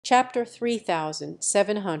Chapter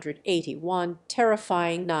 3781.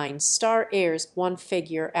 Terrifying 9-star heirs. One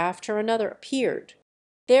figure after another appeared.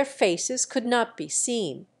 Their faces could not be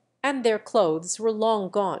seen, and their clothes were long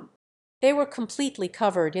gone. They were completely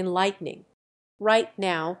covered in lightning. Right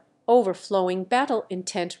now, overflowing battle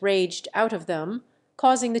intent raged out of them,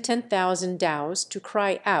 causing the 10,000 Taos to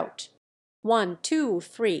cry out, "1, 2,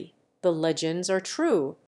 3, the legends are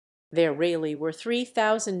true." There really were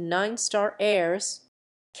 3,000 9-star heirs.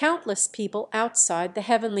 Countless people outside the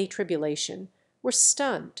heavenly tribulation were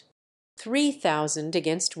stunned. 3,000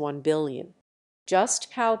 against 1,000,000,000.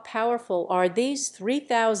 Just how powerful are these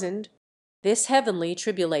 3,000? This heavenly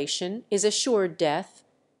tribulation is a sure death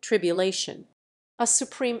tribulation. A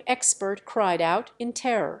supreme expert cried out in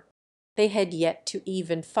terror. They had yet to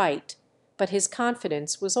even fight, but his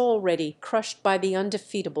confidence was already crushed by the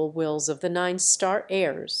undefeatable wills of the 9-star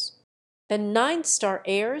heirs. The 9-star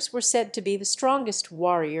heirs were said to be the strongest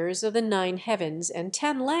warriors of the 9 heavens and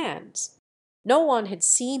 10 lands. No one had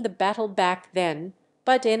seen the battle back then,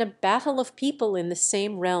 but in a battle of people in the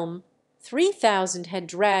same realm, 3,000 had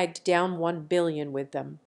dragged down 1,000,000,000 with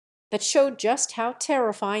them. That showed just how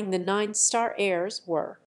terrifying the 9-star heirs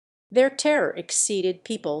were. Their terror exceeded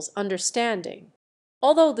people's understanding.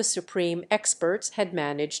 Although the supreme experts had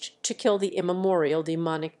managed to kill the immemorial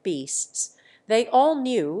demonic beasts, they all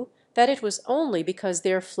knew that it was only because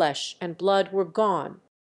their flesh and blood were gone.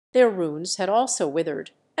 Their runes had also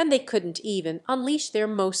withered, and they couldn't even unleash their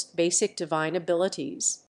most basic divine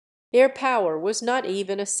abilities. Their power was not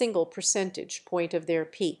even a single percentage point of their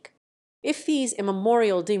peak. If these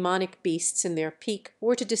immemorial demonic beasts in their peak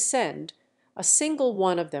were to descend, a single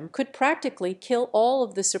one of them could practically kill all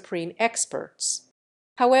of the supreme experts.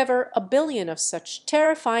 However, 1,000,000,000 of such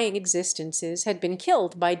terrifying existences had been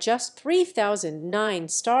killed by just 3,000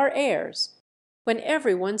 9-star heirs. When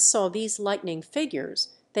everyone saw these lightning figures,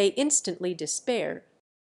 they instantly despaired.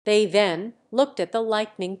 They then looked at the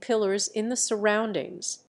lightning pillars in the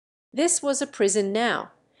surroundings. This was a prison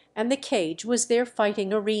now, and the cage was their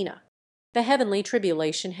fighting arena. The heavenly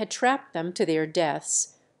tribulation had trapped them to their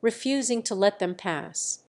deaths, refusing to let them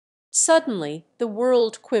pass. Suddenly the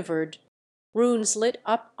world quivered. Runes lit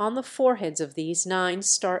up on the foreheads of these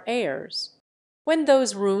 9-star heirs. When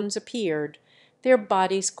those runes appeared, their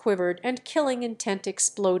bodies quivered and killing intent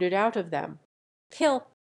exploded out of them. "Kill!"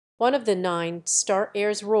 One of the 9-star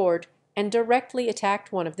heirs roared and directly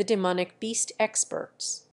attacked one of the demonic beast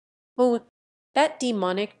experts. Oh, that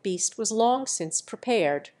demonic beast was long since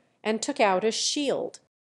prepared and took out a shield.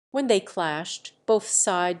 When they clashed, both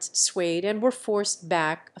sides swayed and were forced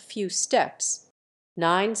back a few steps.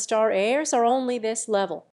 9-star heirs are only this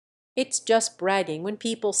level. It's just bragging when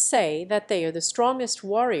people say that they are the strongest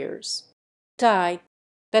warriors. That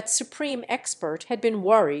supreme expert had been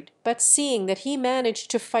worried, but seeing that he managed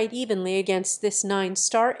to fight evenly against this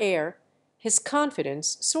 9-star heir, his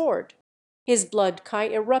confidence soared. His blood kai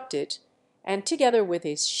erupted, and together with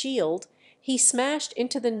his shield, he smashed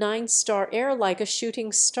into the 9-star heir like a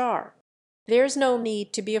shooting star. There's no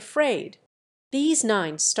need to be afraid. These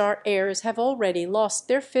 9-star heirs have already lost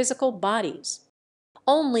their physical bodies.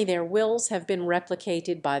 Only their wills have been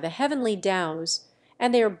replicated by the heavenly Taos,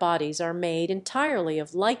 and their bodies are made entirely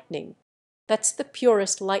of lightning. That's the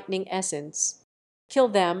purest lightning essence. "Kill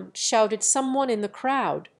them!" shouted someone in the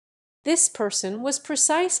crowd. This person was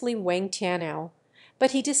precisely Wang Tianao,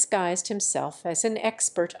 but he disguised himself as an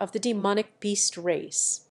expert of the demonic beast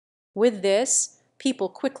race. With this, people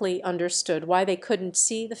quickly understood why they couldn't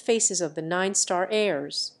see the faces of the 9-star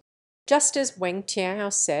heirs. Just as Wang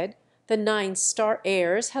Tianao said, the 9-star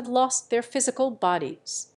heirs had lost their physical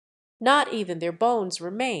bodies. Not even their bones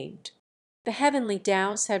remained. The heavenly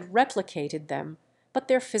Taos had replicated them, but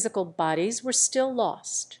their physical bodies were still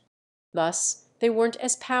lost. Thus, they weren't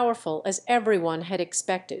as powerful as everyone had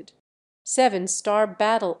expected. 7-star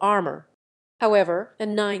battle armor. However, a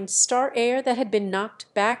 9-star heir that had been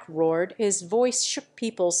knocked back roared. His voice shook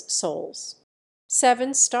people's souls.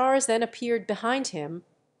 7 stars then appeared behind him,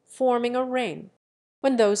 forming a ring.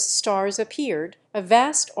 When those stars appeared, a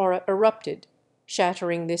vast aura erupted,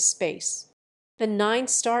 shattering this space. The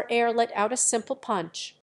 9-star heir let out a simple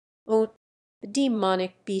punch. Oh, the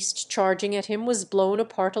demonic beast charging at him was blown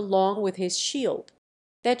apart along with his shield.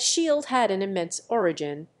 That shield had an immense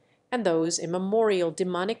origin, and those immemorial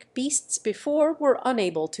demonic beasts before were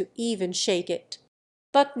unable to even shake it.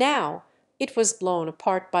 But now it was blown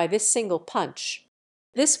apart by this single punch.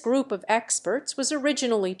 This group of experts was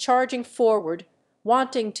originally charging forward,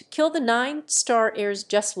 wanting to kill the 9-star heirs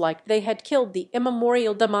just like they had killed the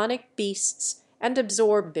immemorial demonic beasts and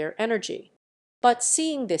absorbed their energy. But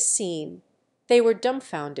seeing this scene, they were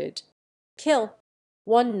dumbfounded. "Kill!"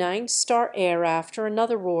 One nine-star heir after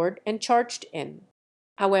another roared and charged in.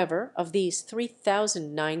 However, of these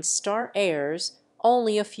 3,000 nine-star heirs,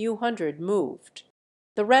 only a few hundred moved.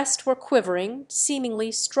 The rest were quivering,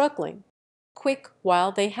 seemingly struggling. "Quick,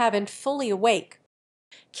 while they haven't fully awake!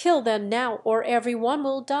 Kill them now, or every one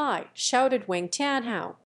will die!" shouted Wang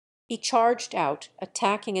Tianhao. He charged out,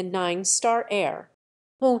 attacking a nine-star heir.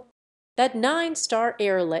 "Oh!" That nine-star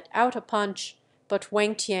heir let out a punch, but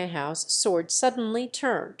Wang Tianhao's sword suddenly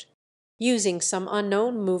turned. Using some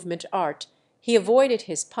unknown movement art, he avoided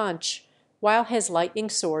his punch, while his lightning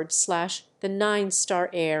sword slashed the nine-star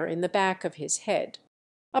heir in the back of his head.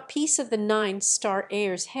 A piece of the nine-star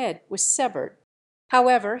heir's head was severed.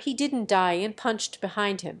 However, he didn't die and punched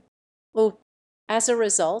behind him. Oh! As a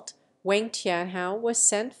result, Wang Tianhao was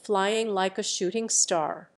sent flying like a shooting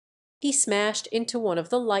star. He smashed into one of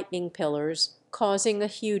the lightning pillars, causing a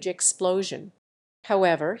huge explosion.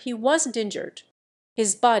 However, he wasn't injured.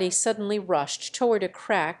 His body suddenly rushed toward a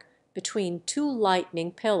crack between two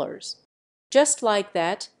lightning pillars. Just like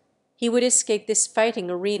that, he would escape this fighting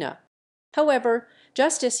arena. However,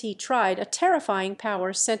 just as he tried, a terrifying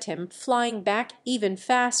power sent him flying back even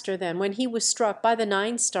faster than when he was struck by the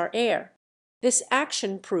nine-star heir. This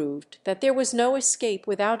action proved that there was no escape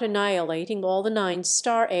without annihilating all the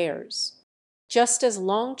nine-star heirs. Just as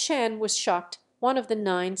Long Chen was shocked, one of the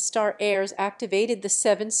nine-star heirs activated the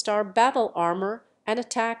seven-star battle armor and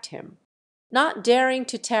attacked him. Not daring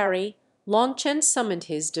to tarry, Long Chen summoned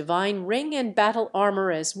his divine ring and battle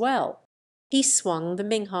armor as well. He swung the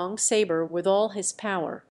Minghong saber with all his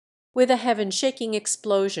power. With a heaven-shaking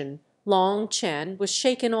explosion, Long Chen was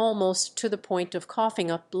shaken almost to the point of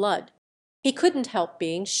coughing up blood. He couldn't help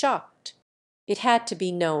being shocked. It had to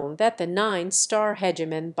be known that the nine-star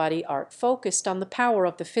hegemon body art focused on the power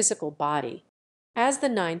of the physical body. As the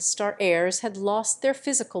nine-star heirs had lost their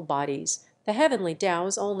physical bodies, the heavenly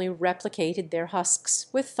Tao's only replicated their husks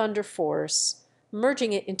with thunder force,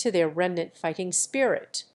 merging it into their remnant fighting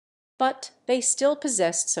spirit. But they still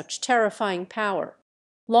possessed such terrifying power.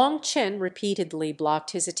 Long Chen repeatedly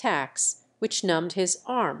blocked his attacks, which numbed his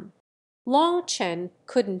arm. Long Chen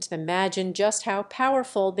couldn't imagine just how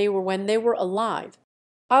powerful they were when they were alive.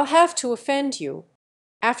 "I'll have to offend you."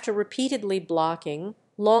 After repeatedly blocking,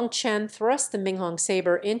 Long Chen thrust the Minghong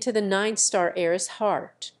saber into the nine-star heir's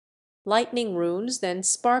heart. Lightning runes then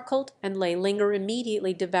sparkled, and Lei Linger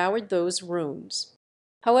immediately devoured those runes.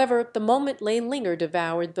 However, the moment Lei Linger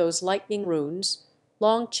devoured those lightning runes,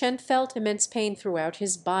 Long Chen felt immense pain throughout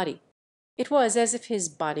his body. It was as if his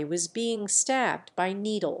body was being stabbed by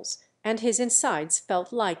needles, and his insides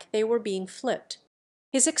felt like they were being flipped.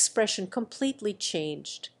 His expression completely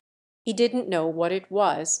changed. He didn't know what it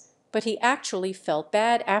was, but he actually felt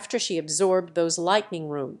bad after she absorbed those lightning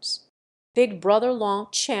runes. "Big brother Long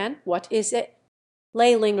Chen, what is it?"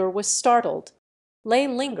 Lei Linger was startled. "Lei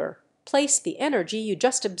Linger, place the energy you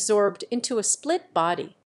just absorbed into a split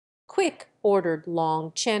body." "Quick!" ordered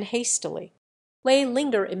Long Chen hastily. Lei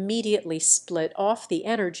Linger immediately split off the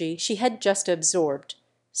energy she had just absorbed,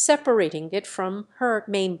 separating it from her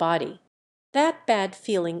main body. That bad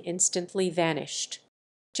feeling instantly vanished.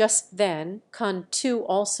 Just then, Kun Tu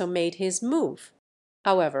also made his move.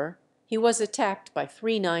 However, he was attacked by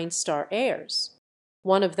 3 nine-star heirs.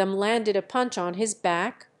 One of them landed a punch on his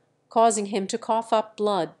back, causing him to cough up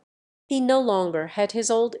blood. He no longer had his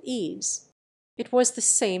old ease. It was the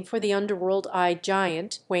same for the underworld-eyed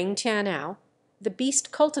giant, Wang Tianhao, the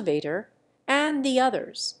beast cultivator, and the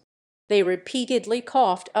others. They repeatedly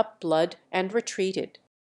coughed up blood and retreated.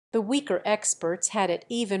 The weaker experts had it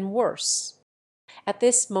even worse. At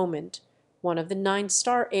this moment, one of the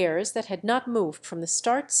nine-star heirs that had not moved from the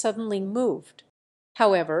start suddenly moved.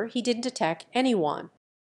 However, he didn't attack anyone.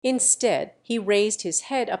 Instead, he raised his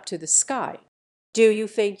head up to the sky. "Do you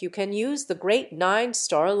think you can use the great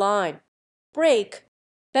nine-star line? Break!"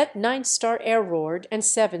 That nine-star heir roared, and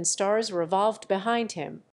 7 stars revolved behind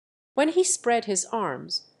him. When he spread his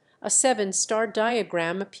arms, a 7-star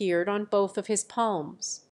diagram appeared on both of his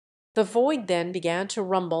palms. The void then began to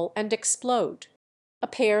rumble and explode. A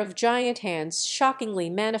pair of giant hands shockingly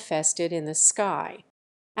manifested in the sky.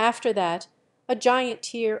 After that, a giant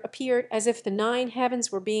tear appeared as if the 9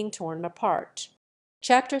 heavens were being torn apart.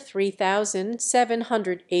 Chapter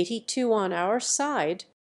 3782 on our side.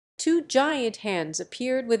 2 giant hands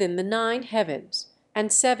appeared within the 9 heavens,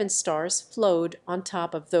 and 7 stars flowed on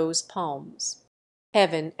top of those palms.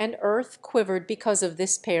 Heaven and earth quivered because of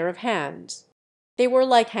this pair of hands. They were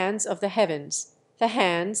like hands of the heavens, the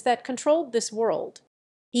hands that controlled this world.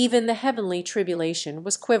 Even the heavenly tribulation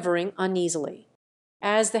was quivering uneasily.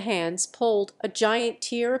 As the hands pulled, a giant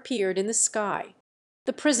tear appeared in the sky.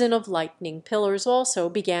 The prison of lightning pillars also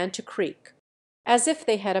began to creak. As if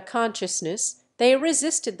they had a consciousness, they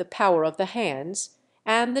resisted the power of the hands,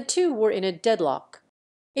 and the two were in a deadlock.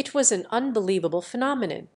 It was an unbelievable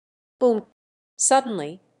phenomenon. Boom!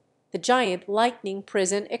 Suddenly the giant lightning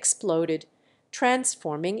prison exploded,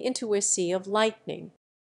 transforming into a sea of lightning.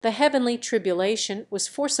 The heavenly tribulation was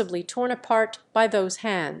forcibly torn apart by those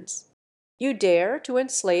hands. "You dare to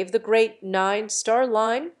enslave the great 9-star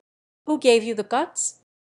line? Who gave you the guts?"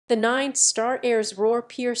 The 9-star heir's roar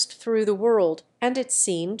pierced through the world, and it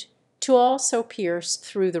seemed to also pierce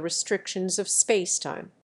through the restrictions of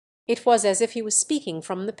space-time. It was as if he was speaking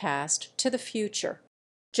from the past to the future.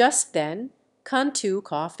 Just then Kuntu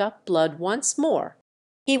coughed up blood once more.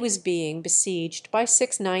 He was being besieged by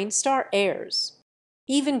 6 9-star heirs.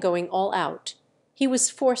 Even going all out, he was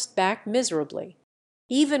forced back miserably.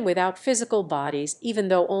 Even without physical bodies, even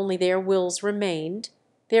though only their wills remained,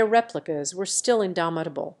 their replicas were still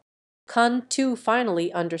indomitable. Kuntu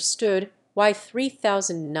finally understood why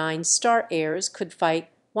 3,000 9-star heirs could fight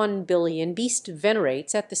 1 billion beast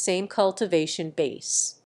venerates at the same cultivation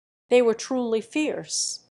base. They were truly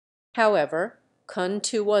fierce. However,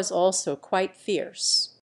 Kuntu was also quite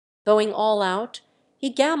fierce. Going all out, he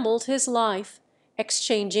gambled his life,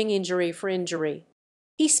 exchanging injury for injury.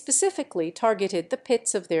 He specifically targeted the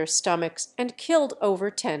pits of their stomachs and killed over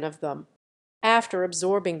 10 of them. After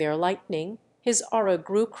absorbing their lightning, his aura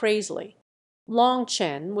grew crazily. Long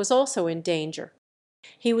Chen was also in danger.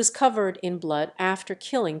 He was covered in blood after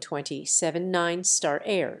killing 27 9-star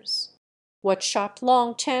heirs. What shocked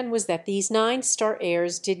Long Chen was that these 9-star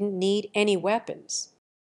heirs didn't need any weapons.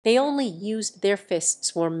 They only used their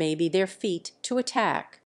fists or maybe their feet to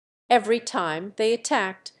attack. Every time they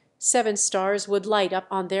attacked, 7 stars would light up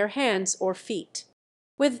on their hands or feet.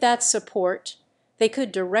 With that support, they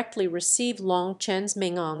could directly receive Long Chen's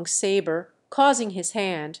Mengong saber, causing his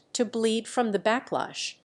hand to bleed from the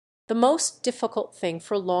backlash. The most difficult thing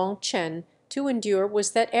for Long Chen to endure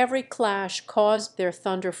was that every clash caused their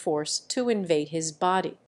thunder force to invade his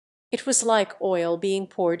body. It was like oil being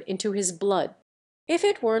poured into his blood. If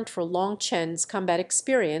it weren't for Long Chen's combat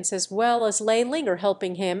experience as well as Lei Linger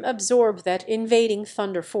helping him absorb that invading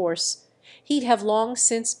thunder force, he'd have long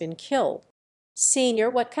since been killed. "Senior,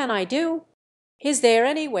 what can I do? Is there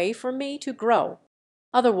any way for me to grow?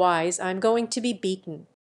 Otherwise I'm going to be beaten."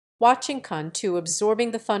 Watching Kuntu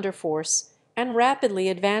absorbing the thunder force and rapidly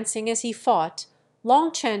advancing as he fought,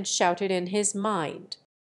 Long Chen shouted in his mind.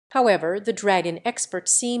 However, the dragon expert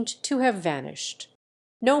seemed to have vanished.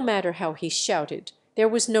 No matter how he shouted, there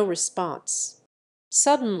was no response.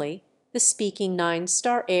 Suddenly, the speaking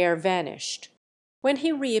 9-star heir vanished. When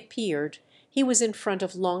he reappeared, he was in front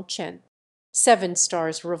of Long Chen. 7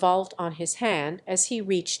 stars revolved on his hand as he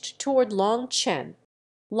reached toward Long Chen.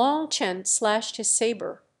 Long Chen slashed his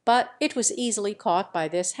saber, but it was easily caught by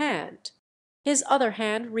this hand. His other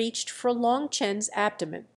hand reached for Long Chen's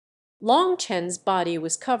abdomen. Long Chen's body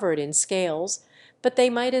was covered in scales, but they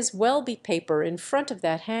might as well be paper in front of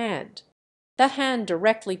that hand. That hand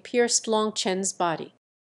directly pierced Long Chen's body.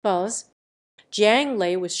 Buzz! Jiang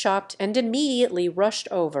Lei was shocked and immediately rushed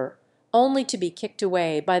over, only to be kicked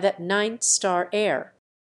away by that 9-star heir.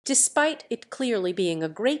 Despite it clearly being a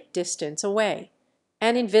great distance away,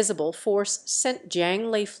 an invisible force sent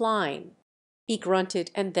Jiang Lei flying. He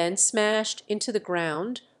grunted and then smashed into the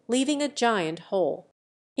ground, leaving a giant hole.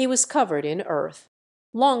 He was covered in earth.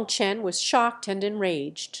 Long Chen was shocked and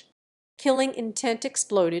enraged. Killing intent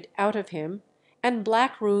exploded out of him, and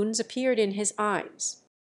black runes appeared in his eyes.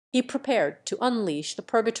 He prepared to unleash the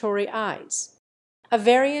purgatory eyes. A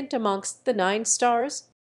variant amongst the 9 stars,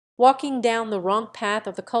 walking down the wrong path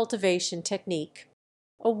of the cultivation technique.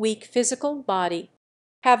 A weak physical body.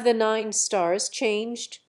 Have the 9 stars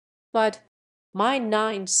changed? But my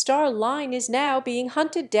 9-star line is now being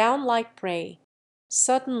hunted down like prey.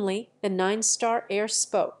 Suddenly the 9-star heir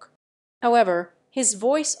spoke. However, his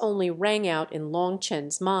voice only rang out in Long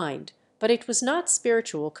Chen's mind, but it was not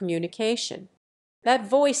spiritual communication. That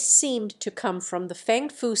voice seemed to come from the Feng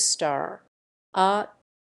Fu star. The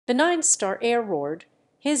 9-star heir roared,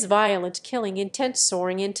 his violent killing intent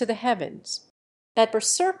soaring into the heavens. That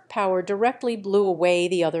berserk power directly blew away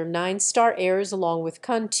the other 9-star heirs along with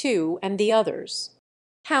Kuntu and the others.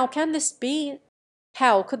 How can this be?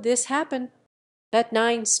 How could this happen? That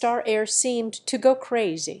 9-star heir seemed to go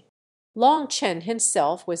crazy. Long Chen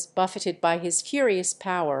himself was buffeted by his furious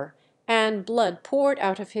power, and blood poured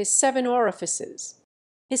out of his 7 orifices.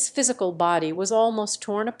 His physical body was almost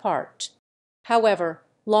torn apart. However,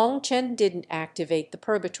 Long Chen didn't activate the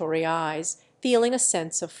purgatory eyes, feeling a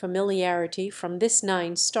sense of familiarity from this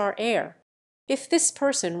 9-star heir. If this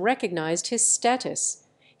person recognized his status,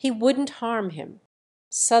 he wouldn't harm him.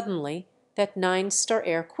 Suddenly that nine-star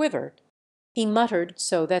heir quivered. He muttered,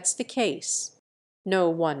 "So that's the case. No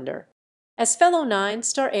wonder. As fellow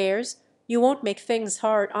nine-star heirs, you won't make things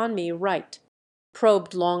hard on me, right?"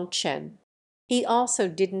 probed Long Chen. He also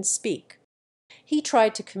didn't speak. He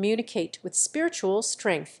tried to communicate with spiritual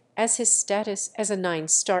strength, as his status as a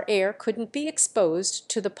nine-star heir couldn't be exposed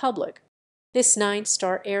to the public. This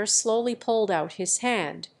nine-star heir slowly pulled out his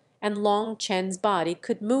hand, and Long Chen's body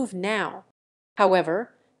could move now.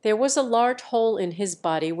 However, there was a large hole in his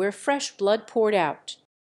body where fresh blood poured out.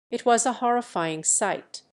 It was a horrifying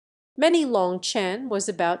sight. Many Long Chen was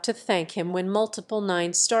about to thank him when multiple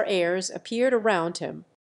nine-star heirs appeared around him.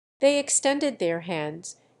 They extended their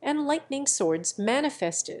hands, and lightning swords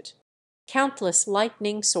manifested. Countless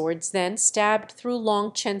lightning swords then stabbed through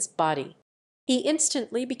Long Chen's body. He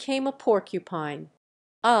instantly became a porcupine.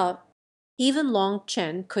 Even Long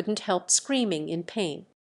Chen couldn't help screaming in pain.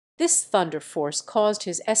 This thunder force caused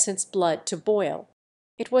his essence blood to boil.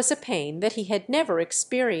 It was a pain that he had never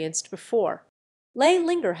experienced before. Lei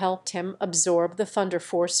Linger helped him absorb the thunder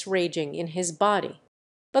force raging in his body.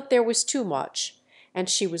 But there was too much, and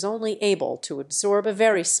she was only able to absorb a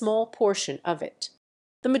very small portion of it.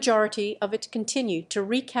 The majority of it continued to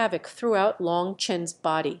wreak havoc throughout Long Chen's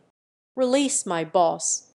body. "Release my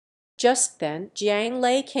boss." Just then Jiang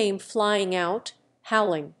Lei came flying out,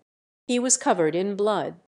 howling. He was covered in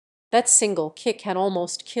blood. That single kick had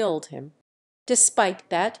almost killed him. Despite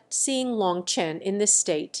that, seeing Long Chen in this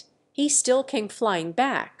state, he still came flying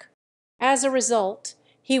back. As a result,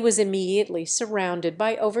 he was immediately surrounded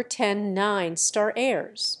by over 10 nine-star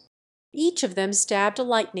heirs. Each of them stabbed a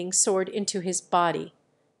lightning sword into his body,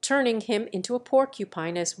 turning him into a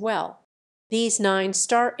porcupine as well. These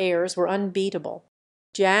nine-star heirs were unbeatable.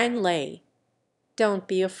 "Jiang Lei, don't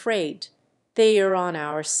be afraid. They are on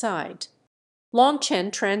our side." Long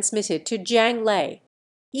Chen transmitted to Jiang Lei.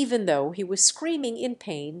 Even though he was screaming in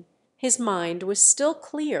pain, his mind was still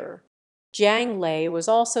clear. Jiang Lei was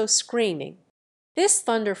also screaming. This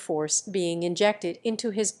thunder force being injected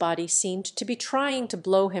into his body seemed to be trying to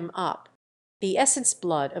blow him up. The essence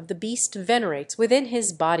blood of the beast venerates within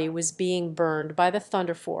his body was being burned by the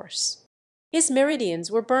thunder force. His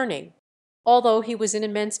meridians were burning. Although he was in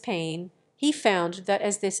immense pain, he found that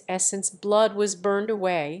as this essence blood was burned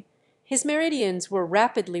away, his meridians were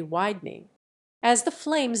rapidly widening. As the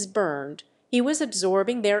flames burned, he was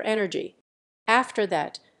absorbing their energy. After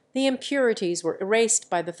that, the impurities were erased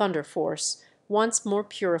by the thunder force, once more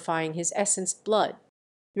purifying his essence blood.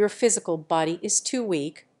 "Your physical body is too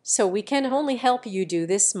weak, so we can only help you do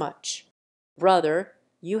this much. Brother,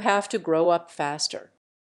 you have to grow up faster.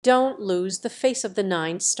 Don't lose the face of the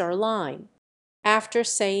nine-star line." After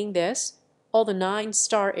saying this, all the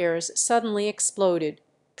nine-star heirs suddenly exploded,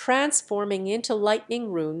 transforming into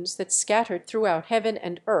lightning runes that scattered throughout heaven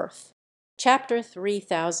and earth. Chapter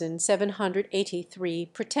 3783,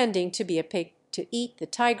 pretending to be a pig to eat the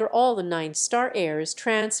tiger, all the nine-star heirs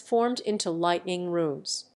transformed into lightning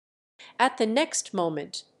runes. At the next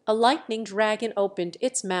moment, a lightning dragon opened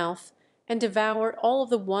its mouth and devoured all of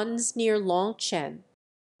the ones near Long Chen.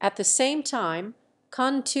 At the same time,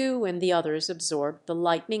 Kan-tu and the others absorbed the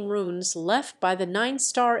lightning runes left by the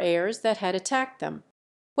nine-star heirs that had attacked them.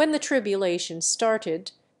 When the tribulation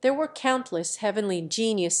started, there were countless heavenly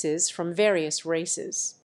geniuses from various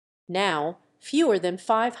races. Now, fewer than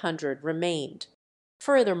 500 remained.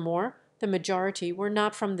 Furthermore, the majority were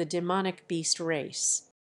not from the demonic beast race.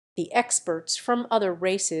 The experts from other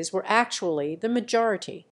races were actually the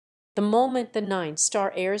majority. The moment the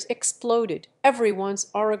nine-star heirs exploded, everyone's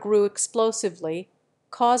aura grew explosively,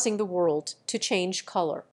 causing the world to change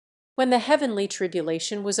color. When the heavenly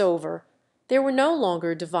tribulation was over, there were no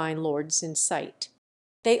longer divine lords in sight.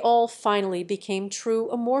 They all finally became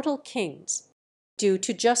true immortal kings. Due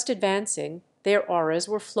to just advancing, their auras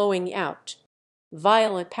were flowing out.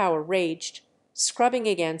 Violent power raged, scrubbing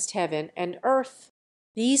against heaven and earth.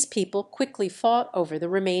 These people quickly fought over the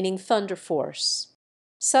remaining thunder force.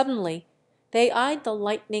 Suddenly, they eyed the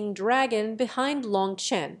lightning dragon behind Long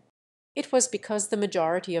Chen. It was because the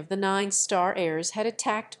majority of the nine-star heirs had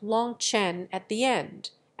attacked Long Chen at the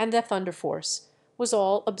end, and the thunder force was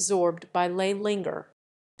all absorbed by Lei Linger.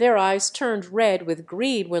 Their eyes turned red with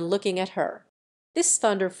greed when looking at her. This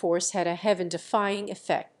thunder force had a heaven-defying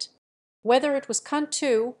effect. Whether it was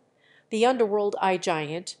Kan-tu, the underworld eye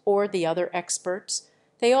giant, or the other experts,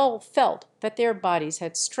 they all felt that their bodies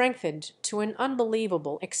had strengthened to an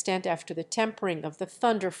unbelievable extent after the tempering of the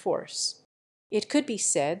thunder force. It could be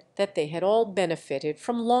said that they had all benefited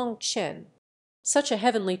from Long Chen. Such a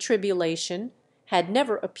heavenly tribulation had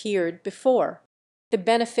never appeared before. The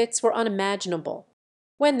benefits were unimaginable.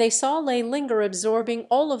 When they saw Lei Linger absorbing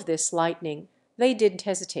all of this lightning, they didn't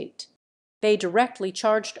hesitate. They directly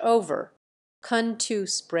charged over. Kun Tu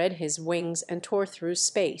spread his wings and tore through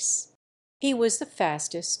space. He was the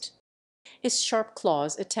fastest. His sharp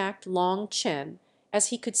claws attacked Long Chen, as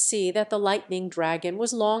he could see that the lightning dragon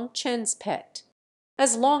was Long Chen's pet.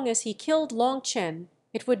 As long as he killed Long Chen,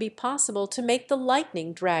 it would be possible to make the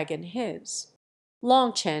lightning dragon his.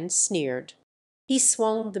 Long Chen sneered. He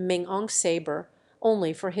swung the Ming-ong saber,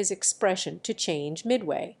 only for his expression to change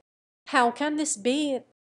midway. How can this be?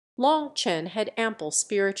 Long Chen had ample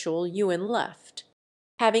spiritual yuan left.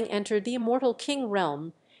 Having entered the immortal king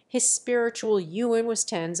realm, his spiritual yuan was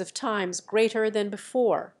tens of times greater than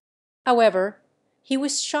before. However, he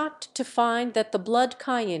was shocked to find that the blood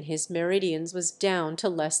chi in his meridians was down to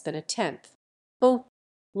less than a tenth. Boom!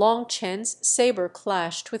 Long Chen's saber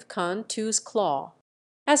clashed with Kun Tu's claw.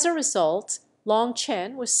 As a result, Long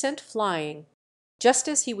Chen was sent flying. Just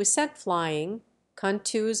as he was sent flying, Kun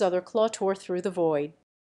Tu's other claw tore through the void.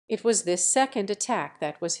 It was this second attack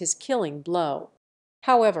that was his killing blow.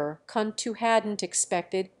 However, Kun Tu hadn't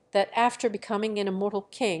expected that after becoming an immortal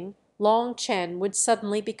king, Long Chen would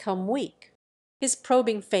suddenly become weak. His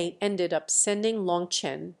probing fate ended up sending Long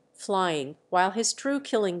Chen flying, while his true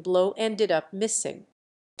killing blow ended up missing.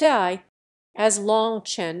 Die! As Long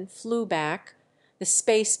Chen flew back, the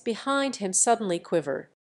space behind him suddenly quivered.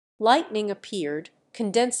 Lightning appeared,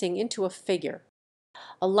 condensing into a figure.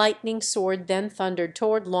 A lightning sword then thundered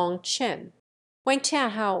toward Long Chen. Wang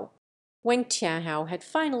Tianhao had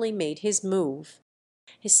finally made his move.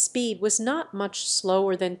 His speed was not much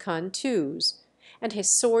slower than Kun Tu's, and his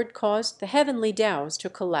sword caused the heavenly Taoes to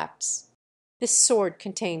collapse. This sword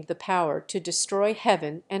contained the power to destroy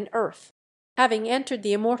heaven and earth. Having entered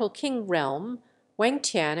the immortal king realm, Wang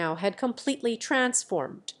Tianhao had completely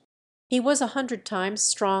transformed. He was 100 times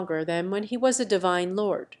stronger than when he was a divine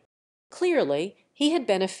lord. Clearly, he had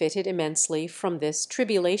benefited immensely from this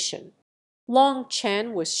tribulation. Long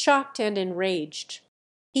Chen was shocked and enraged.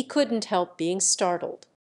 He couldn't help being startled.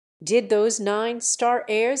 Did those 9 star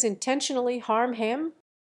heirs intentionally harm him?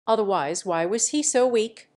 Otherwise, why was he so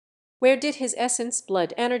weak? Where did his essence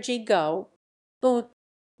blood energy go? Boom!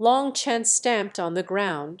 Long Chen stamped on the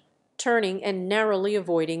ground, turning and narrowly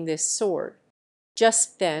avoiding this sword.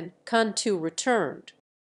 Just then Kun Tu returned.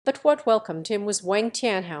 But what welcomed him was Wang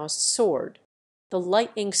Tianhao's sword. The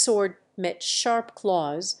lightning sword met sharp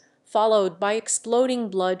claws, followed by exploding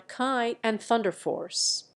blood chi and thunder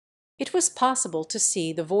force. It was possible to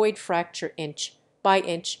see the void fracture inch by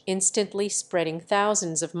inch instantly spreading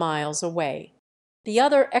thousands of miles away. The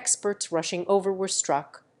other experts rushing over were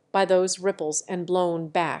struck by those ripples and blown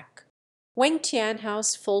back. Wang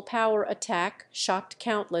Tianhao's full power attack shocked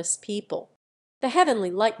countless people. The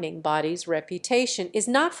heavenly lightning body's reputation is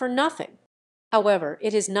not for nothing. However,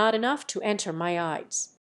 it is not enough to enter my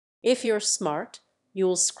eyes. If you're smart,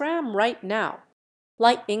 you'll scram right now.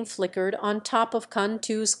 Lightning flickered on top of Kun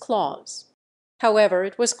Tu's claws. However,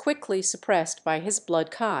 it was quickly suppressed by his blood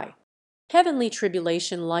chi. Heavenly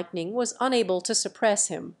tribulation lightning was unable to suppress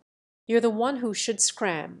him. You're the one who should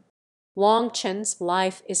scram. Long Chen's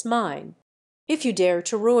life is mine. If you dare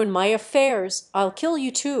to ruin my affairs, I'll kill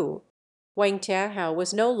you too. Wang Tianhao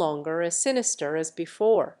was no longer as sinister as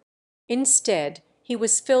before. Instead, he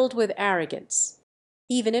was filled with arrogance.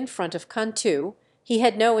 Even in front of Kun Tu, he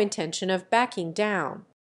had no intention of backing down.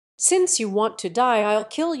 Since you want to die, I'll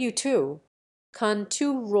kill you too. Kun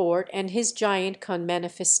Tu roared, and his giant Kun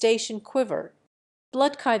manifestation quivered.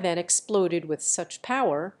 Blood chi then exploded with such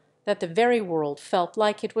power that the very world felt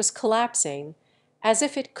like it was collapsing, as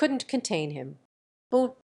if it couldn't contain him.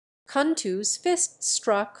 Boom! Kun Tu's fist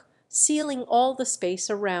struck, sealing all the space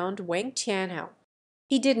around Wang Tianhao.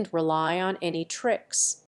 He didn't rely on any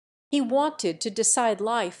tricks. He wanted to decide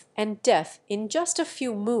life and death in just a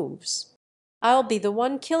few moves. I'll be the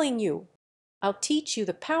one killing you. I'll teach you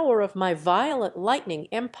the power of my violent lightning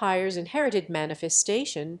empire's inherited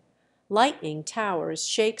manifestation. Lightning towers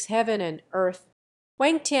shakes heaven and earth.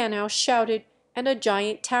 Wang Tianhao shouted, and a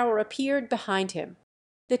giant tower appeared behind him.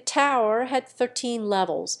 The tower had 13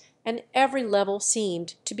 levels, and every level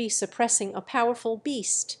seemed to be suppressing a powerful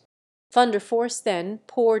beast. Thunder force then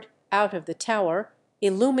poured out of the tower,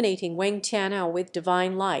 illuminating Wang Tianhao with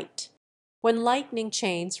divine light. When lightning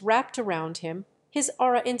chains wrapped around him, his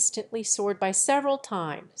aura instantly soared by several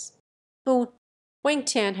times. Boom! Wang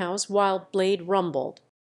Tianhao's wild blade rumbled.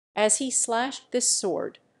 As he slashed this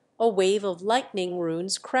sword, a wave of lightning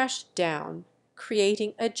runes crashed down,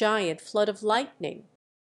 creating a giant flood of lightning.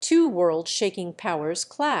 2 world-shaking powers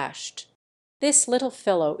clashed. This little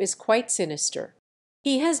fellow is quite sinister.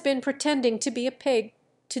 He has been pretending to be a pig,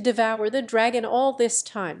 to devour the dragon all this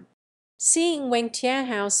time." Seeing Wang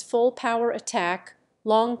Tianhao's full power attack,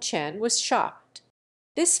 Long Chen was shocked.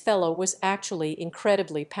 This fellow was actually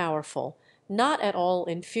incredibly powerful, not at all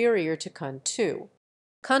inferior to Kun Tu.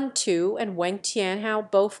 Kun Tu and Wang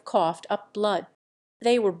Tianhao both coughed up blood.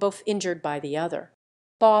 They were both injured by the other.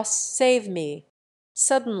 "Boss, save me."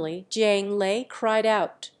 Suddenly Jiang Lei cried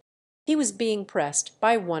out. He was being pressed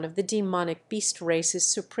by one of the demonic beast race's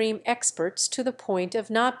supreme experts to the point of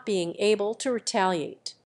not being able to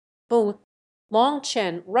retaliate. Boom! Long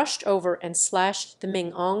Chen rushed over and slashed the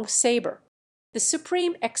Ming-ong saber. The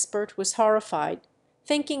supreme expert was horrified,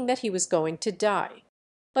 thinking that he was going to die.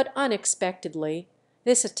 But unexpectedly,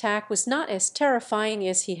 this attack was not as terrifying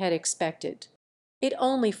as he had expected. It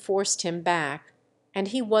only forced him back, and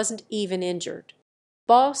he wasn't even injured.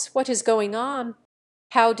 "Boss, what is going on?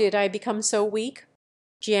 How did I become so weak?"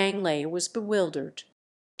 Jiang Lei was bewildered.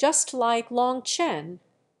 Just like Long Chen,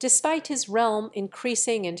 despite his realm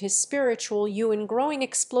increasing and his spiritual yuan growing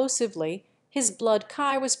explosively, his blood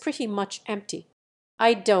kai was pretty much empty.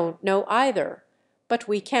 "I don't know either, but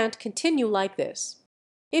we can't continue like this.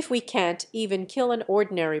 If we can't even kill an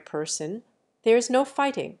ordinary person, there's no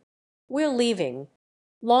fighting. We're leaving."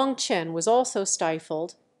 Long Chen was also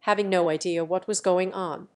stifled, having no idea what was going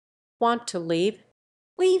on. "Want to leave?"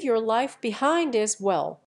 "Leave your life behind as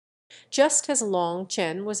well." Just as Long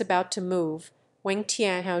Chen was about to move, Wang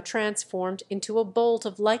Tianhao transformed into a bolt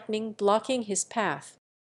of lightning, blocking his path.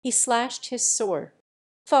 He slashed his sword.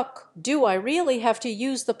 "Fuck, do I really have to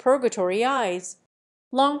use the purgatory eyes?"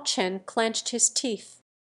 Long Chen clenched his teeth.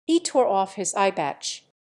 He tore off his eye patch.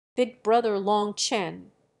 "Big brother Long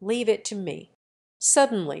Chen, leave it to me."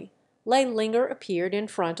 Suddenly, Lei Linger appeared in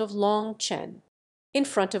front of Long Chen. In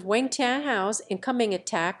front of Wang Tianhao's incoming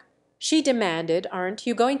attack, she demanded, "Aren't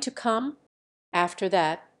you going to come?" After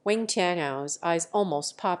that, Wang Tianhao's eyes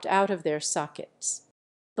almost popped out of their sockets.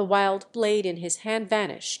 The wild blade in his hand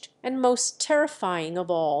vanished, and most terrifying of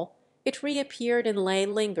all, it reappeared in Lei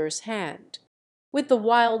Linger's hand. With the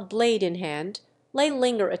wild blade in hand, Lei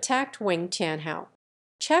Linger attacked Wang Tianhao.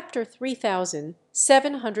 Chapter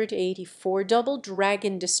 3784 Double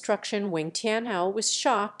Dragon Destruction. Wang Tianhao was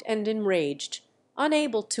shocked and enraged,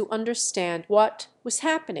 unable to understand what was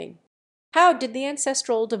happening. How did the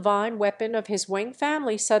ancestral divine weapon of his Wang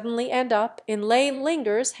family suddenly end up in Lei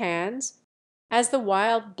Linger's hands? As the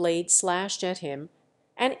wild blade slashed at him,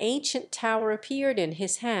 an ancient tower appeared in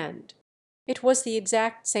his hand. It was the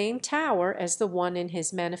exact same tower as the one in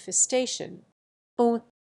his manifestation. Boom!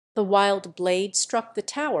 The wild blade struck the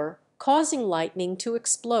tower, causing lightning to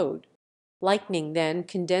explode. Lightning then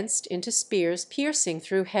condensed into spears piercing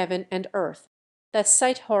through heaven and earth. That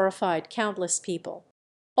sight horrified countless people.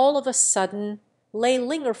 All of a sudden, Lei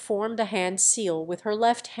Linger formed a hand seal with her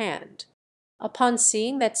left hand. Upon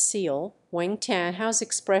seeing that seal, Wang Tianhao's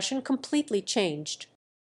expression completely changed.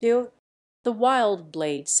 The wild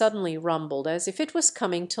blade suddenly rumbled as if it was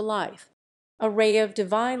coming to life. A ray of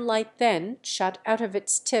divine light then shot out of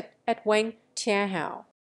its tip at Wang Tianhao.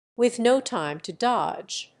 With no time to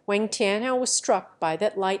dodge, Wang Tianhao was struck by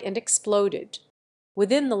that light and exploded.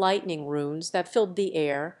 Within the lightning runes that filled the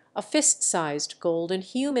air, a fist-sized golden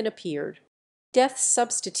human appeared. Death's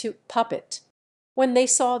substitute puppet. When they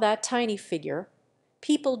saw that tiny figure,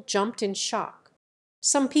 people jumped in shock.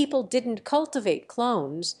 Some people didn't cultivate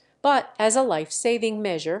clones, but as a life-saving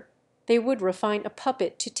measure, they would refine a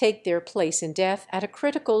puppet to take their place in death at a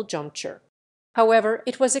critical juncture. However,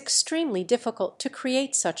 it was extremely difficult to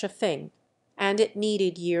create such a thing, and it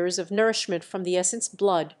needed years of nourishment from the essence,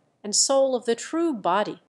 blood, and soul of the true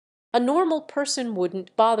body. A normal person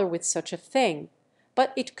wouldn't bother with such a thing,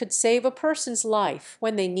 but it could save a person's life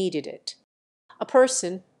when they needed it. A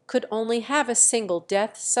person could only have a single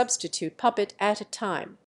death substitute puppet at a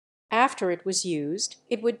time. After it was used,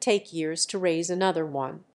 it would take years to raise another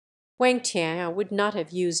one. Wang Tianhao would not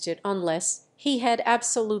have used it unless he had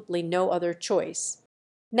absolutely no other choice.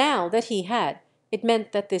 Now that he had, it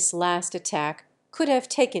meant that this last attack could have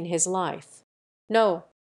taken his life. "No,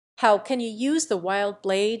 how can you use the wild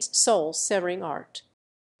blade's soul-severing art?"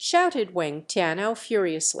 shouted Wang Tianhao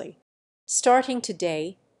furiously. "Starting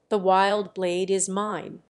today, the wild blade is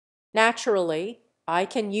mine. Naturally, I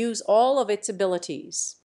can use all of its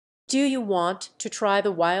abilities. Do you want to try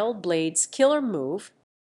the wild blade's killer move?"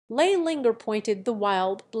 Lei Linger pointed the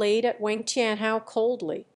wild blade at Wang Tianhao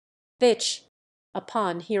coldly. "Bitch!"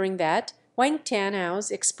 Upon hearing that, Wang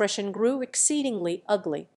Tianhao's expression grew exceedingly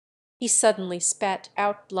ugly. He suddenly spat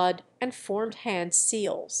out blood and formed hand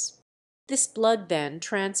seals. This blood then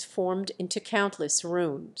transformed into countless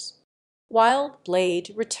runes. "Wild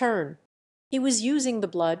blade, return!" He was using the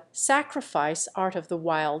blood sacrifice art of the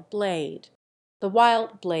Wild Blade. The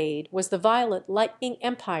Wild Blade was the Violet Lightning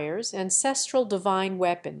Empire's ancestral divine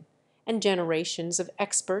weapon, and generations of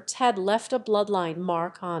experts had left a bloodline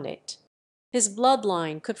mark on it. His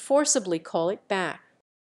bloodline could forcibly call it back.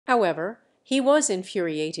 However, he was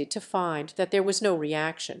infuriated to find that there was no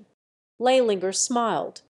reaction. Leilinger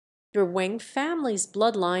smiled. Your Wang family's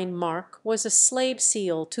bloodline mark was a slave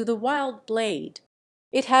seal to the Wild Blade.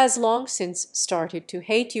 It has long since started to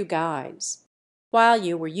hate you guys. While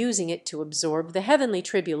you were using it to absorb the heavenly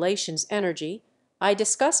tribulation's energy, I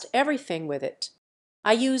discussed everything with it.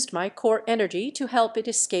 I used my core energy to help it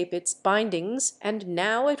escape its bindings, and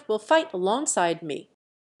now it will fight alongside me.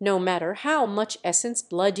 No matter how much essence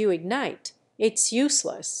blood you ignite, it's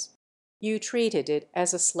useless. You treated it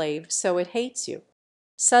as a slave, so it hates you.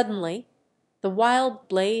 Suddenly, the Wild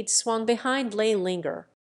Blade swung behind Leilinger.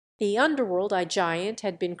 The underworld giant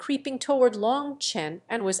had been creeping toward Long Chen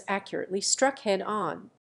and was accurately struck head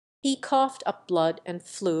on. He coughed up blood and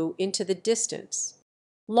flew into the distance.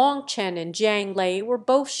 Long Chen and Jiang Lei were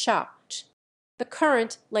both shocked. The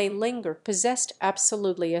current Leilinger possessed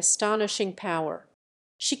absolutely astonishing power.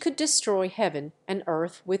 She could destroy heaven and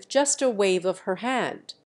earth with just a wave of her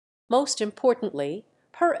hand. Most importantly,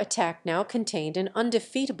 her attack now contained an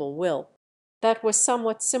undefeatable will that was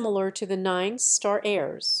somewhat similar to the 9-star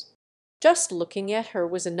heirs. Just looking at her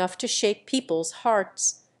was enough to shake people's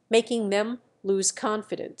hearts, making them lose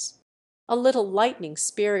confidence. A little lightning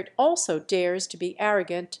spirit also dares to be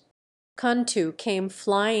arrogant. Kuntu came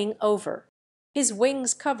flying over. His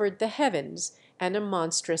wings covered the heavens, and a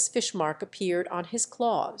monstrous fish mark appeared on his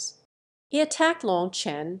claws. He attacked Long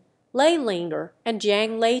Chen, Leilinger, and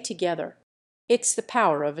Jiang Lei together. It's the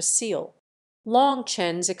power of a seal. Long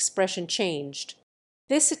Chen's expression changed.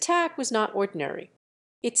 This attack was not ordinary.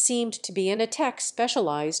 It seemed to be an attack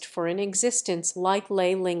specialized for an existence like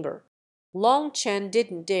Leilinger. Long Chen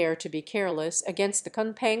didn't dare to be careless against the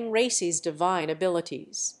Kunpeng race's divine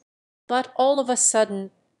abilities. But all of a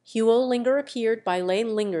sudden, Huolinger appeared by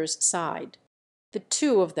Leilinger's side. The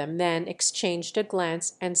two of them then exchanged a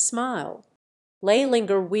glance and smiled.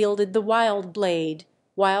 Leilinger wielded the Wild Blade,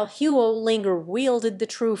 while Huolinger wielded the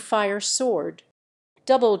true fire sword.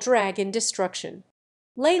 Double dragon destruction.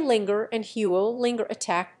 Leilinger and Huolinger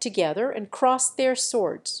attacked together and crossed their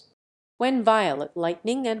swords. When violet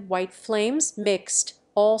lightning and white flames mixed,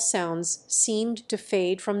 all sounds seemed to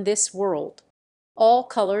fade from this world. All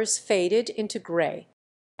colors faded into gray.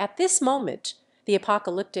 At this moment, the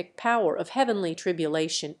apocalyptic power of heavenly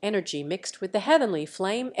tribulation energy mixed with the heavenly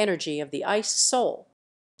flame energy of the ice soul.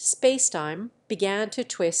 Spacetime began to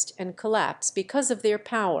twist and collapse because of their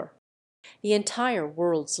power. The entire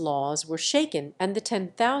world's laws were shaken and the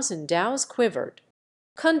 10,000 Tao's quivered.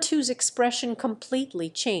 Kuntu's expression completely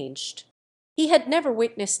changed. He had never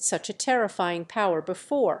witnessed such a terrifying power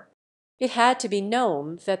before. It had to be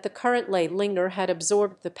known that the current Leilinger had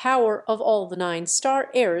absorbed the power of all the 9-star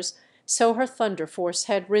heirs, so her thunder force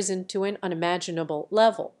had risen to an unimaginable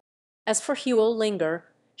level. As for Huolinger,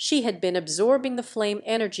 she had been absorbing the flame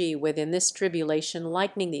energy within this tribulation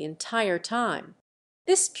lightning the entire time.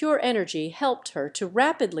 This pure energy helped her to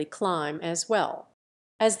rapidly climb as well.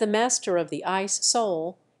 As the master of the ice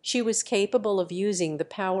soul, she was capable of using the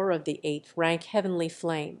power of the 8th rank heavenly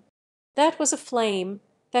flame. That was a flame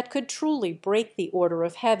that could truly break the order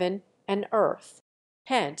of heaven and earth.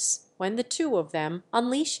 Hence, when the two of them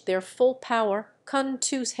unleashed their full power,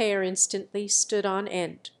 Kuntu's hair instantly stood on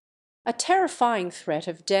end. A terrifying threat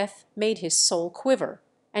of death made his soul quiver,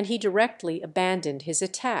 and he directly abandoned his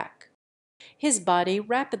attack. His body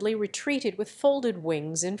rapidly retreated with folded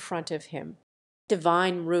wings in front of him.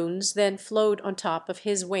 Divine runes then flowed on top of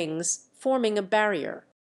his wings, forming a barrier.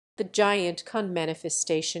 The giant Kun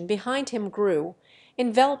manifestation behind him grew,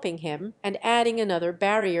 enveloping him and adding another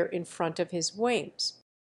barrier in front of his wings.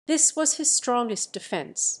 This was his strongest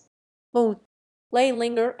defense. Both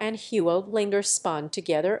Leilinger and Huolinger spun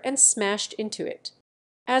together and smashed into it.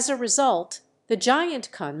 As a result, the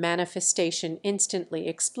giant Kun manifestation instantly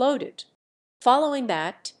exploded. Following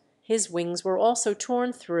that, his wings were also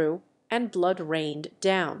torn through and blood rained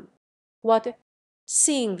down. What?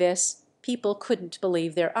 Seeing this, people couldn't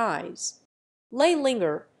believe their eyes.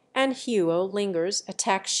 Leilinger and Huolinger's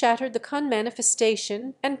attack shattered the Kun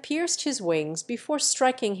manifestation and pierced his wings before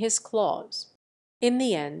striking his claws. In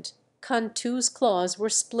the end, Kuntu's claws were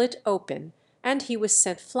split open, and he was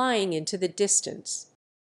sent flying into the distance.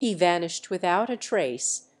 He vanished without a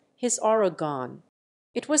trace, his aura gone.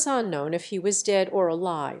 It was unknown if he was dead or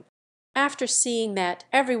alive. After seeing that,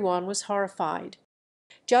 everyone was horrified.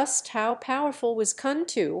 Just how powerful was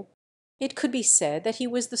Kuntu? It could be said that he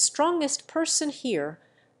was the strongest person here,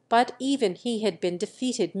 but even he had been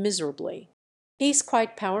defeated miserably. "He's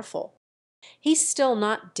quite powerful." "He's still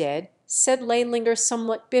not dead," said Leilinger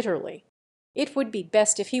somewhat bitterly. "It would be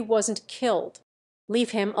best if he wasn't killed.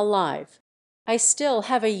 Leave him alive. I still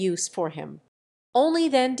have a use for him." Only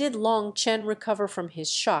then did Long Chen recover from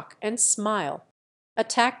his shock and smile.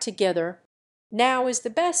 "Attack together. Now is the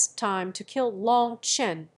best time to kill Long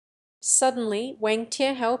Chen." Suddenly Wang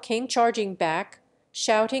Tianhao came charging back,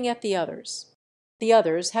 shouting at the others. The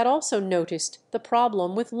others had also noticed the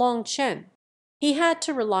problem with Long Chen. He had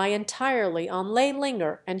to rely entirely on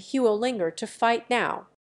Leilinger and Huo Linger to fight now.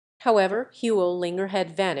 However, Huo Linger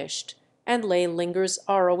had vanished, and Leilinger's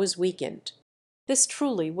aura was weakened. This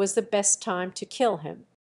truly was the best time to kill him.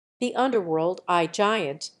 The underworld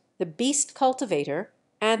giant, the beast cultivator,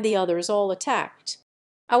 and the others all attacked.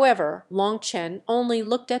 However, Long Chen only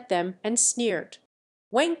looked at them and sneered.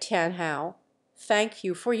 "Wang Tianhao, thank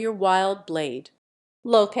you for your wild blade.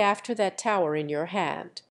 Look after that tower in your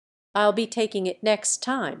hand. I'll be taking it next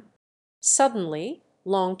time." Suddenly,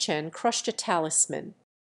 Long Chen crushed a talisman.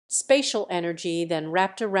 Spatial energy then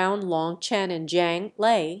wrapped around Long Chen and Jiang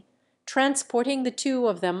Lei, transporting the two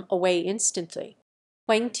of them away instantly.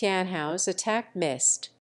 Wang Tianhao's attack missed.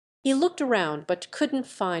 He looked around but couldn't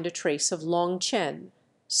find a trace of Long Chen,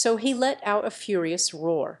 so he let out a furious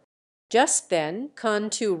roar. Just then Kun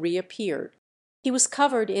Tu reappeared. He was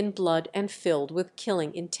covered in blood and filled with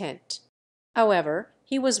killing intent. However,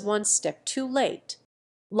 he was one step too late.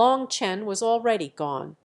 Long Chen was already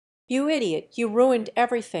gone. "You idiot, you ruined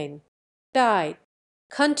everything. Die!"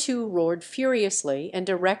 Kun Tu roared furiously and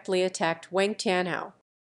directly attacked Wang Tianhao.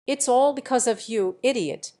 "It's all because of you,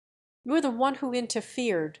 idiot. You're the one who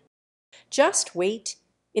interfered. Just wait.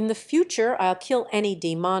 In the future I'll kill any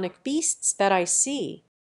demonic beasts that I see."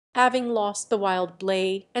 Having lost the wild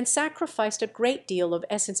blade and sacrificed a great deal of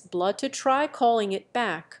essence blood to try calling it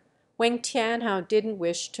back, Wang Tianhao didn't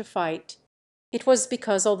wish to fight. It was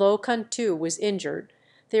because although Kun Tu was injured,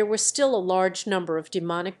 there were still a large number of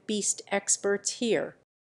demonic beast experts here.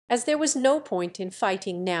 As there was no point in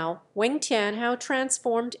fighting now, Wang Tianhao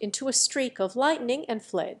transformed into a streak of lightning and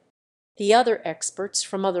fled. The other experts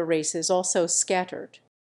from other races also scattered.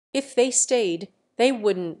 If they stayed, they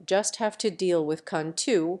wouldn't just have to deal with Kun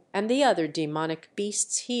Tu and the other demonic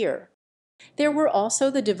beasts here. There were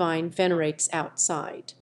also the divine venerates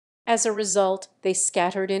outside. As a result, they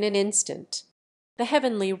scattered in an instant. The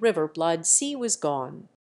heavenly river blood sea was gone.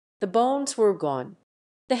 The bones were gone.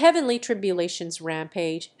 The heavenly tribulation's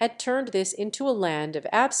rampage had turned this into a land of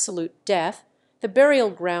absolute death. The burial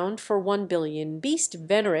ground for 1 billion beast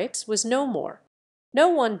venerates was no more. No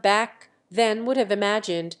one back then would have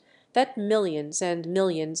imagined that millions and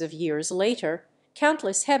millions of years later,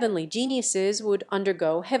 countless heavenly geniuses would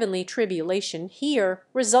undergo heavenly tribulation here,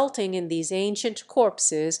 resulting in these ancient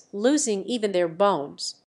corpses losing even their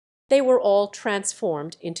bones. They were all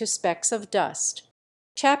transformed into specks of dust.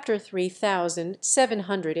 Chapter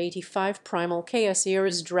 3785 Primal Chaos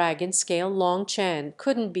Heirs Dragon Scale Long Chen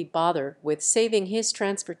couldn't be bothered with saving his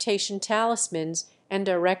transportation talismans and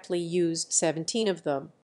directly used 17 of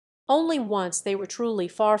them. Only once they were truly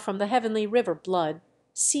far from the heavenly river blood,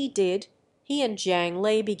 sea did, he and Jiang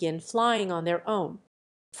Lei begin flying on their own.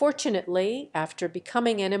 Fortunately, after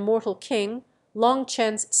becoming an immortal king, Long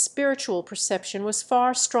Chen's spiritual perception was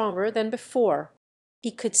far stronger than before.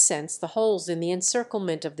 He could sense the holes in the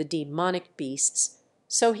encirclement of the demonic beasts,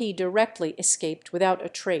 so he directly escaped without a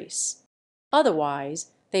trace.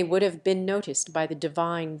 Otherwise, they would have been noticed by the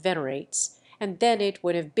divine venerates, and then it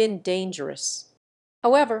would have been dangerous.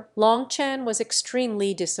 However, Long Chen was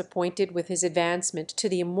extremely disappointed with his advancement to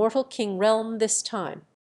the immortal king realm this time.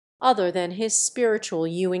 Other than his spiritual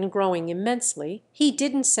yuan growing immensely, he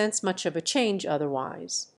didn't sense much of a change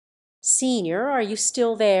otherwise. "Senior, are you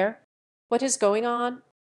still there? What is going on?"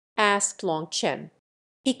 asked Long Chen.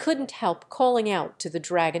 He couldn't help calling out to the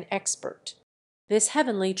dragon expert. This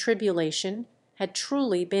heavenly tribulation had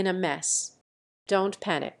truly been a mess. Don't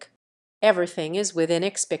panic. Everything is within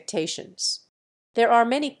expectations. There are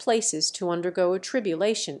many places to undergo a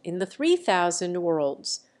tribulation in the 3,000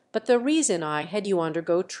 worlds, but the reason I had you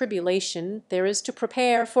undergo tribulation there is to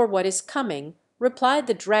prepare for what is coming, replied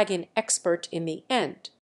the dragon expert in the end.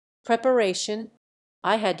 Preparation?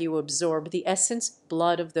 I had you absorb the essence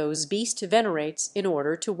blood of those beast venerates in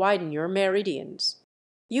order to widen your meridians.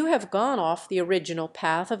 You have gone off the original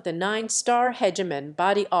path of the 9-star hegemon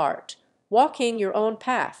body art, walking your own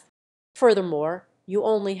path. Furthermore, you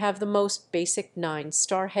only have the most basic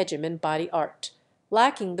 9-star hegemon body art,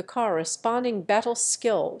 lacking the corresponding battle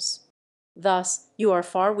skills. Thus you are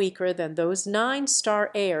far weaker than those 9-star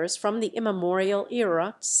heirs from the immemorial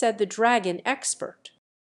era, said the dragon expert.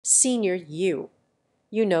 Senior you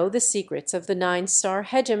know the secrets of the 9-star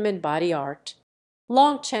hegemon body art.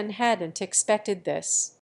 Long Chen hadn't expected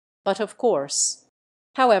this. But of course.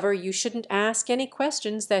 However, you shouldn't ask any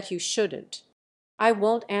questions that you shouldn't. I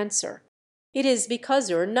won't answer. It is because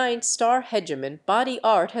your 9-star hegemon body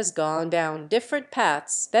art has gone down different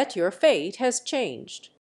paths that your fate has changed.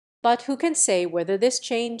 But who can say whether this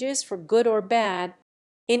change is for good or bad?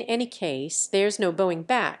 In any case, there's no going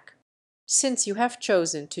back. Since you have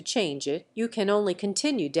chosen to change it, you can only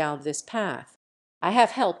continue down this path. I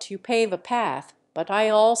have helped you pave a path, but I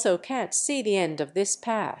also can't see the end of this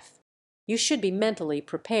path. You should be mentally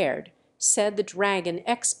prepared, said the dragon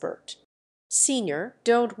expert. Senior,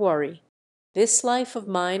 don't worry. This life of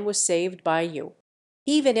mine was saved by you.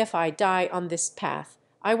 Even if I die on this path,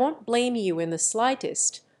 I won't blame you in the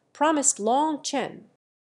slightest, promised Long Chen.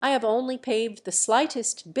 I have only paved the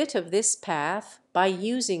slightest bit of this path by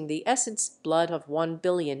using the essence blood of 1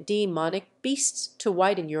 billion demonic beasts to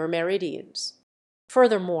widen your meridians.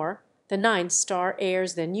 Furthermore, the 9-star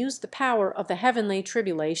heirs then use the power of the heavenly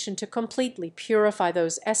tribulation to completely purify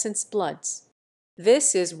those essence bloods.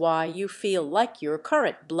 This is why you feel like your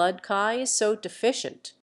current blood Chi is so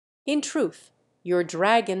deficient. In truth, your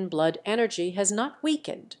dragon blood energy has not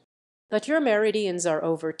weakened, but your meridians are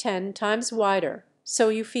over 10 times wider, so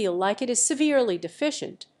you feel like it is severely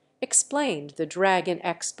deficient, explained the dragon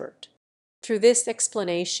expert. Through this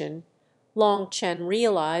explanation, Long Chen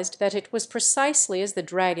realized that it was precisely as the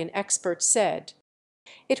dragon expert said.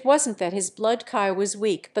 It wasn't that his blood Chi was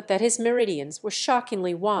weak, but that his meridians were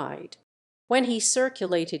shockingly wide. When he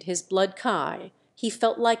circulated his blood Chi, he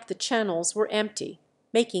felt like the channels were empty,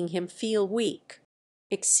 making him feel weak.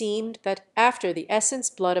 It seemed that after the essence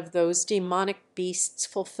blood of those demonic beasts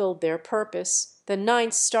fulfilled their purpose, the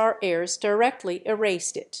 9-star heirs directly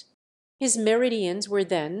erased it. His meridians were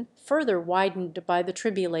then further widened by the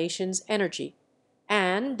tribulation's energy,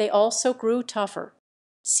 and they also grew tougher.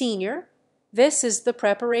 Senior, this is the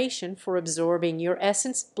preparation for absorbing your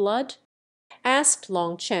essence blood? Asked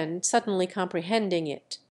Long Chen, suddenly comprehending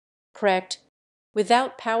it. Correct.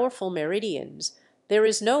 Without powerful meridians, there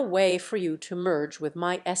is no way for you to merge with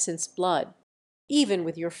my essence blood. Even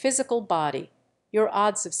with your physical body, your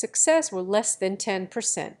odds of success were less than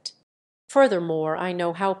 10%. Furthermore, I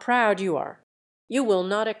know how proud you are. You will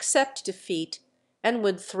not accept defeat and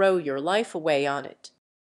would throw your life away on it.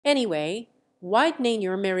 Anyway, widening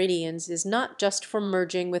your meridians is not just for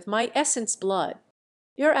merging with my essence blood.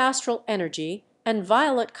 Your astral energy and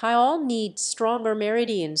violet Chi all need stronger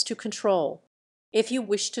meridians to control. If you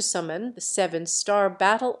wish to summon the 7-star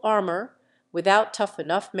battle armor without tough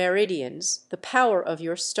enough meridians, the power of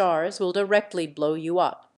your stars will directly blow you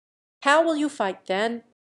up. How will you fight then?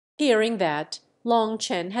 Hearing that, Long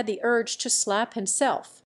Chen had the urge to slap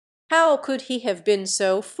himself. How could he have been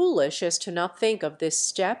so foolish as to not think of this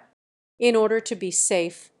step? In order to be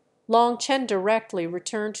safe, Long Chen directly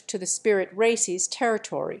returned to the spirit race's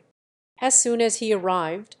territory. As soon as he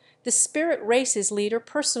arrived, the spirit race's leader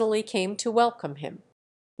personally came to welcome him.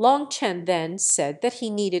 Long Chen then said that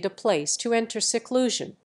he needed a place to enter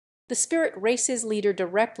seclusion. The spirit race's leader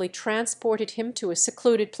directly transported him to a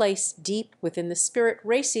secluded place deep within the spirit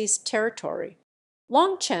race's territory.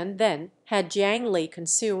 Long Chen then had Jiang Li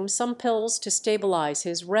consume some pills to stabilize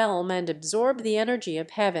his realm and absorb the energy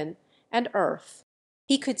of heaven and earth.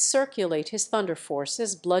 He could circulate his thunder force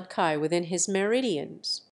as blood Chi within his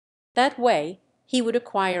meridians. That way, he would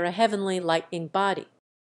acquire a heavenly lightning body.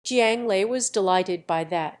 Jiang Li was delighted by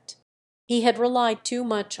that. He had relied too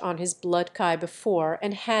much on his blood Chi before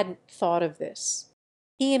and hadn't thought of this.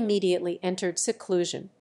 He immediately entered seclusion.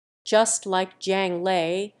 Just like Jiang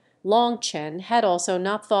Li, Long Chen had also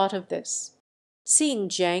not thought of this. Seeing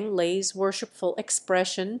Jiang Li's worshipful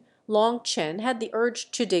expression, Long Chen had the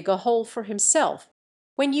urge to dig a hole for himself.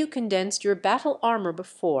 When you condensed your battle armor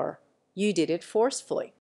before, you did it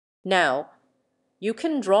forcefully. Now, you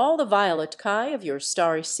can draw the violet Chi of your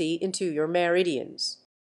starry sea into your meridians.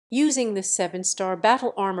 Using the 7-star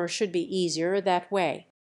battle armor should be easier that way.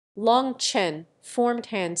 Long Chen formed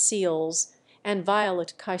hand seals, and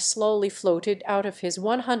violet Chi slowly floated out of his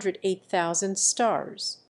 108,000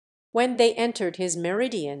 stars. When they entered his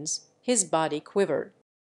meridians, his body quivered.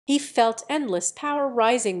 He felt endless power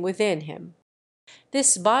rising within him.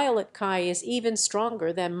 This violet Chi is even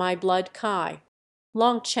stronger than my blood Chi.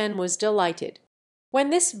 Long Chen was delighted. When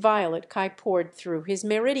this violet Chi poured through his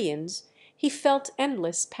meridians, he felt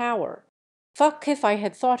endless power. Fuck, if I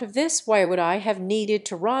had thought of this, why would I have needed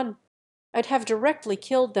to run? I'd have directly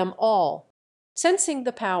killed them all. Sensing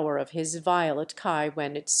the power of his violet Kai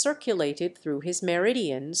when it circulated through his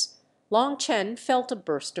meridians, Long Chen felt a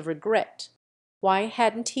burst of regret. Why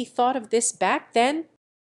hadn't he thought of this back then?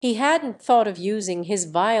 He hadn't thought of using his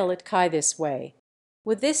violet Kai this way.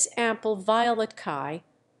 With this ample violet Kai,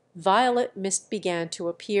 violet mist began to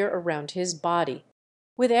appear around his body.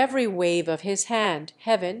 With every wave of his hand,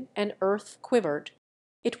 heaven and earth quivered.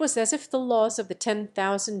 It was as if the laws of the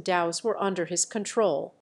 10,000 Taoes were under his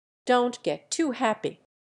control. Don't get too happy.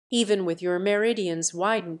 Even with your meridians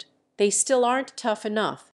widened, they still aren't tough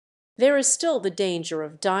enough. There is still the danger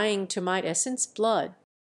of dying to my essence blood.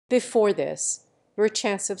 Before this, your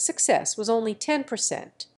chance of success was only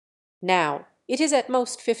 10%. Now it is at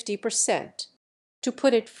most 50%. To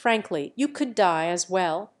put it frankly, you could die as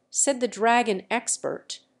well, said the dragon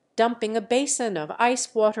expert, dumping a basin of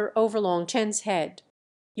ice water over Long Chen's head.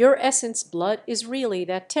 Your essence blood is really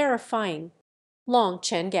that terrifying. Long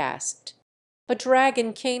Chen gasped. A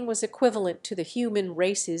dragon king was equivalent to the human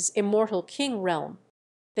race's immortal king realm.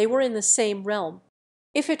 They were in the same realm.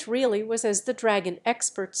 If it really was as the dragon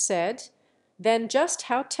expert said, then just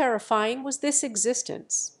how terrifying was this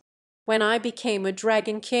existence? When I became a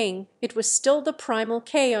dragon king, it was still the primal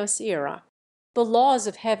chaos era. The laws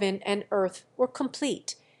of heaven and earth were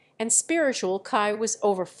complete, and spiritual Kai was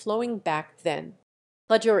overflowing back then.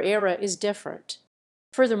 But your era is different.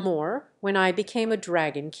 Furthermore, when I became a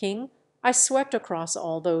dragon king, I swept across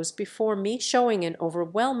all those before me, showing an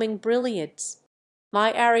overwhelming brilliance.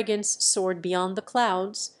 My arrogance soared beyond the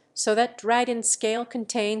clouds, so that dragon scale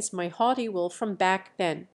contains my haughty will from back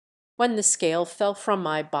then. When the scale fell from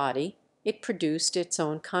my body, it produced its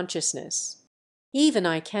own consciousness. Even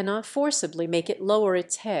I cannot forcibly make it lower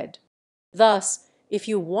its head. Thus, if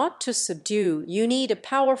you want to subdue, you need a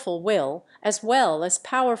powerful will as well as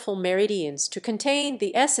powerful meridians to contain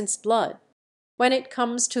the essence blood. When it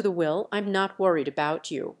comes to the will, I'm not worried about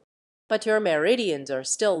you. But your meridians are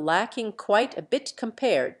still lacking quite a bit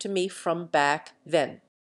compared to me from back then.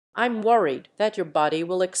 I'm worried that your body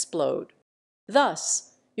will explode.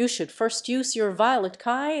 Thus, you should first use your violet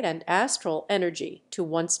Kai and astral energy to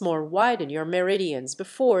once more widen your meridians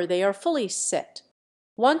before they are fully set.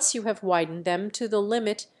 Once you have widened them to the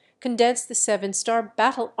limit, condense the 7-star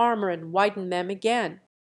battle armor and widen them again.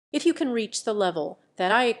 If you can reach the level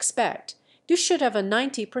that I expect, you should have a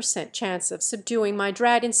 90% chance of subduing my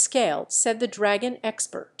dragon scale, said the dragon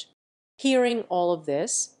expert. Hearing all of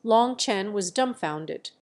this, Long Chen was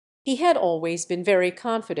dumbfounded. He had always been very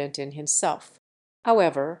confident in himself.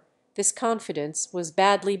 However, this confidence was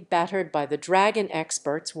badly battered by the dragon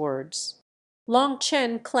expert's words. Long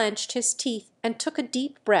Chen clenched his teeth and took a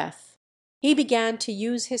deep breath. He began to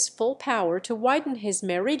use his full power to widen his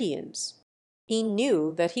meridians. He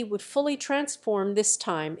knew that he would fully transform this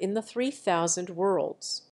time in the 3,000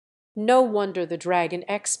 worlds. No wonder the dragon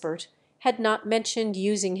expert had not mentioned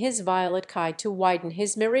using his violet Kai to widen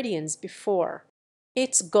his meridians before.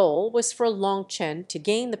 Its goal was for Long Chen to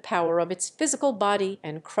gain the power of its physical body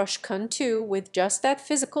and crush Kun-Tu with just that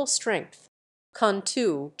physical strength.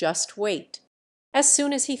 Kun-Tu, just wait. As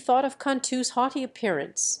soon as he thought of Kun-Tu's haughty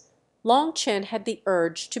appearance, Long Chen had the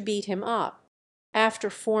urge to beat him up. After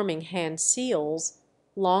forming hand seals,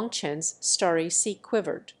 Long Chen's starry sea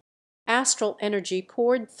quivered. Astral energy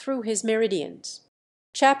poured through his meridians.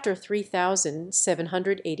 Chapter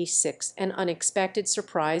 3786, An Unexpected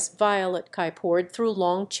Surprise. Violet Kai poured through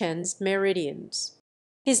Long Chen's meridians.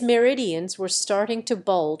 His meridians were starting to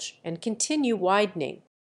bulge and continue widening.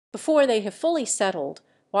 Before they have fully settled,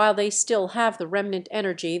 while they still have the remnant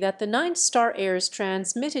energy that the 9-star heirs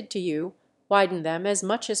transmitted to you, widen them as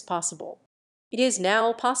much as possible. It is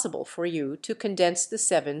now possible for you to condense the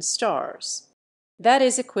 7 stars. That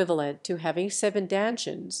is equivalent to having 7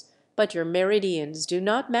 dantians, but your meridians do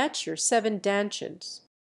not match your 7 dantians.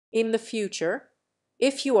 In the future,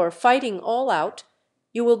 if you are fighting all out,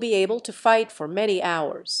 you will be able to fight for many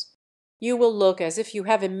hours. You will look as if you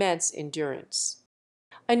have immense endurance.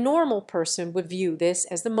 A normal person would view this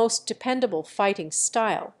as the most dependable fighting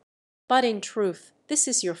style, but in truth, this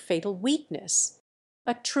is your fatal weakness.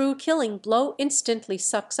 A true killing blow instantly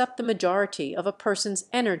sucks up the majority of a person's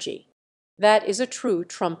energy. That is a true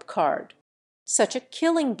trump card. Such a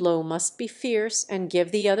killing blow must be fierce and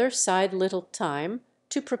give the other side little time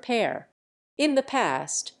to prepare. In the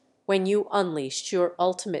past, when you unleashed your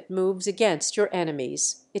ultimate moves against your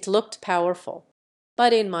enemies, it looked powerful.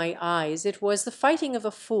 But in my eyes it was the fighting of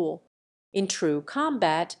a fool. In true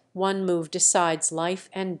combat, one move decides life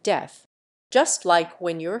and death. Just like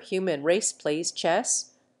when your human race plays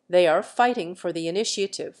chess, they are fighting for the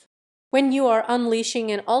initiative. When you are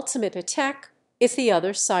unleashing an ultimate attack, If the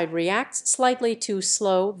other side reacts slightly too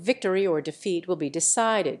slow, victory or defeat will be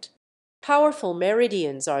decided. Powerful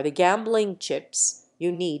meridians are the gambling chips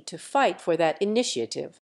you need to fight for that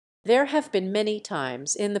initiative. There have been many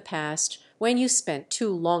times in the past when you spent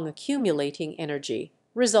too long accumulating energy,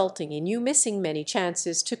 resulting in you missing many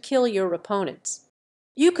chances to kill your opponents.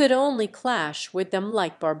 You could only clash with them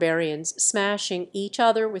like barbarians smashing each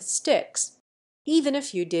other with sticks. Even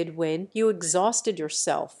if you did win, you exhausted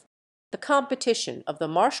yourself. The competition of the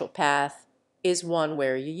martial path is one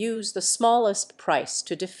where you use the smallest price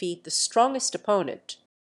to defeat the strongest opponent.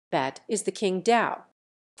 That is the King Tao.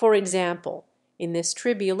 For example, in this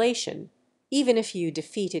tribulation, even if you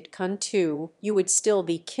defeated Kuntu, you would still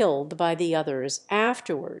be killed by the others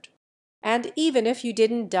afterward. And even if you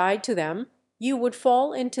didn't die to them, you would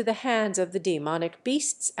fall into the hands of the demonic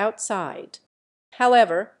beasts outside.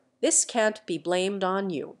 However, this can't be blamed on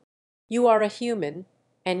you. You are a human,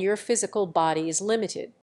 and your physical body is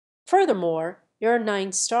limited. Furthermore, your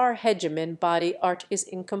 9-star hegemon body art is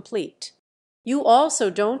incomplete. You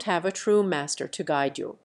also don't have a true master to guide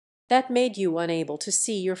you. That made you unable to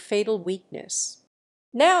see your fatal weakness.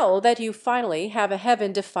 Now that you finally have a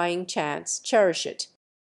heaven-defying chance, cherish it.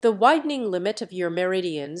 The widening limit of your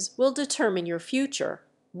meridians will determine your future,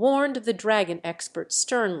 warned the dragon expert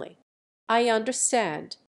sternly. I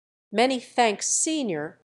understand. Many thanks,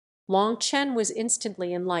 Senior. Long Chen was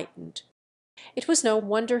instantly enlightened. It was no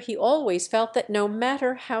wonder he always felt that no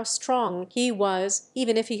matter how strong he was,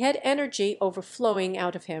 even if he had energy overflowing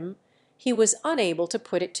out of him, he was unable to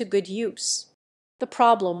put it to good use. The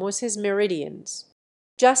problem was his meridians.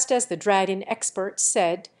 Just as the dragon expert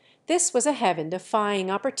said, this was a heaven-defying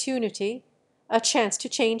opportunity, a chance to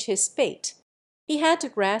change his fate. He had to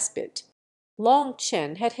grasp it. Long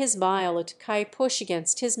Chen had his violet Kai push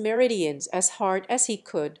against his meridians as hard as he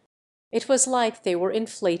could. It was like they were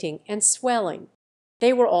inflating and swelling.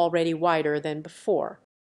 They were already wider than before.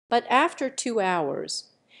 But after 2 hours,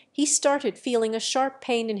 he started feeling a sharp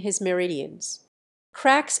pain in his meridians.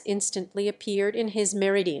 Cracks instantly appeared in his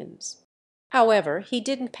meridians. However, he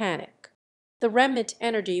didn't panic. The remnant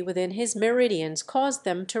energy within his meridians caused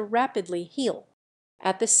them to rapidly heal.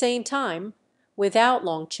 At the same time, without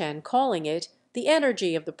Long Chen calling it, the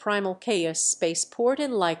energy of the primal chaos space poured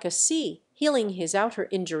in like a sea, healing his outer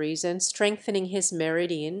injuries and strengthening his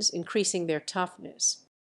meridians, increasing their toughness.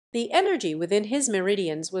 The energy within his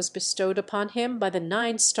meridians was bestowed upon him by the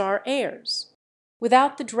 9-star heirs.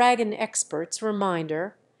 Without the dragon expert's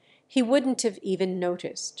reminder, he wouldn't have even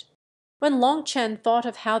noticed. When Long Chen thought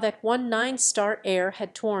of how that one 9-star heir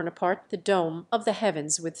had torn apart the dome of the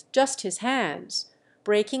heavens with just his hands,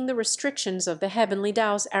 breaking the restrictions of the heavenly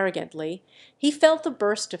Taos arrogantly, he felt a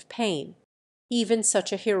burst of pain. Even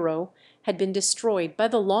such a hero had been destroyed by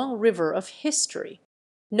the long river of history.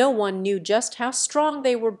 No one knew just how strong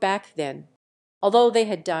they were back then. Although they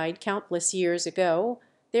had died countless years ago,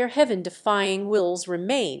 their heaven-defying wills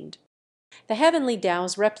remained. The heavenly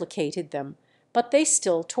Taos replicated them, but they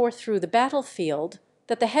still tore through the battlefield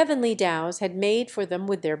that the heavenly Taos had made for them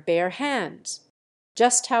with their bare hands.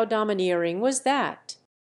 Just how domineering was that?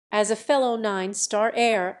 As a fellow 9-star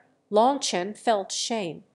heir, Long Chen felt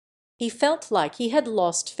shame. He felt like he had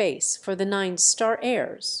lost face for the 9-star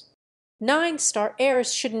heirs. 9-star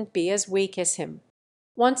heirs shouldn't be as weak as him.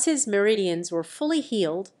 Once his meridians were fully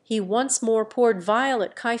healed, he once more poured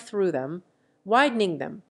violet Kai through them, widening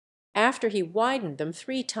them. After he widened them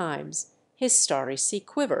 3 times, his starry sea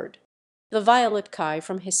quivered. The violet Kai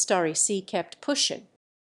from his starry sea kept pushing.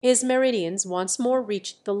 His meridians once more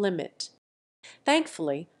reached the limit.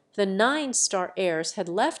 Thankfully, the 9-star heirs had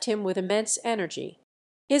left him with immense energy.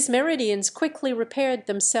 His meridians quickly repaired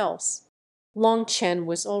themselves. Long Chen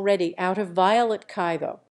was already out of violet Kai,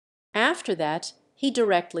 though. After that, he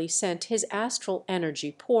directly sent his astral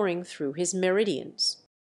energy pouring through his meridians.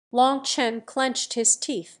 Long Chen clenched his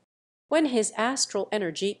teeth. When his astral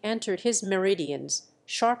energy entered his meridians,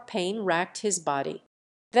 sharp pain racked his body.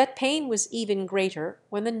 That pain was even greater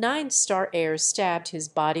when the 9-star heirs stabbed his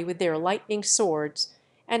body with their lightning swords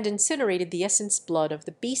and incinerated the essence blood of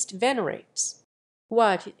the beast venerates.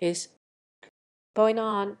 What is going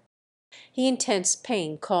on? The intense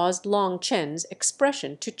pain caused Long Chen's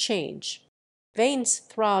expression to change. Veins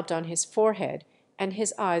throbbed on his forehead, and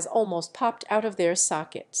his eyes almost popped out of their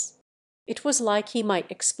sockets. It was like he might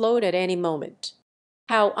explode at any moment.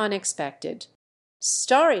 How unexpected!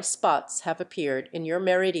 Starry spots have appeared in your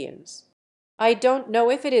meridians. I don't know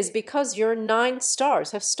if it is because your 9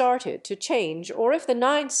 stars have started to change or if the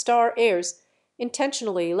 9-star heirs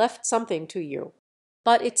intentionally left something to you.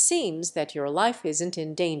 But it seems that your life isn't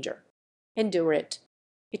in danger. Endure it.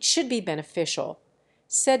 It should be beneficial.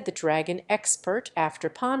 said the dragon expert after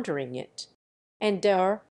pondering it.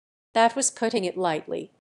 Endure, that was putting it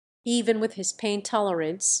lightly. Even with his pain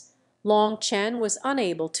tolerance, Long Chen was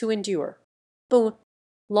unable to endure. Boom!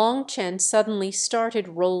 Long Chen suddenly started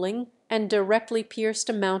rolling and directly pierced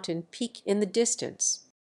a mountain peak in the distance.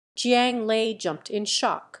 Jiang Lei jumped in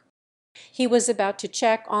shock. He was about to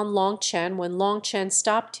check on Long Chen when Long Chen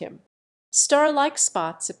stopped him. Star-like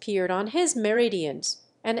spots appeared on his meridians,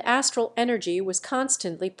 and astral energy was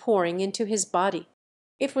constantly pouring into his body.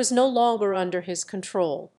 It was no longer under his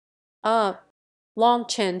control. "Ah!" Long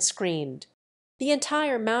Chen screamed. The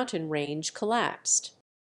entire mountain range collapsed.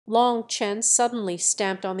 Long Chen suddenly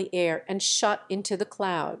stamped on the air and shot into the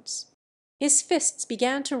clouds. His fists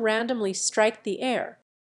began to randomly strike the air.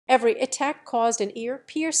 Every attack caused an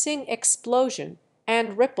ear-piercing explosion,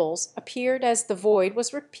 and ripples appeared as the void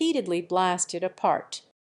was repeatedly blasted apart.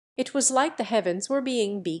 It was like the heavens were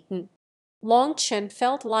being beaten. Long Chen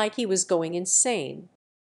felt like he was going insane.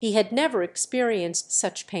 He had never experienced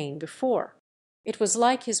such pain before. It was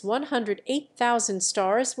like his 108,000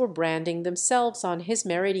 stars were branding themselves on his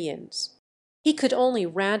meridians. He could only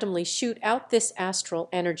randomly shoot out this astral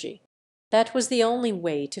energy. That was the only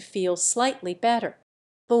way to feel slightly better.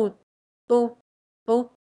 Boom, boom, boom.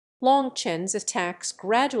 Long Chen's attacks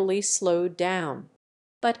gradually slowed down.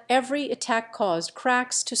 But every attack caused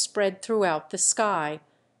cracks to spread throughout the sky,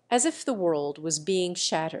 as if the world was being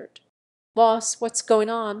shattered. "Boss, what's going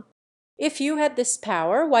on? If you had this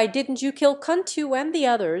power, why didn't you kill Kuntu and the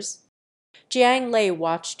others?" Jiang Lei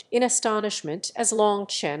watched in astonishment as Long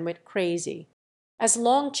Chen went crazy. As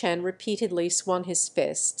Long Chen repeatedly swung his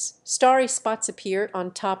fists, starry spots appeared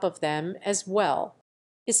on top of them as well.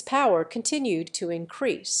 His power continued to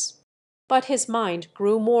increase, but his mind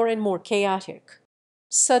grew more and more chaotic.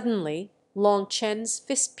 Suddenly, Long Chen's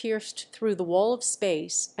fist pierced through the wall of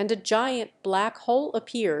space, and a giant black hole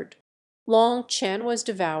appeared. Long Chen was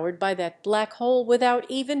devoured by that black hole without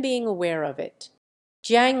even being aware of it.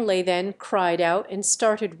 Jiang Lei then cried out and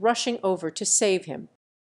started rushing over to save him.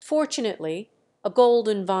 Fortunately, a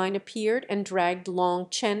golden vine appeared and dragged Long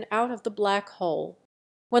Chen out of the black hole.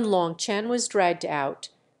 When Long Chen was dragged out,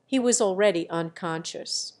 he was already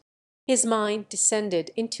unconscious. His mind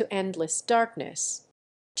descended into endless darkness.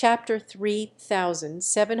 Chapter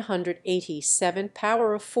 3787,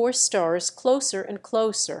 Power of 4 Stars, closer and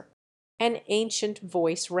closer. An ancient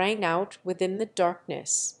voice rang out within the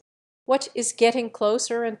darkness. "What is getting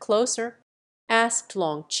closer and closer?" asked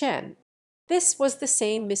Long Chen. This was the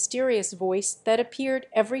same mysterious voice that appeared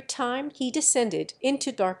every time he descended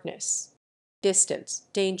into darkness. Distance,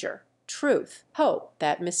 danger, truth, hope.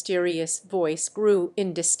 That mysterious voice grew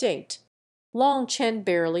indistinct. Long Chen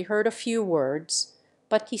barely heard a few words,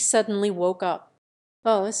 but he suddenly woke up.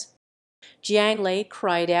 "Boss!" Jiang Lei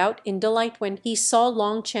cried out in delight when he saw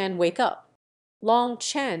Long Chen wake up. Long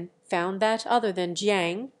Chen found that other than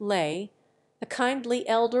Jiang Lei, the kindly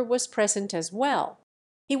elder was present as well.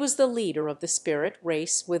 He was the leader of the spirit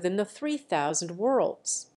race within the 3,000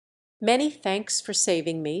 worlds. "Many thanks for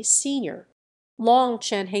saving me, senior." Long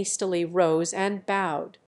Chen hastily rose and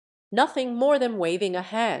bowed. "Nothing more than waving a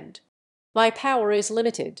hand. My power is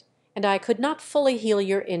limited, and I could not fully heal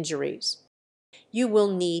your injuries. You will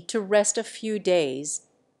need to rest a few days,"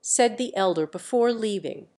 said the elder before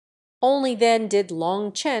leaving. Only then did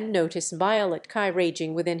Long Chen notice violet Chi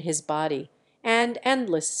raging within his body, and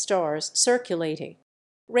endless stars circulating.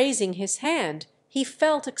 Raising his hand, he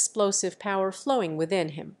felt explosive power flowing within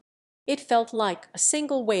him. It felt like a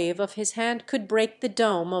single wave of his hand could break the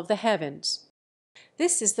dome of the heavens.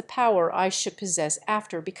 "This is the power I should possess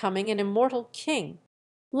after becoming an immortal king."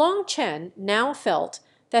 Long Chen now felt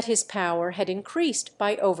that his power had increased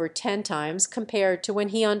by over 10 times compared to when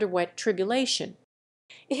he underwent tribulation.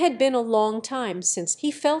 It had been a long time since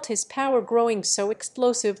he felt his power growing so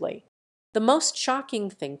explosively. The most shocking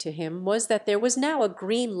thing to him was that there was now a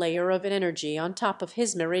green layer of energy on top of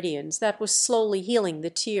his meridians that was slowly healing the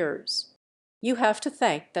tears. "You have to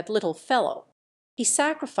thank that little fellow. He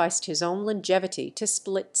sacrificed his own longevity to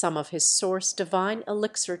split some of his source divine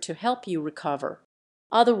elixir to help you recover.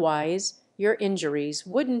 Otherwise, your injuries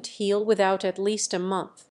wouldn't heal without at least a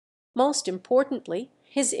month. Most importantly,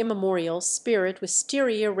 his immemorial spirit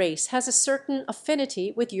wisteria race has a certain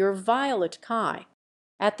affinity with your violet Chi.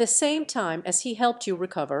 At the same time as he helped you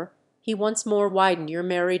recover, he once more widened your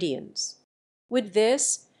meridians. With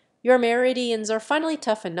this, your meridians are finally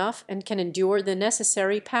tough enough and can endure the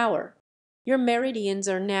necessary power. Your meridians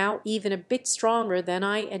are now even a bit stronger than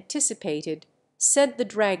I anticipated," said the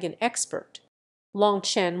dragon expert. Long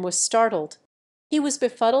Chen was startled. He was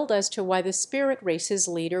befuddled as to why the spirit race's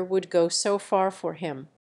leader would go so far for him.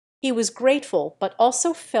 He was grateful, but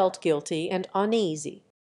also felt guilty and uneasy.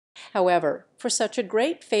 However, for such a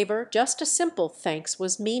great favor just a simple thanks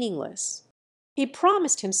was meaningless. He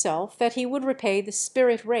promised himself that he would repay the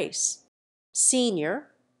spirit race. Senior,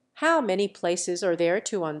 how many places are there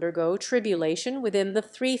to undergo tribulation within the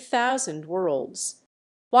 3,000 worlds?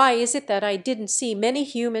 Why is it that I didn't see many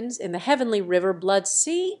humans in the heavenly river Blood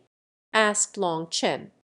Sea? Asked Long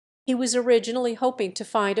Chen. He was originally hoping to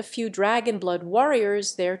find a few dragon blood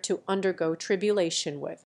warriors there to undergo tribulation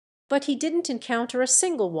with, but he didn't encounter a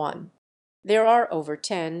single one. There are over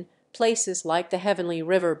 10 places like the heavenly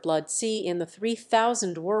river Blood Sea in the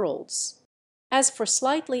 3,000 worlds. As for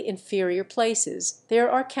slightly inferior places, there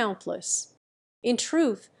are countless. In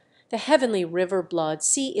truth, the heavenly river Blood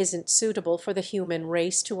Sea isn't suitable for the human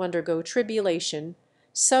race to undergo tribulation,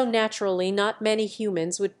 so naturally not many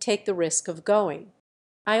humans would take the risk of going.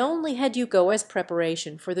 I only had you go as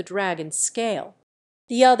preparation for the dragon's scale.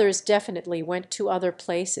 The others definitely went to other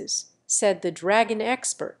places, said the dragon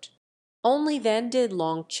expert. Only then did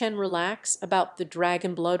Long Chen relax about the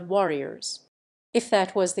dragon blood warriors. If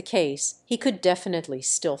that was the case, he could definitely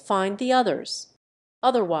still find the others.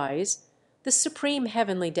 Otherwise, the supreme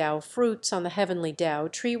heavenly Tao fruits on the heavenly Tao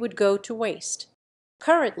tree would go to waste.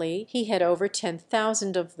 Currently, he had over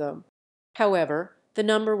 10,000 of them. However, the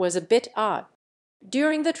number was a bit odd.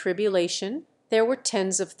 During the tribulation, there were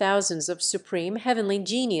tens of thousands of supreme heavenly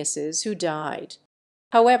geniuses who died.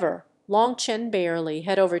 However, Long Chen barely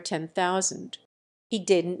had over 10,000. He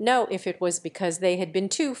didn't know if it was because they had been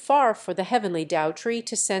too far for the heavenly Tao tree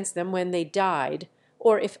to sense them when they died,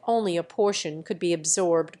 or if only a portion could be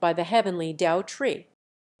absorbed by the heavenly Tao tree.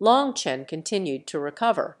 Long Chen continued to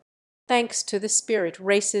recover. Thanks to the spirit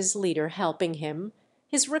race's leader helping him,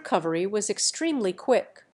 his recovery was extremely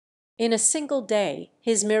quick. In a single day,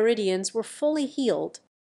 his meridians were fully healed.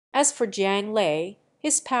 As for Jiang Lei,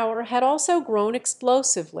 his power had also grown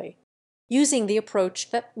explosively. Using the approach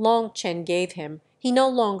that Long Chen gave him, he no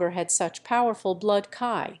longer had such powerful blood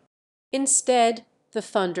kai. Instead, the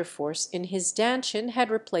thunder force in his dantian had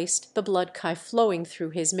replaced the blood kai flowing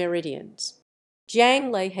through his meridians.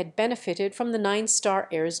 Jiang Lei had benefited from the 9-star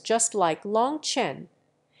heirs just like Long Chen,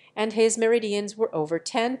 and his meridians were over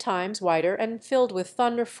 10 times wider and filled with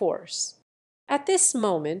thunder force. At this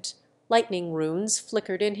moment, lightning runes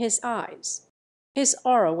flickered in his eyes. His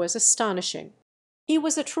aura was astonishing. He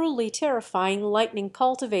was a truly terrifying lightning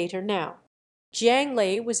cultivator now. Jiang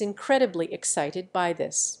Lei was incredibly excited by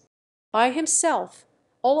this. By himself,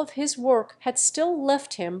 all of his work had still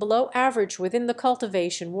left him below average within the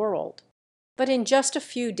cultivation world. But in just a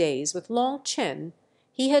few days with Long Chen,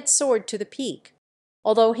 he had soared to the peak.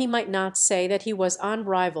 Although he might not say that he was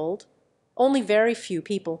unrivaled, only very few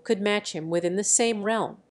people could match him within the same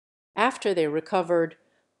realm. After they recovered,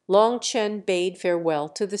 Long Chen bade farewell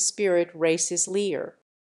to the spirit race's leader.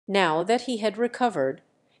 Now that he had recovered,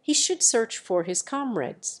 he should search for his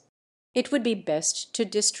comrades. It would be best to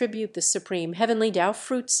distribute the supreme heavenly Tao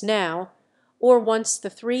fruits now, or once the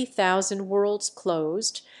 3,000 worlds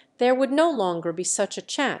closed, there would no longer be such a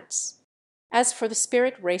chance. As for the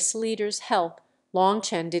spirit race leader's help, Long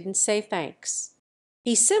Chen didn't say thanks.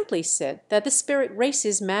 He simply said that the spirit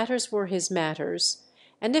race's matters were his matters,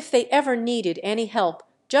 and if they ever needed any help,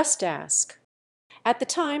 just ask. At the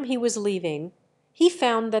time he was leaving, he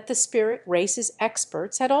found that the spirit race's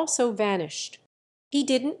experts had also vanished. He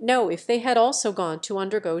didn't know if they had also gone to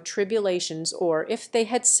undergo tribulations or if they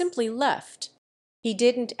had simply left. He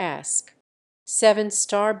didn't ask.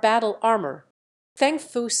 7-star battle armor, Feng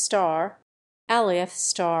Fu star, Alioth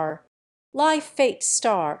star, Life Fate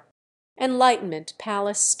star, Enlightenment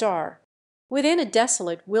Palace star. Within a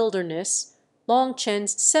desolate wilderness, Long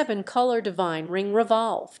Chen's 7-color divine ring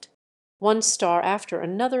revolved. One star after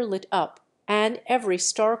another lit up, and every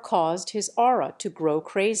star caused his aura to grow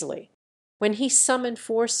crazily. When he summoned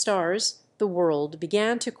 4 stars, the world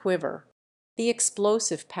began to quiver. The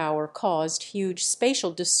explosive power caused huge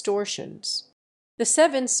spatial distortions. The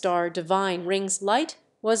 7-star divine ring's light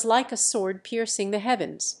was like a sword piercing the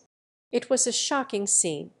heavens. It was a shocking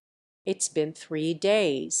scene. It's been 3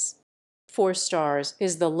 days. 4 stars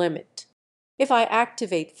is the limit. If I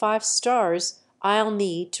activate 5 stars, I'll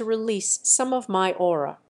need to release some of my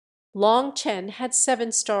aura. Long Chen had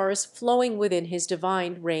 7 stars flowing within his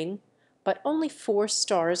divine ring, but only 4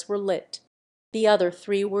 stars were lit. The other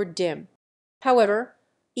 3 were dim. However,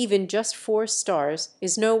 even just 4 stars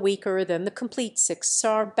is no weaker than the complete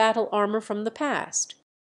 6-star battle armor from the past.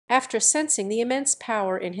 After sensing the immense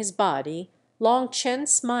power in his body, Long Chen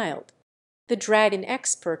smiled. The dragon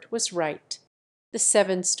expert was right. The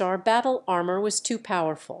 7-star battle armor was too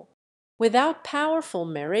powerful. Without powerful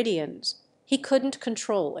meridians, He couldn't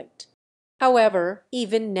control it. However,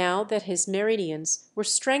 even now that his meridians were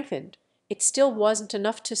strengthened, it still wasn't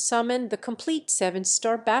enough to summon the complete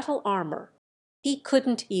 7-star battle armor. He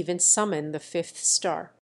couldn't even summon the 5th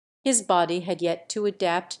star. His body had yet to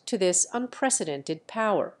adapt to this unprecedented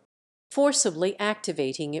power. Forcibly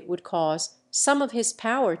activating it would cause some of his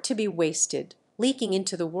power to be wasted, leaking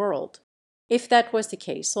into the world. If that was the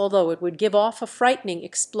case, although it would give off a frightening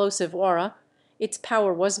explosive aura, its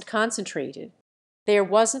power wasn't concentrated. There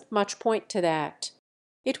wasn't much point to that.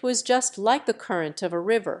 It was just like the current of a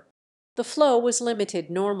river. The flow was limited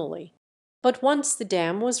normally. But once the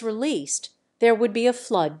dam was released, there would be a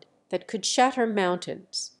flood that could shatter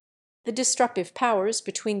mountains. The destructive powers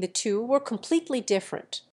between the two were completely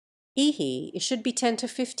different. It should be 10 to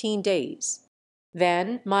 15 days.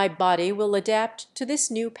 Then my body will adapt to this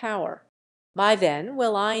new power. By then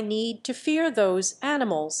will I need to fear those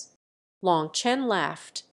animals. Long Chen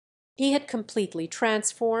laughed. He had completely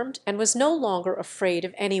transformed and was no longer afraid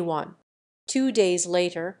of anyone. 2 days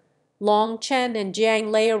later, Long Chen and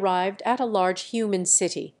Jiang Lei arrived at a large human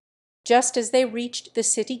city. Just as they reached the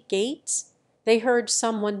city gates, they heard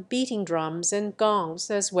someone beating drums and gongs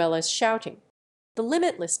as well as shouting. The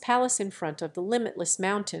limitless palace in front of the limitless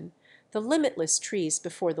mountain, the limitless trees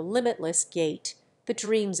before the limitless gate, the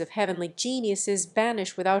dreams of heavenly geniuses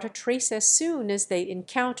vanish without a trace as soon as they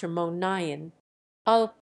encounter Mo Nyan.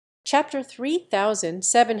 Chapter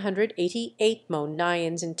 3788 Mo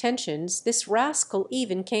Nyan's intentions, this rascal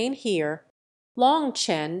even came here. Long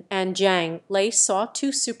Chen and Jiang Lei saw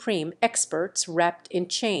 2 supreme experts wrapped in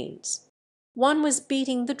chains. One was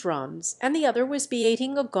beating the drums and the other was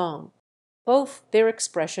beating a gong. Both their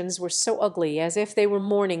expressions were so ugly as if they were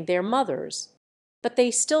mourning their mothers. But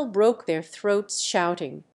they still broke their throats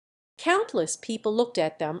shouting. Countless people looked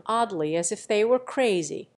at them oddly as if they were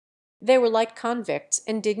crazy. They were like convicts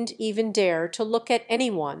and didn't even dare to look at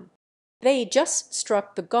anyone. They just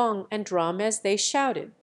struck the gong and drum as they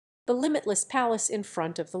shouted. The limitless palace in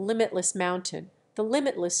front of the limitless mountain, the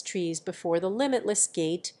limitless trees before the limitless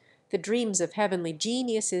gate, the dreams of heavenly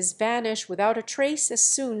geniuses vanish without a trace as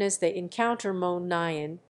soon as they encounter Mo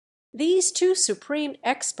Nyan. These 2 supreme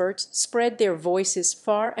experts spread their voices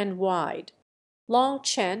far and wide. Long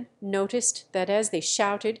Chen noticed that as they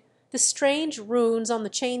shouted, the strange runes on the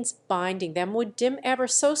chains binding them would dim ever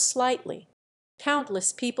so slightly.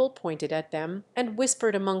 Countless people pointed at them and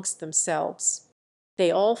whispered amongst themselves. They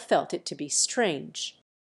all felt it to be strange.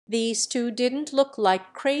 These 2 didn't look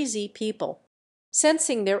like crazy people.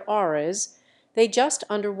 Sensing their auras, they just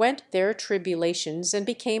underwent their tribulations and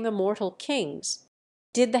became immortal kings.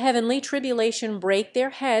 Did the heavenly tribulation break their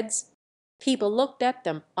heads? People looked at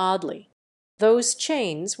them oddly. Those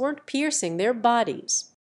chains weren't piercing their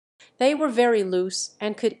bodies. They were very loose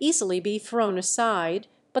and could easily be thrown aside,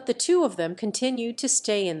 but the 2 of them continued to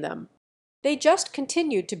stay in them. They just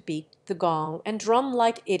continued to beat the gong and drum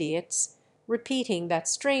like idiots, repeating that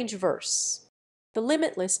strange verse. The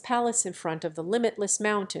limitless palace in front of the limitless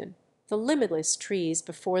mountain, the limitless trees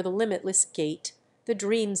before the limitless gate, the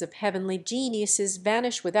dreams of heavenly geniuses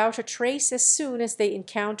vanish without a trace as soon as they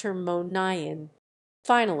encounter Mo Nyan.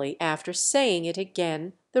 Finally, after saying it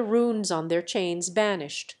again, the runes on their chains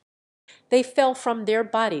vanished. They fell from their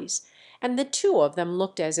bodies, and the 2 of them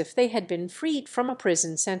looked as if they had been freed from a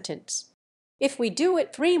prison sentence. "If we do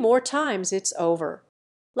it 3 more times, it's over."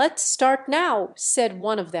 "Let's start now," said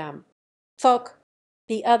one of them. "Fuck."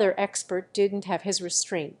 The other expert didn't have his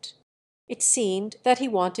restraint. It seemed that he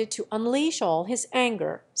wanted to unleash all his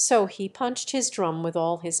anger, so he punched his drum with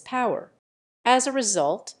all his power. As a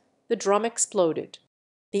result, the drum exploded.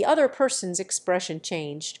 The other person's expression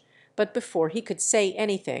changed, but before he could say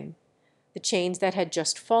anything, the chains that had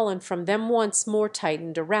just fallen from them once more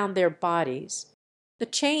tightened around their bodies. The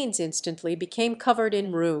chains instantly became covered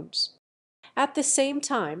in runes. At the same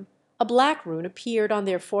time, a black rune appeared on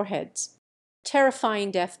their foreheads.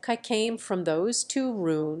 Terrifying death came from those 2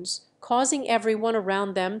 runes, causing everyone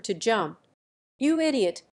around them to jump. "You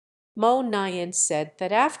idiot!" Mo Nyan said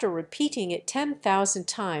that after repeating it 10,000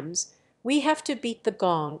 times, we have to beat the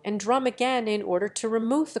gong and drum again in order to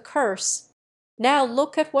remove the curse. Now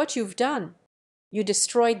look at what you've done. You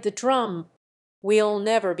destroyed the drum. We'll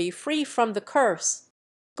never be free from the curse.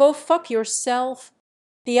 Go fuck yourself.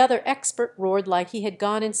 The other expert roared like he had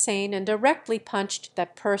gone insane and directly punched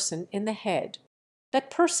that person in the head.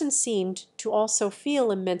 That person seemed to also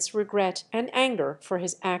feel immense regret and anger for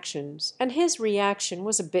his actions, and his reaction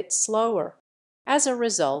was a bit slower. As a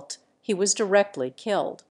result, he was directly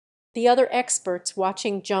killed. The other experts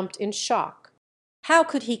watching jumped in shock. How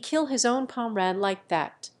could he kill his own comrade like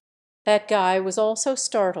that? That guy was also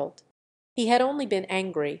startled. He had only been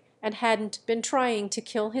angry and hadn't been trying to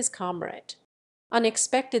kill his comrade.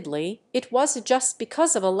 Unexpectedly, it was just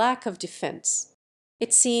because of a lack of defense.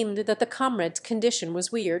 It seemed that the comrade's condition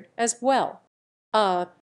was weird as well.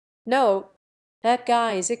 No. That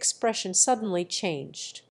guy's expression suddenly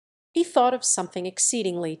changed. He thought of something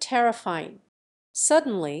exceedingly terrifying.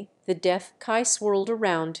 Suddenly, the death Kai swirled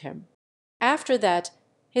around him. After that,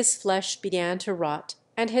 his flesh began to rot,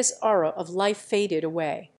 and his aura of life faded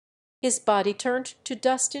away. His body turned to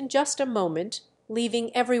dust in just a moment,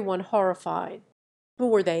 leaving everyone horrified. Who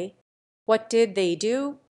were they? What did they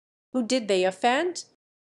do? Who did they offend?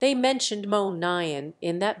 They mentioned Mo-Nyan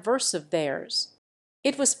in that verse of theirs.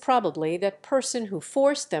 It was probably that person who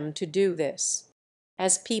forced them to do this.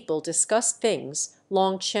 As people discussed things,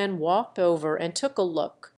 Long Chen walked over and took a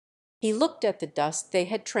look. He looked at the dust they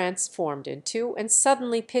had transformed into and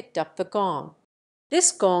suddenly picked up the gong.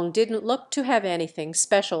 This gong didn't look to have anything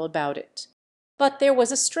special about it. But there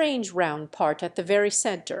was a strange round part at the very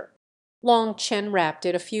center. Long Chen rapped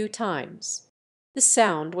it a few times. The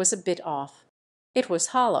sound was a bit off. It was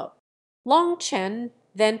hollow. Long Chen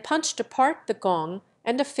then punched apart the gong,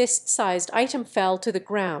 and a fist-sized item fell to the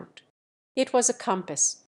ground. It was a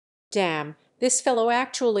compass. Damn, this fellow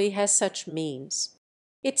actually has such means.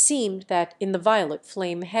 It seemed that in the violet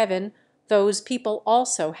flame heaven those people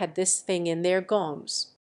also had this thing in their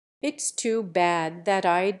gongs. It's too bad that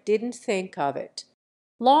I didn't think of it.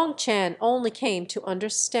 Long Chen only came to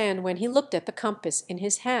understand when he looked at the compass in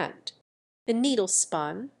his hand. The needle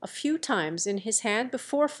spun a few times in his hand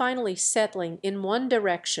before finally settling in one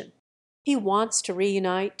direction. He wants to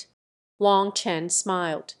reunite? Long Chen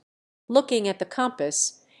smiled. Looking at the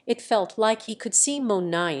compass, it felt like he could see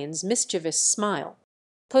Mo-Nyan's mischievous smile.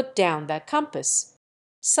 Put down that compass.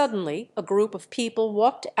 Suddenly, a group of people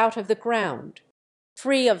walked out of the ground.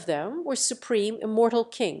 3 of them were supreme immortal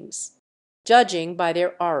kings. Judging by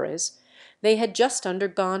their auras, they had just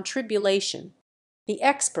undergone tribulation. The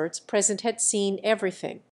experts present had seen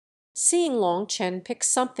everything. Seeing Long Chen pick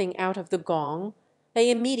something out of the gong, they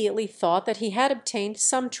immediately thought that he had obtained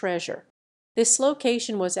some treasure. This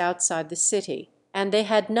location was outside the city, and they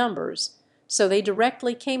had numbers, so they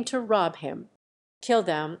directly came to rob him. Kill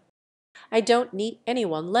them. I don't need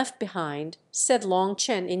anyone left behind, said Long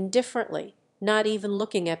Chen indifferently, not even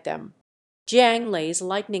looking at them. Jiang Lei's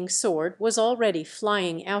lightning sword was already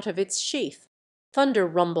flying out of its sheath. Thunder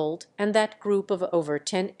rumbled, and that group of over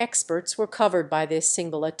 10 experts were covered by this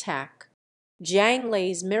single attack. Jiang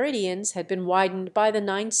Lei's meridians had been widened by the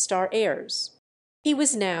 9-star heirs. He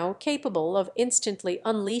was now capable of instantly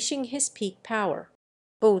unleashing his peak power.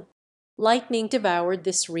 Boom! Lightning devoured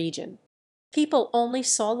this region. People only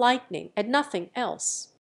saw lightning and nothing else.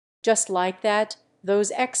 Just like that,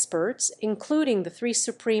 those experts, including the 3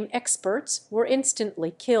 supreme experts, were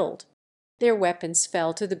instantly killed. Their weapons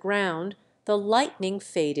fell to the ground, the lightning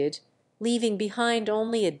faded, leaving behind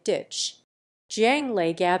only a ditch. Jiang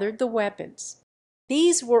Lei gathered the weapons.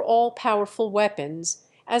 These were all powerful weapons,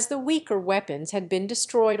 as the weaker weapons had been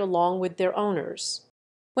destroyed along with their owners.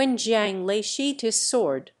 When Jiang Lei sheathed his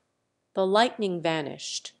sword, the lightning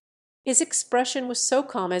vanished. His expression was so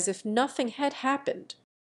calm as if nothing had happened.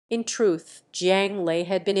 In truth, Jiang Lei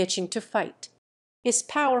had been itching to fight. His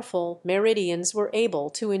powerful meridians were able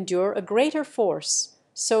to endure a greater force,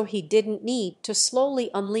 so he didn't need to slowly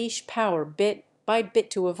unleash power bit by bit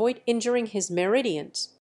to avoid injuring his meridians.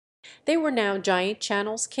 They were now giant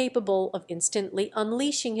channels capable of instantly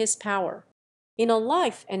unleashing his power. In a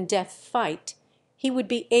life and death fight, he would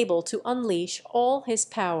be able to unleash all his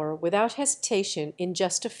power without hesitation in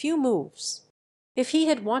just a few moves. If he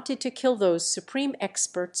had wanted to kill those supreme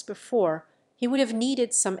experts before, he would have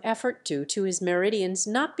needed some effort due to his meridians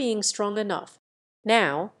not being strong enough.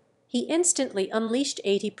 Now, he instantly unleashed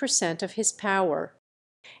 80% of his power.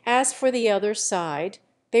 As for the other side,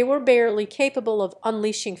 they were barely capable of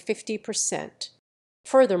unleashing 50%.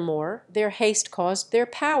 Furthermore, their haste caused their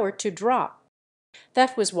power to drop.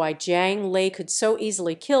 That was why Jiang Lei could so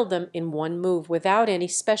easily kill them in one move without any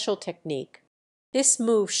special technique. This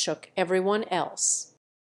move shook everyone else.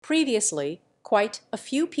 Previously, quite a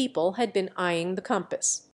few people had been eyeing the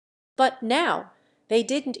compass. But now, they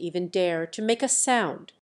didn't even dare to make a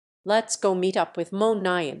sound. Let's go meet up with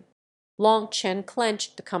Mo-Nyan. Long Chen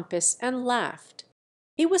clenched the compass and laughed.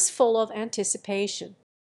 He was full of anticipation.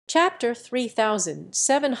 Chapter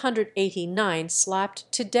 3789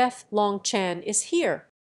 Slapped to Death Long Chen is here.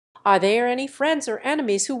 Are there any friends or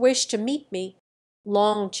enemies who wish to meet me?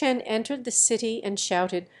 Long Chen entered the city and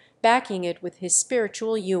shouted, backing it with his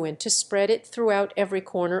spiritual yuan to spread it throughout every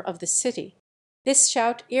corner of the city. This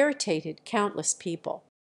shout irritated countless people.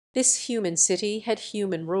 This human city had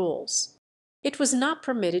human rules. It was not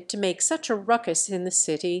permitted to make such a ruckus in the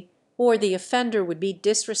city, or the offender would be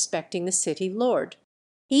disrespecting the city lord.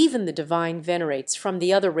 Even the divine venerates from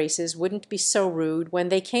the other races wouldn't be so rude when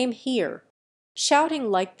they came here. Shouting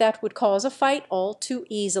like that would cause a fight all too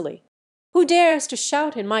easily. Who dares to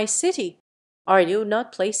shout in my city? Are you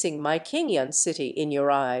not placing my Kingian city in your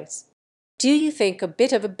eyes? Do you think a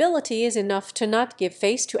bit of ability is enough to not give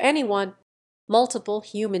face to anyone? Multiple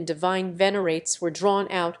human divine venerates were drawn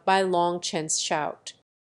out by Long Chen's shout.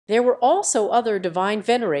 There were also other divine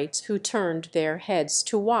venerates who turned their heads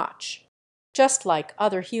to watch. Just like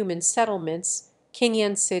other human settlements,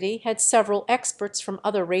 Kingian City had several experts from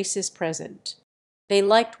other races present. They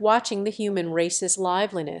liked watching the human race's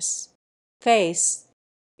liveliness. Face.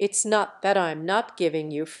 It's not that I'm not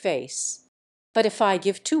giving you face. But if I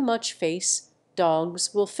give too much face,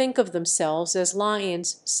 dogs will think of themselves as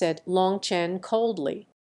lions, said Long Chen coldly.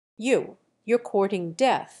 You're courting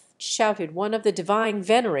death, shouted one of the divine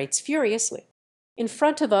venerates furiously. In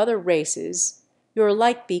front of other races, you're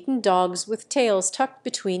like beaten dogs with tails tucked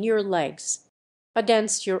between your legs.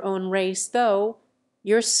 Against your own race, though,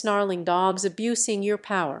 you're snarling dogs abusing your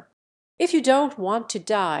power. If you don't want to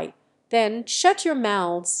die, then shut your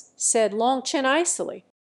mouths, said Long Chen icily.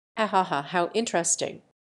 Ahaha, how interesting.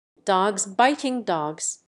 Dogs biting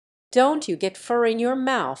dogs. Don't you get fur in your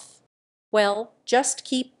mouth? Well, just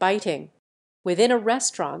keep biting. Within a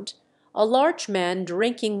restaurant, a large man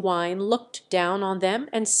drinking wine looked down on them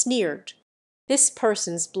and sneered. This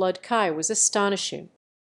person's blood kai was astonishing.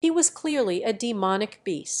 He was clearly a demonic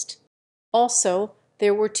beast. Also,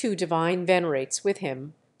 there were 2 divine venerates with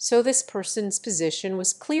him, so this person's position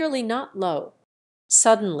was clearly not low.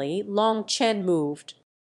 Suddenly, Long Chen moved.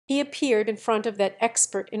 He appeared in front of that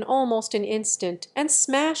expert in almost an instant and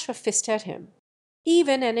smashed a fist at him.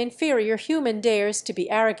 Even an inferior human dares to be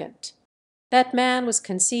arrogant. That man was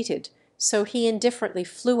conceited, so he indifferently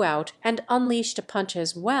flew out and unleashed a punch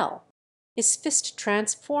as well. His fist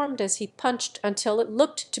transformed as he punched until it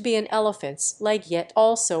looked to be an elephant's leg, yet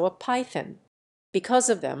also a python. Because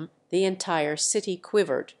of them, the entire city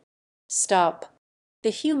quivered. Stop! The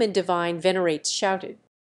human divine venerates shouted.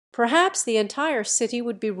 Perhaps the entire city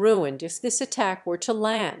would be ruined if this attack were to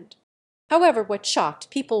land. However, what shocked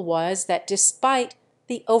people was that despite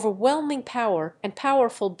the overwhelming power and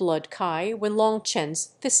powerful blood kai, when Long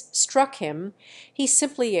Chen's fist struck him, he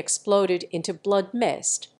simply exploded into blood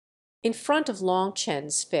mist. In front of Long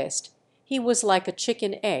Chen's fist, he was like a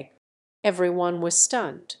chicken egg. Everyone was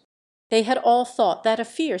stunned. They had all thought that a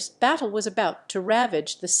fierce battle was about to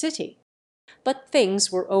ravage the city. But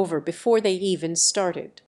things were over before they even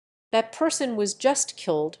started. That person was just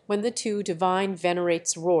killed when the 2 divine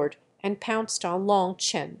venerates roared and pounced on Long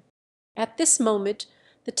Chen. At this moment,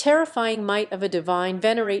 the terrifying might of a divine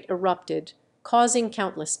venerate erupted, causing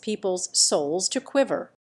countless people's souls to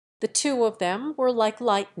quiver. The 2 of them were like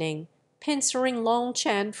lightning, pincering Long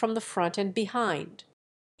Chen from the front and behind.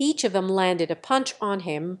 Each of them landed a punch on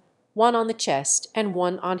him, one on the chest and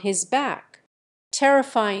one on his back.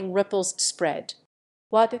 Terrifying ripples spread.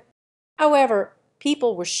 What? However,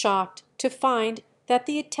 people were shocked to find that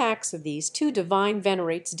the attacks of these 2 divine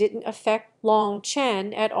venerates didn't affect Long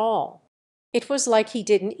Chen at all. It was like he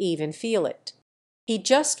didn't even feel it. He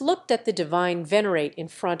just looked at the divine venerate in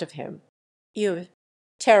front of him.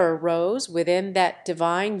 Terror rose within that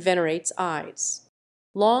divine venerate's eyes.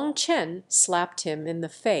 Long Chen slapped him in the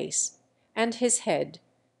face, and his head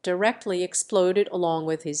directly exploded along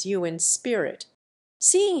with his Yuan spirit.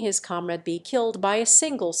 Seeing his comrade be killed by a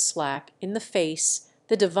single slap in the face,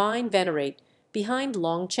 the divine venerate behind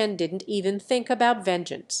Long Chen didn't even think about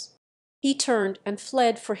vengeance. He turned and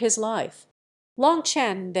fled for his life. Long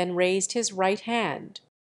Chen then raised his right hand.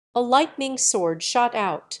 A lightning sword shot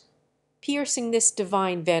out, piercing this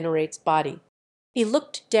divine venerate's body. He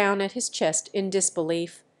looked down at his chest in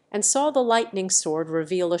disbelief and saw the lightning sword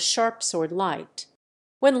reveal a sharp sword light.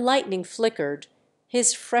 When lightning flickered,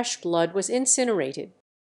 his fresh blood was incinerated.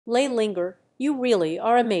 Lei Linger, you really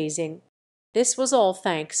are amazing. This was all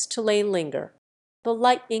thanks to Lei Linger. The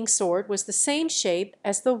lightning sword was the same shape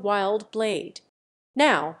as the wild blade.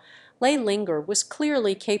 Now, Lei Linger was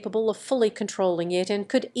clearly capable of fully controlling it and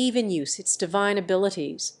could even use its divine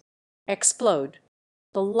abilities. Explode.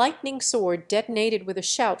 The lightning sword detonated with a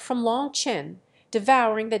shout from Long Chen,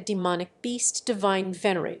 devouring the demonic beast divine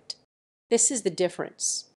venerate. This is the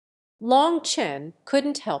difference. Long Chen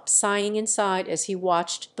couldn't help sighing inside as he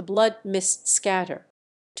watched the blood mist scatter.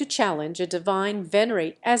 To challenge a divine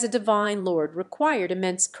venerate as a divine lord required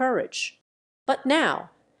immense courage. But now,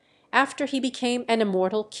 after he became an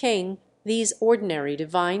immortal king, these ordinary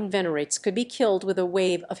divine venerates could be killed with a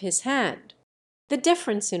wave of his hand. The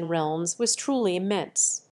difference in realms was truly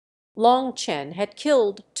immense. Long Chen had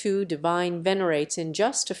killed 2 divine venerates in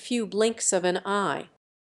just a few blinks of an eye.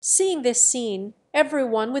 Seeing this scene,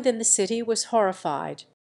 everyone within the city was horrified.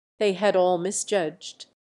 They had all misjudged.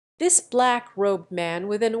 This black-robed man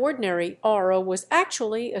with an ordinary aura was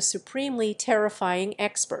actually a supremely terrifying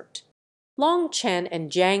expert. Long Chen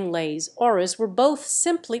and Jiang Lei's auras were both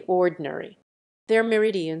simply ordinary. Their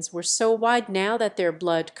meridians were so wide now that their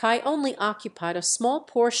blood Kai only occupied a small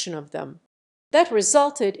portion of them. That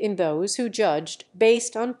resulted in those who judged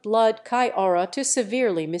based on blood Kai aura to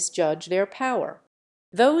severely misjudge their power.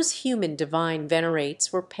 Those human divine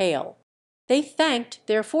venerates were pale. They thanked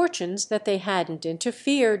their fortunes that they hadn't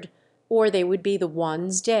interfered, or they would be the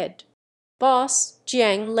ones dead. "Boss,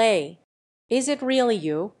 Jiang Lei, is it really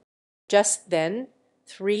you?" Just then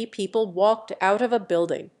 3 people walked out of a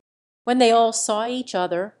building. When they all saw each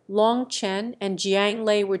other, Long Chen and Jiang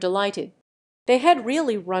Lei were delighted. They had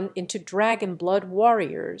really run into dragon blood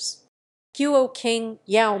warriors. Guo King,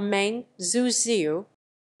 Yao Meng, Zhu Ziyu.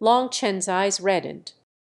 Long Chen's eyes reddened.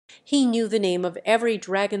 He knew the name of every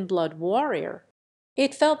dragon blood warrior.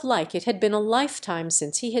 It felt like it had been a lifetime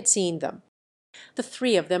since he had seen them. The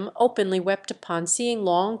 3 of them openly wept upon seeing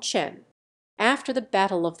Long Chen. After the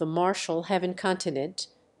battle of the Martial Heaven continent,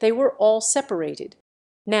 they were all separated.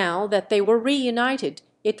 Now that they were reunited,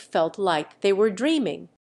 it felt like they were dreaming.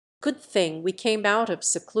 "Good thing we came out of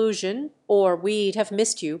seclusion, or we'd have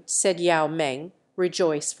missed you," said Yao Meng,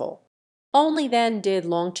 rejoiceful. Only then did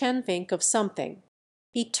Long Chen think of something.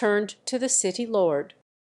 He turned to the city lord.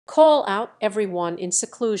 "Call out everyone in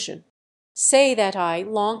seclusion. Say that I,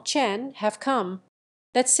 Long Chen, have come."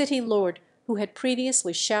 That city lord, who had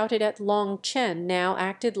previously shouted at Long Chen, now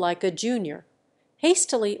acted like a junior,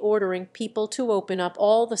 hastily ordering people to open up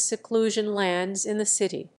all the seclusion lands in the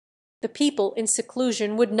city. The people in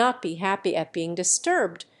seclusion would not be happy at being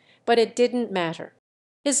disturbed, but it didn't matter.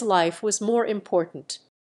 His life was more important.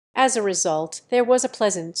 As a result, there was a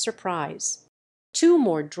pleasant surprise. 2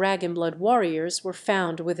 more dragon blood warriors were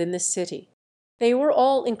found within the city. They were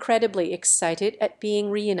all incredibly excited at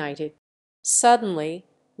being reunited. Suddenly,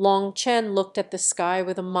 Long Chen looked at the sky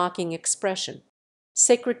with a mocking expression.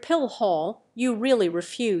 "Sacred Pill Hall, you really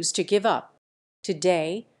refuse to give up.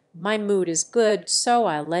 Today, my mood is good, so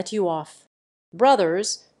I'll let you off.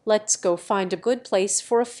 Brothers, let's go find a good place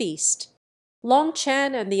for a feast." Long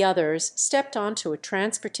Chen and the others stepped onto a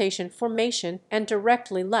transportation formation and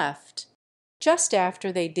directly left. Just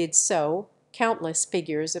after they did so, countless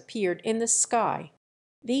figures appeared in the sky.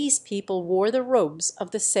 These people wore the robes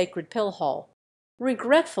of the Sacred Pill Hall.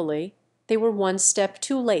 Regretfully, they were one step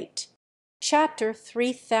too late. Chapter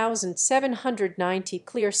 3790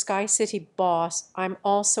 Clear Sky City Boss, I'm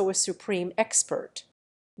also a supreme expert.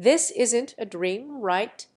 This isn't a dream,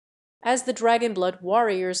 right? As the Dragon Blood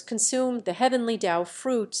warriors consumed the heavenly Tao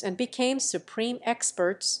fruits and became supreme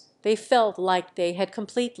experts, they felt like they had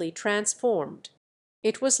completely transformed.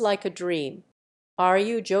 It was like a dream. Are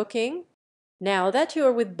you joking? Now that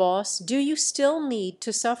you're with Boss, do you still need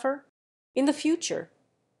to suffer? In the future,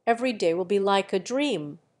 every day will be like a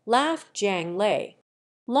dream, laughed Jiang Lei.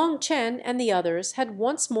 Long Chen and the others had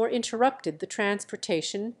once more interrupted the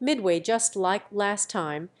transportation midway just like last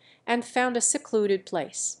time and found a secluded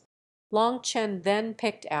place. Long Chen then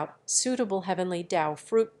picked out suitable heavenly Tao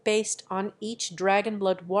fruit based on each dragon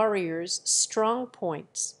blood warrior's strong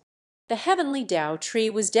points. The heavenly Tao tree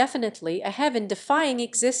was definitely a heaven-defying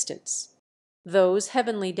existence. Those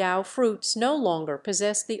heavenly Tao fruits no longer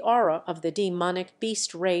possessed the aura of the demonic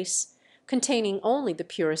beast race, containing only the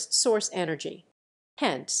purest source energy.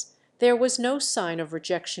 Hence, there was no sign of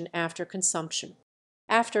rejection after consumption.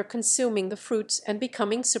 After consuming the fruits and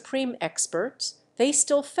becoming supreme experts, they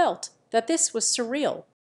still felt that this was surreal,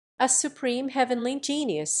 a supreme heavenly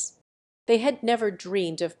genius. They had never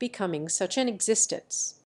dreamed of becoming such an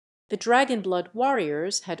existence. The Dragon Blood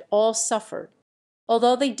warriors had all suffered.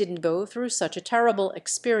 Although they didn't go through such a terrible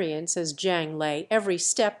experience as Jiang Lei, every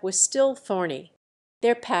step was still thorny.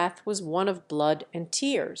 Their path was one of blood and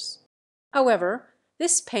tears. However,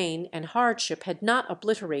 this pain and hardship had not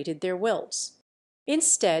obliterated their wills.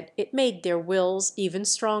 Instead, it made their wills even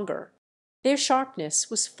stronger. Their sharpness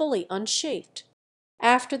was fully unshapen.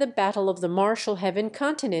 After the battle of the Martial Heaven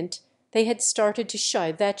continent, they had started to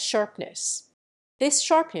show that sharpness. This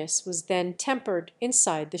sharpness was then tempered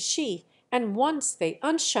inside the sheath, and once they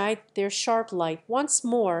unsheathed their sharp light once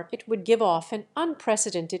more, it would give off an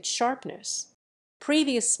unprecedented sharpness.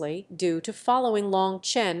 Previously, due to following Long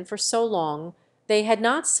Chen for so long, they had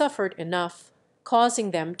not suffered enough,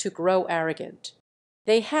 causing them to grow arrogant.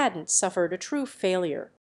 They hadn't suffered a true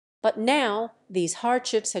failure. But now these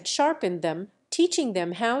hardships had sharpened them teaching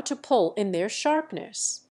them how to pull in their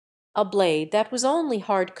sharpness. A blade that was only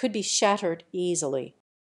hard could be shattered easily.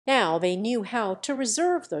 Now they knew how to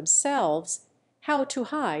reserve themselves, how to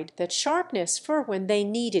hide that sharpness for when they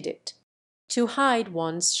needed it. To hide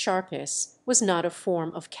one's sharpness was not a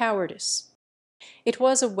form of cowardice. It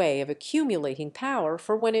was a way of accumulating power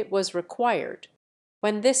for when it was required.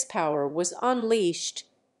 When this power was unleashed,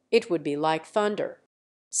 it would be like thunder.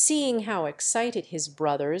 Seeing how excited his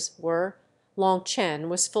brothers were, Long Chen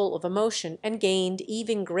was full of emotion and gained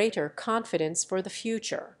even greater confidence for the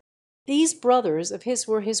future. These brothers of his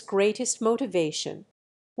were his greatest motivation.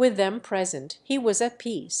 With them present, he was at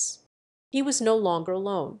peace. He was no longer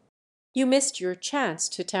alone. You missed your chance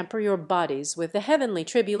to temper your bodies with the heavenly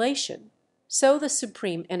tribulation, so the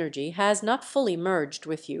supreme energy has not fully merged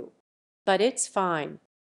with you. But it's fine.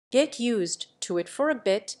 Get used to it for a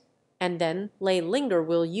bit, and then Lei Linger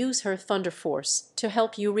will use her thunder force to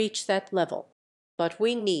help you reach that level. But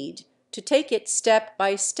we need to take it step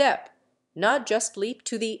by step, not just leap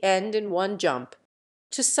to the end in one jump.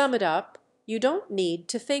 To sum it up, you don't need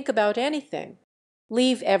to think about anything.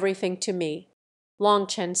 Leave everything to me. Long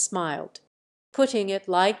Chen smiled. Putting it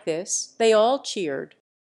like this, they all cheered.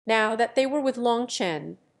 Now that they were with Long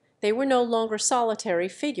Chen, they were no longer solitary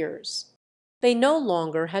figures. They no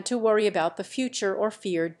longer had to worry about the future or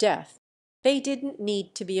fear death. They didn't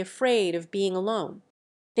need to be afraid of being alone.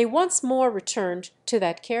 They once more returned to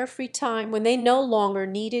that carefree time when they no longer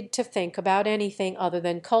needed to think about anything other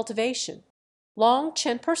than cultivation. Long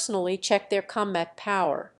Chen personally checked their combat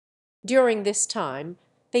power. During this time,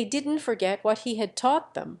 they didn't forget what he had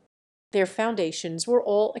taught them. Their foundations were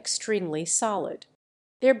all extremely solid.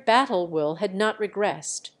 Their battle will had not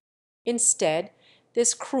regressed. Instead,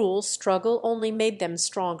 this cruel struggle only made them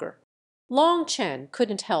stronger. Long Chen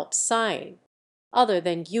couldn't help sighing. Other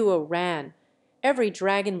than Guo Ran, every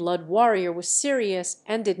dragon blood warrior was serious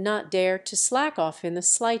and did not dare to slack off in the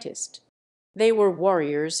slightest. They were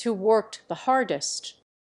warriors who worked the hardest.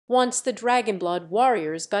 Once the dragon blood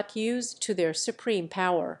warriors got used to their supreme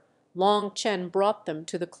power, Long Chen brought them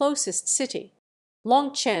to the closest city.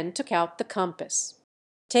 Long Chen took out the compass.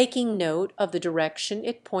 Taking note of the direction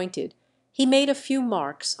it pointed, he made a few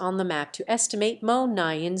marks on the map to estimate Mo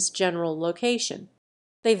Nian's general location.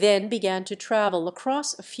 They then began to travel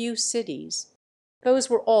across a few cities. Those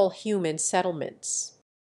were all human settlements.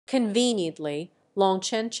 Conveniently, Long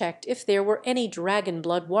Chen checked if there were any dragon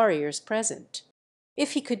blood warriors present.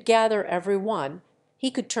 If he could gather every one,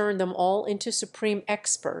 he could turn them all into supreme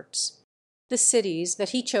experts. The cities that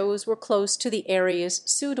he chose were close to the areas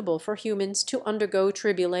suitable for humans to undergo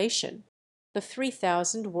tribulation. The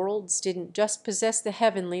 3,000 worlds didn't just possess the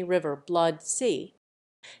heavenly river Blood Sea.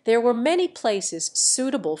 There were many places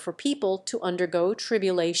suitable for people to undergo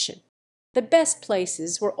tribulation. The best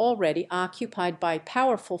places were already occupied by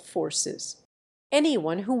powerful forces.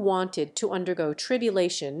 Anyone who wanted to undergo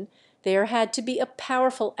tribulation, there had to be a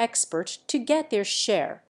powerful expert to get their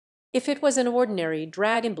share. If it was an ordinary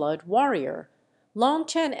dragon blood warrior, Long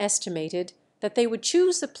Chen estimated that they would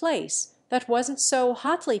choose a place that wasn't so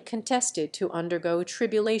hotly contested to undergo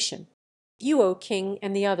tribulation. Guo King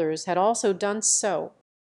and the others had also done so.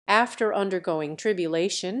 After undergoing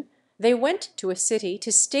tribulation, they went to a city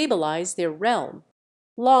to stabilize their realm.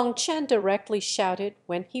 Long Chen directly shouted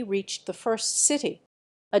when he reached the first city.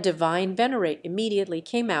 A divine venerate immediately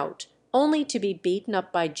came out, only to be beaten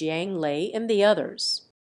up by Jiang Lei and the others.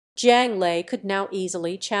 Jiang Lei could now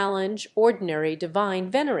easily challenge ordinary divine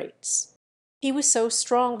venerates. He was so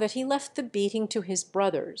strong that he left the beating to his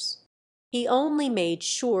brothers. He only made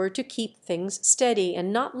sure to keep things steady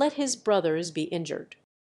and not let his brothers be injured.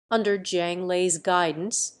 Under Jiang Lei's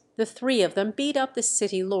guidance, the three of them beat up the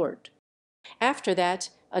city lord. After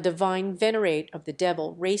that, a divine venerate of the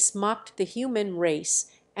devil race mocked the human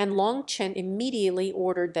race, and Long Chen immediately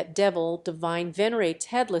ordered that devil divine venerate's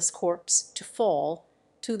headless corpse to fall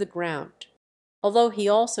to the ground. Although he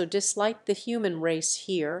also disliked the human race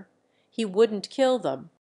here, he wouldn't kill them.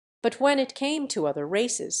 But when it came to other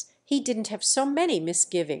races, he didn't have so many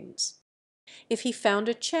misgivings. If he found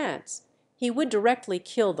a chance, he would directly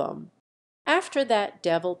kill them. After that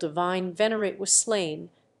devil divine venerate was slain,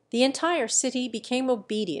 the entire city became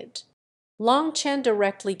obedient. Long Chen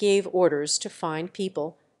directly gave orders to find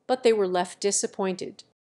people, but they were left disappointed.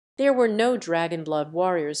 There were no dragon blood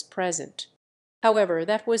warriors present. However,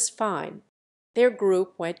 that was fine. Their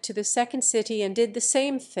group went to the second city and did the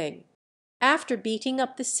same thing. After beating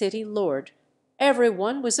up the city lord,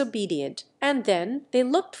 everyone was obedient, and then they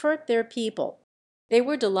looked for their people. They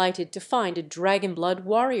were delighted to find a dragon blood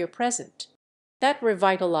warrior present. That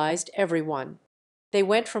revitalized everyone. They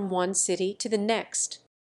went from one city to the next.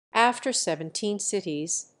 After 17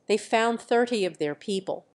 cities, they found 30 of their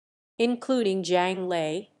people. Including Jiang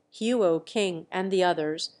Lei, Huo King, and the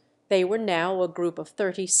others, they were now a group of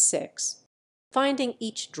 36. Finding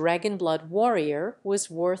each dragon blood warrior was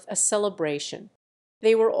worth a celebration.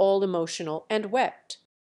 They were all emotional and wept.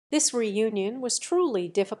 This reunion was truly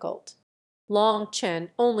difficult. Long Chen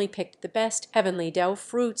only picked the best heavenly Tao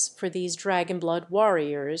fruits for these dragon blood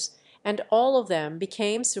warriors, and all of them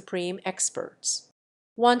became supreme experts.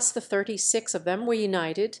 Once the 36 of them were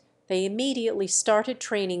united, they immediately started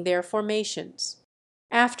training their formations.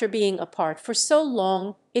 After being apart for so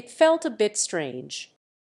long, it felt a bit strange.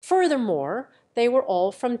 Furthermore, they were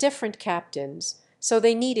all from different captains, so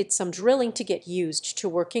they needed some drilling to get used to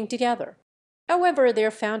working together. However,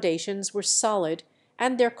 their foundations were solid,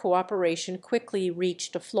 and their cooperation quickly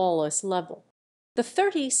reached a flawless level. The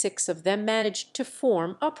 36 of them managed to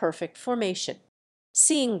form a perfect formation.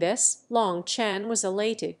 Seeing this, Long Chen was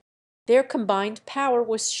elated. Their combined power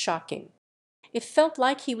was shocking. It felt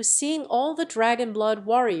like he was seeing all the dragon blood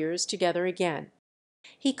warriors together again.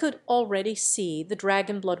 He could already see the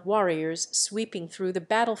dragon blood warriors sweeping through the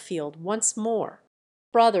battlefield once more.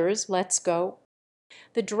 "Brothers, let's go.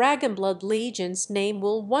 The dragon blood legion's name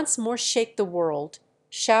will once more shake the world,"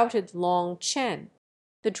 shouted Long Chen.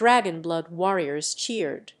 The dragon blood warriors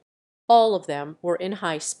cheered. All of them were in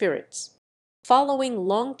high spirits. Following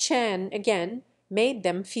Long Chen again made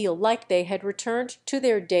them feel like they had returned to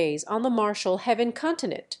their days on the martial heaven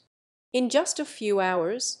continent. In just a few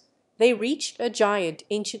hours they reached a giant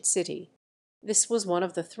ancient city. This was one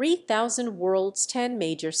of the 3,000 world's 10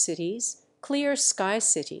 major cities, Clear Sky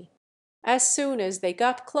City. As soon as they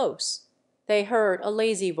got close, they heard a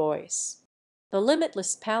lazy voice. The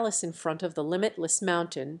limitless palace in front of the limitless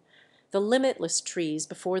mountain, the limitless trees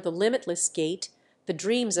before the limitless gate, the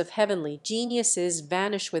dreams of heavenly geniuses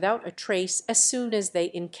vanish without a trace as soon as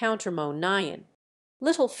they encounter Mo Nyan.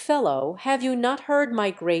 "Little fellow, have you not heard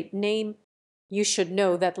my great name? You should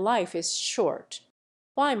know that life is short.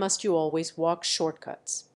 Why must you always walk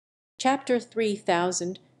shortcuts?" Chapter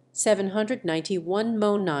 3791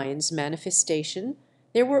 Mo Nyan's manifestation.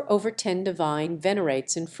 There were over 10 divine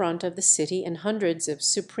venerates in front of the city and hundreds of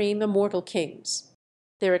supreme immortal kings.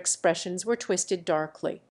 Their expressions were twisted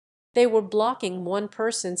darkly. They were blocking one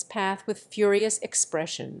person's path with furious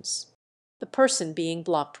expressions. The person being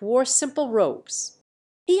blocked wore simple robes.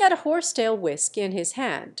 He had a horsetail whisk in his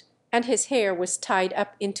hand, and his hair was tied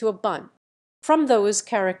up into a bun. From those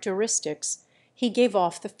characteristics, he gave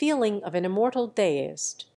off the feeling of an immortal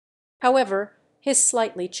deist. However, his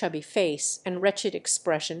slightly chubby face and wretched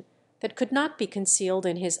expression that could not be concealed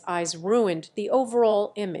in his eyes ruined the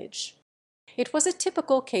overall image. It was a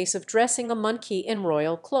typical case of dressing a monkey in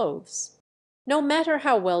royal clothes. No matter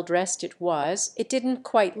how well dressed it was, it didn't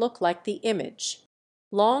quite look like the image.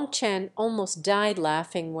 Long Chen almost died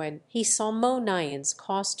laughing when he saw Mo Nyan's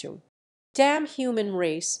costume. "Damn human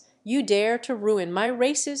race, you dare to ruin my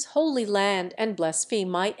race's holy land and blaspheme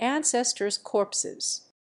my ancestors' corpses.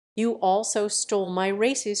 You also stole my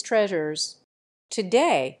race's treasures.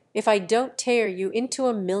 Today, if I don't tear you into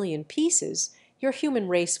a million pieces, your human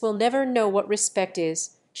race will never know what respect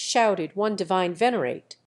is," shouted one divine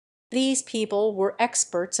venerate. These people were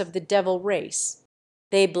experts of the devil race.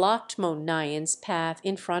 They blocked Mo Nyan's path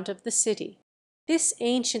in front of the city. This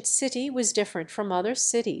ancient city was different from other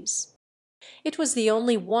cities. It was the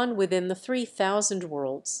only one within the 3,000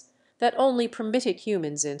 worlds that only permitted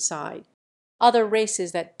humans inside. Other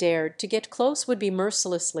races that dared to get close would be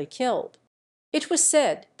mercilessly killed. It was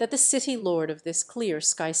said that the city lord of this Clear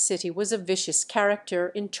Sky City was a vicious character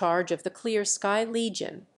in charge of the Clear Sky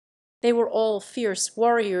Legion. They were all fierce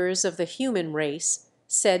warriors of the human race,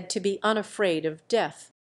 said to be unafraid of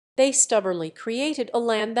death. They stubbornly created a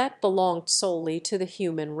land that belonged solely to the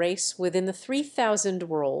human race within the 3,000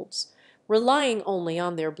 worlds, relying only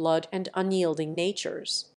on their blood and unyielding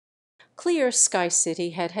natures. Clear Sky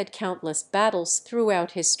City had had countless battles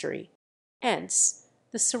throughout history. Hence,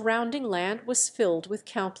 the surrounding land was filled with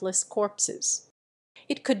countless corpses.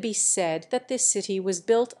 It could be said that this city was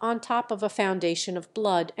built on top of a foundation of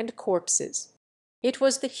blood and corpses. It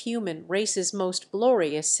was the human race's most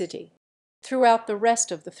glorious city. Throughout the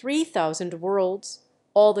rest of the 3,000 worlds,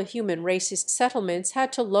 all the human race's settlements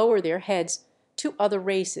had to lower their heads to other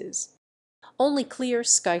races. Only Clear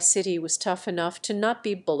Sky City was tough enough to not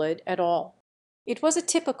be bullied at all. It was a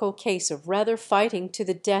typical case of rather fighting to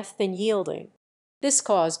the death than yielding. This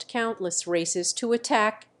caused countless races to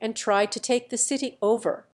attack and try to take the city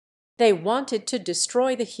over. They wanted to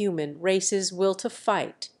destroy the human race's will to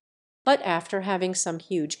fight. But after having some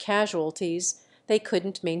huge casualties, they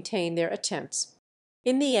couldn't maintain their attempts.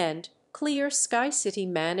 In the end, Clear Sky City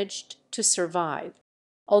managed to survive.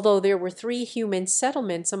 Although there were 3 human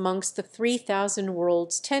settlements amongst the 3,000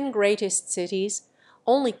 world's 10 greatest cities,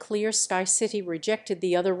 only Clear Sky City rejected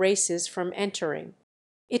the other races from entering.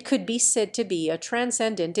 It could be said to be a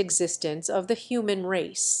transcendent existence of the human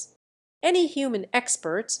race. Any human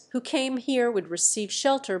experts who came here would receive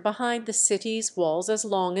shelter behind the city's walls as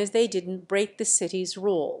long as they didn't break the city's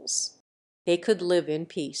rules. They could live in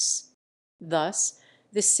peace. Thus,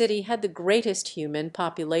 the city had the greatest human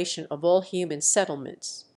population of all human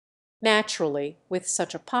settlements. Naturally, with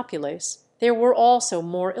such a populace, there were also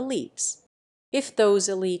more elites. If those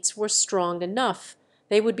elites were strong enough,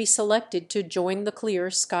 they would be selected to join the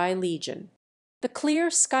Clear Sky Legion. The Clear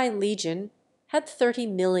Sky Legion had 30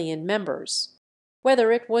 million members.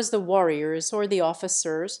 Whether it was the warriors or the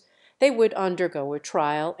officers, they would undergo a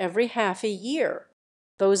trial every half a year.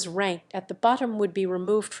 Those ranked at the bottom would be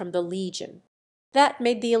removed from the Legion. That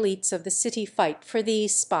made the elites of the city fight for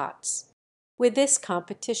these spots. With this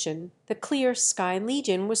competition, the Clear Sky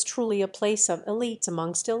Legion was truly a place of elites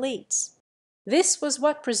amongst elites. This was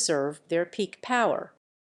what preserved their peak power.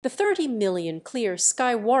 The 30 million Clear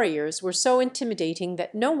Sky warriors were so intimidating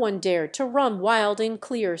that no one dared to run wild in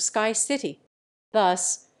Clear Sky City.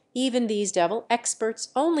 Thus, even these devil experts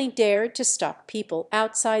only dared to stop people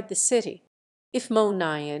outside the city. If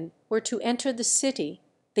Mo-Nyan were to enter the city,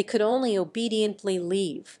 they could only obediently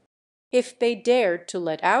leave. If they dared to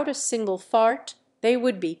let out a single fart, they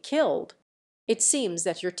would be killed. It seems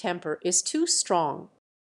that your temper is too strong.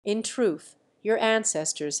 In truth, your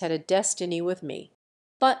ancestors had a destiny with me.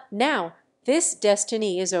 But now this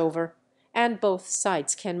destiny is over, and both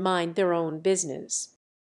sides can mind their own business.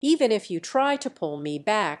 Even if you try to pull me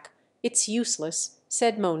back, it's useless,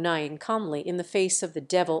 said Mo-Nyan calmly in the face of the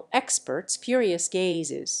devil experts' furious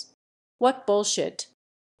gazes. What bullshit!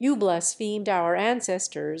 You blasphemed our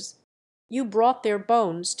ancestors. You brought their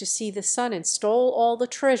bones to see the sun and stole all the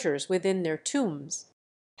treasures within their tombs.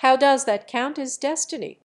 How does that count as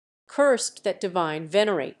destiny? Cursed that divine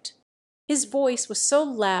venerate. His voice was so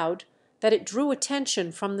loud that it drew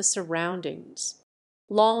attention from the surroundings.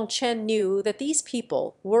 Long Chen knew that these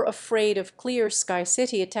people were afraid of Clear Sky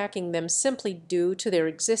City attacking them simply due to their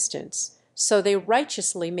existence, so they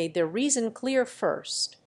righteously made their reason clear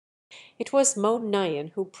first. It was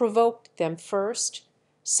Mo-Nyan who provoked them first,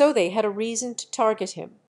 so they had a reason to target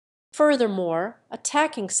him. Furthermore,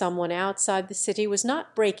 attacking someone outside the city was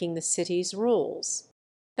not breaking the city's rules.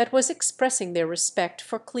 That was expressing their respect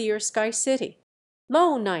for Clear Sky City.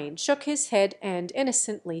 Mo-Nyan shook his head and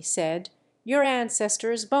innocently said, "Your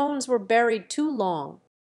ancestors' bones were buried too long.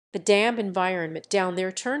 The damp environment down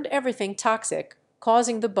there turned everything toxic,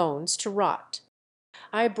 causing the bones to rot.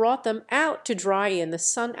 I brought them out to dry in the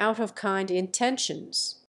sun out of kind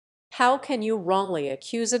intentions. How can you wrongly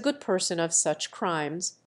accuse a good person of such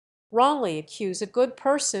crimes? Wrongly accuse a good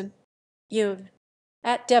person? You've—"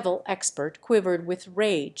 That devil expert quivered with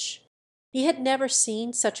rage. He had never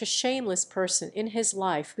seen such a shameless person in his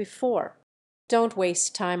life before. Don't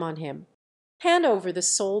waste time on him. Hand over the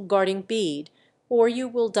soul-guarding bead, or you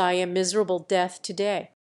will die a miserable death today.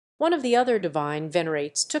 One of the other divine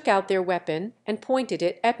venerates took out their weapon and pointed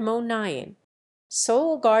it at Mo-Nyan.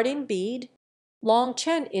 Soul-guarding bead? Long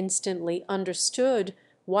Chen instantly understood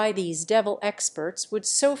why these devil experts would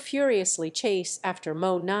so furiously chase after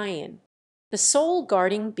Mo-Nyan. The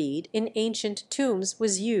soul-guarding bead in ancient tombs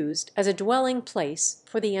was used as a dwelling place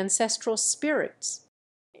for the ancestral spirits.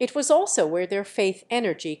 It was also where their faith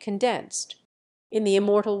energy condensed. In the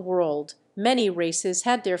immortal world, many races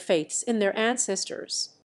had their faiths in their ancestors.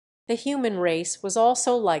 The human race was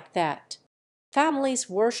also like that. Families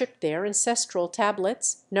worshipped their ancestral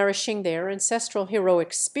tablets, nourishing their ancestral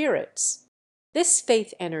heroic spirits. This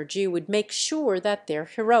faith energy would make sure that their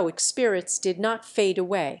heroic spirits did not fade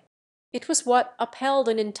away. It was what upheld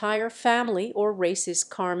an entire family or race's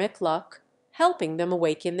karmic luck, helping them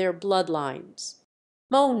awaken their bloodlines.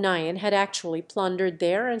 Mo-Nyan had actually plundered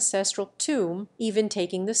their ancestral tomb, even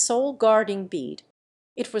taking the soul-guarding bead.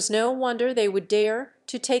 It was no wonder they would dare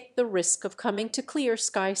to take the risk of coming to Clear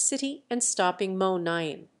Sky City and stopping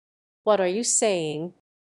Mo-Nyan. What are you saying?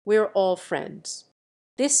 We're all friends.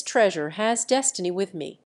 This treasure has destiny with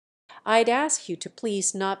me. I'd ask you to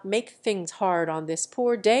please not make things hard on this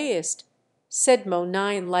poor deist, said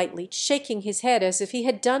Mo-Nyan lightly, shaking his head as if he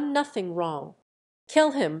had done nothing wrong.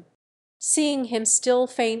 Kill him. Seeing him still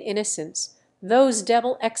feign innocence, those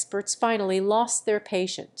devil experts finally lost their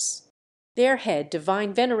patience. Their head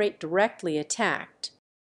divine venerate directly attacked.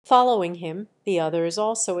 Following him, the others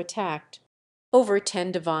also attacked. Over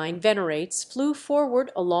 10 divine venerates flew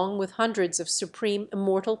forward along with hundreds of supreme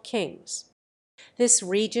immortal kings. This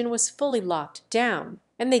region was fully locked down,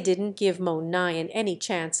 and they didn't give Mo Nyan any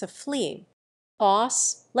chance of fleeing.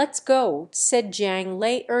 "Boss, let's go," said Jiang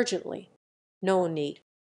Lei urgently. "No need.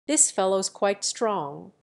 This fellow's quite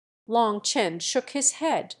strong." Long Chen shook his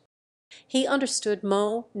head. He understood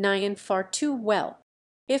Mo Nyan far too well.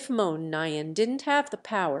 If Mo Nyan didn't have the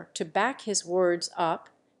power to back his words up,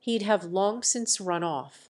 he'd have long since run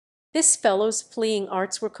off. This fellow's fleeing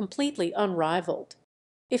arts were completely unrivaled.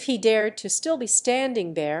 If he dared to still be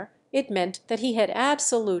standing there, it meant that he had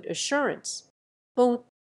absolute assurance. Boom!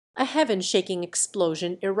 A heaven-shaking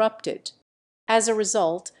explosion erupted. As a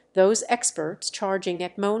result, those experts charging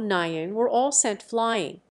at Mo Nyan were all sent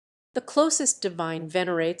flying. The closest divine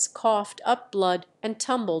venerates coughed up blood and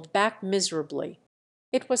tumbled back miserably.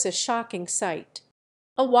 It was a shocking sight.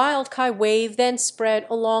 A wildkai wave then spread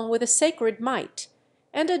along with a sacred might,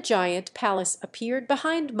 and a giant palace appeared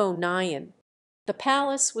behind Mo Nyan. The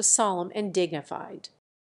palace was solemn and dignified.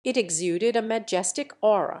 It exuded a majestic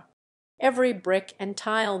aura. Every brick and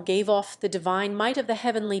tile gave off the divine might of the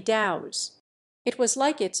heavenly Taos. It was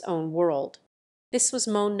like its own world. This was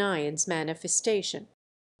Mo Nyan's manifestation.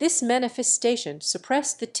 This manifestation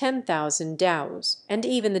suppressed the 10,000 Taos, and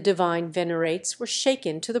even the divine venerates were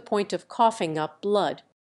shaken to the point of coughing up blood.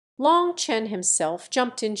 Long Chen himself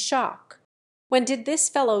jumped in shock. When did this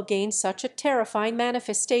fellow gain such a terrifying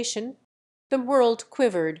manifestation? The world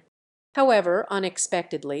quivered. However,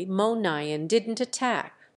 unexpectedly, Mo Nyan didn't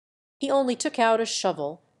attack. He only took out a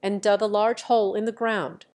shovel and dug a large hole in the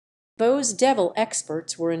ground. Those devil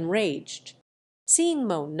experts were enraged. Seeing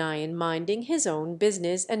Mo Nyan minding his own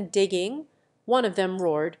business and digging, one of them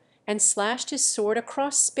roared and slashed his sword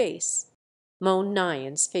across space. Mo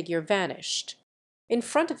Nyan's figure vanished. In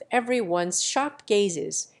front of everyone's shocked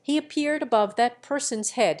gazes, he appeared above that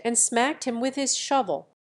person's head and smacked him with his shovel.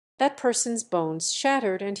 That person's bones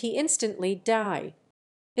shattered and he instantly died.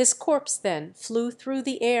 His corpse then flew through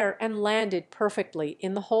the air and landed perfectly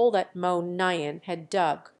in the hole that Mo Nyan had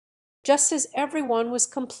dug. Just as everyone was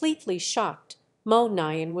completely shocked, Mo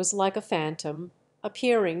Nyan was like a phantom,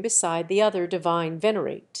 appearing beside the other divine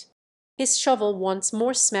venerate. His shovel once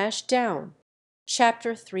more smashed down.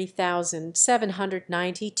 Chapter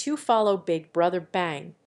 3792 follow Big Brother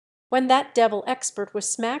Bang. When that devil expert was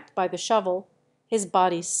smacked by the shovel, his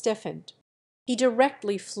body stiffened. He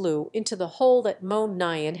directly flew into the hole that Mo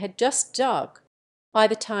Nyan had just dug. By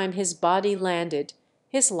the time his body landed,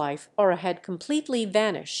 his life aura had completely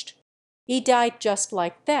vanished. He died just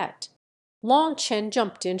like that. Long Chen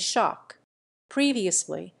jumped in shock.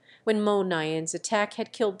 Previously, when Mo Nyan's attack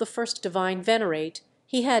had killed the first divine venerate,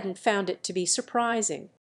 he hadn't found it to be surprising.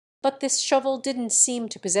 But this shovel didn't seem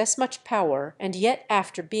to possess much power, and yet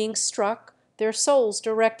after being struck, their souls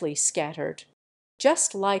directly scattered.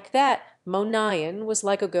 Just like that, Mo Nyan was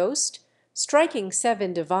like a ghost, striking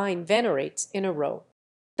 7 divine venerates in a row.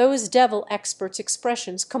 Those devil experts'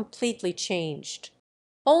 expressions completely changed.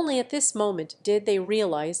 Only at this moment did they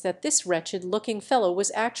realize that this wretched-looking fellow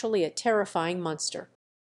was actually a terrifying monster.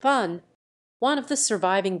 Van, one of the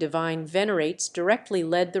surviving divine venerates, directly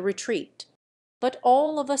led the retreat. But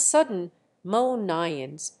all of a sudden, Mo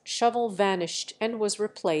Nyan's shovel vanished and was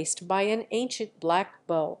replaced by an ancient black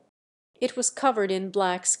bow. It was covered in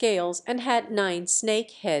black scales and had 9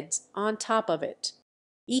 snake heads on top of it.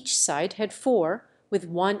 Each side had 4, with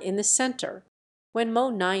 1 in the center. When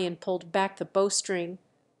Mo Nyan pulled back the bowstring,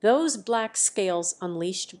 those black scales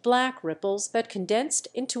unleashed black ripples that condensed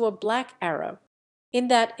into a black arrow. In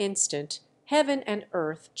that instant, heaven and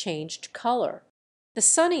earth changed color. The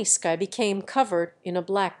sunny sky became covered in a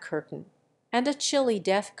black curtain, and a chilly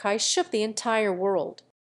death kai shook the entire world.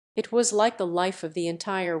 It was like the life of the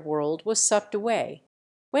entire world was sucked away.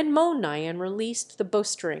 When Mo Nyan released the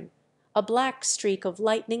bowstring, a black streak of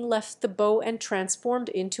lightning left the bow and transformed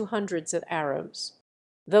into hundreds of arrows.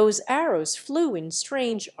 Those arrows flew in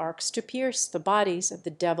strange arcs to pierce the bodies of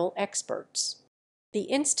the devil experts. The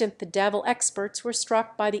instant the devil experts were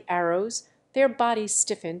struck by the arrows, their bodies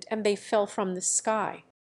stiffened and they fell from the sky.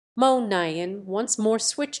 Mo Nyan once more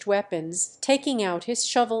switched weapons, taking out his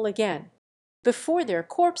shovel again. Before their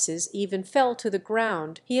corpses even fell to the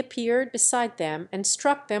ground, he appeared beside them and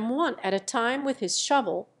struck them one at a time with his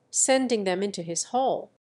shovel, sending them into his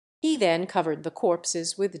hole. He then covered the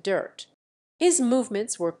corpses with dirt. His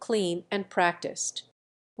movements were clean and practiced.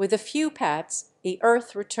 With a few pats, the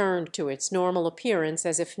earth returned to its normal appearance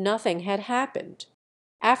as if nothing had happened.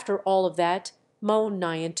 After all of that, Mo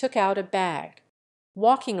Nyan took out a bag.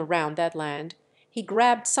 Walking around that land, he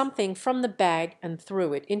grabbed something from the bag and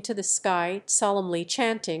threw it into the sky, solemnly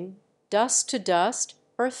chanting, "Dust to dust,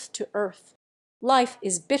 earth to earth. Life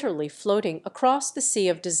is bitterly floating across the sea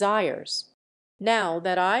of desires." Now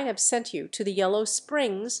that I have sent you to the Yellow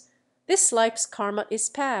Springs, this life's karma is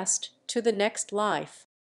past to the next life.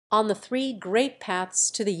 On the 3 great paths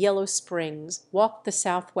to the Yellow Springs walk the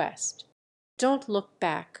Southwest. Don't look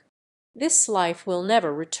back. This life will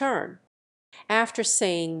never return." After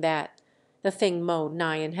saying that, the thing Mo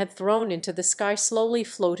Nyan had thrown into the sky slowly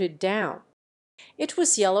floated down. It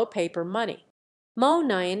was yellow paper money. Mo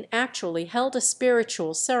Nyan actually held a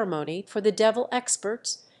spiritual ceremony for the devil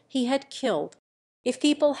experts he had killed. If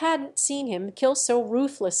people hadn't seen him kill so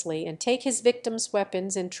ruthlessly and take his victims'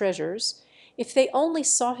 weapons and treasures, if they only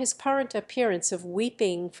saw his current appearance of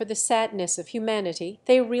weeping for the sadness of humanity,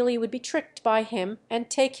 they really would be tricked by him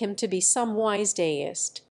and take him to be some wise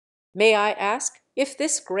deist. "May I ask if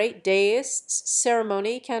this great deist's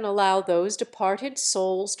ceremony can allow those departed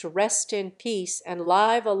souls to rest in peace and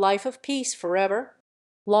live a life of peace forever?"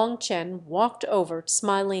 Long Chen walked over,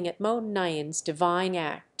 smiling at Mo Nyan's divine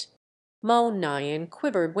act. Mo Nyan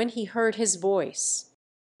quivered when he heard his voice.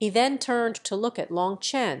 He then turned to look at Long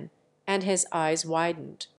Chen, and his eyes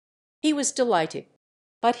widened. He was delighted,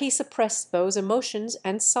 but he suppressed those emotions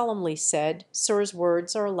and solemnly said, "Sir's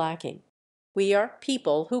words are lacking. We are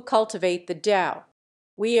people who cultivate the Tao.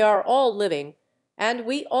 We are all living, and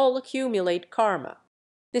we all accumulate karma.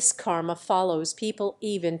 This karma follows people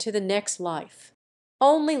even to the next life.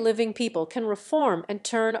 Only living people can reform and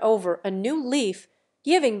turn over a new leaf,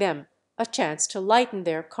 giving them a chance to lighten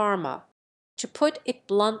their karma. To put it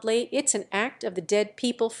bluntly, it's an act of the dead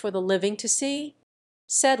people for the living to see,"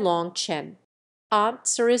 said Long Chen.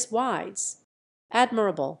 "Sir is wise.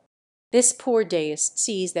 Admirable. This poor deist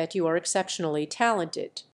sees that you are exceptionally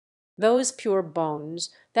talented. Those pure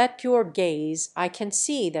bones, that pure gaze, I can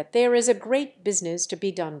see that there is a great business to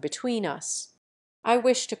be done between us. I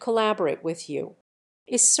wish to collaborate with you.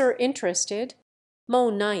 Is Sir interested?" Mo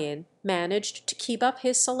Nyan managed to keep up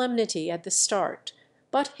his solemnity at the start,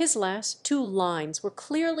 but his last 2 lines were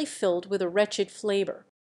clearly filled with a wretched flavor.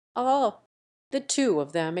 "Oh!" The 2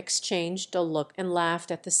 of them exchanged a look and laughed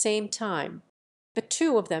at the same time. The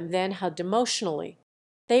 2 of them then hugged emotionally.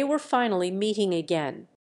 They were finally meeting again.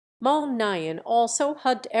 Mo Nyan also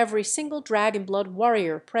hugged every single Dragon Blood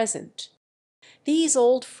warrior present. These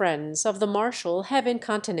old friends of the martial heaven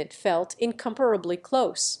continent felt incomparably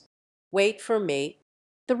close. "Wait for me.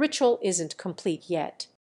 The ritual isn't complete yet.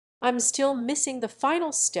 I'm still missing the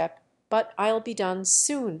final step, but I'll be done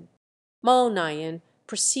soon." Mo Nyan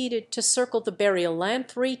proceeded to circle the burial land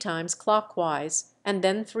 3 times clockwise, and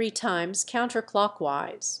then 3 times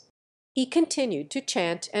counterclockwise. He continued to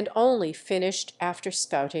chant and only finished after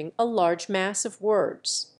spouting a large mass of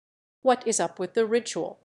words. "What is up with the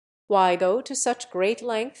ritual? Why go to such great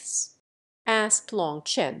lengths?" asked Long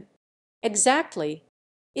Chen. "Exactly.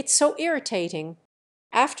 It's so irritating.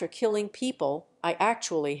 After killing people, I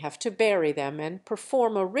actually have to bury them and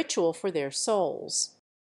perform a ritual for their souls.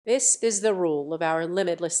 This is the rule of our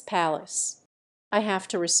limitless palace. I have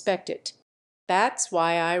to respect it. That's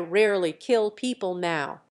why I rarely kill people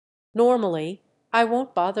now. Normally, I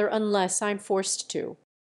won't bother unless I'm forced to.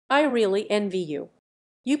 I really envy you.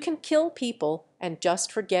 You can kill people and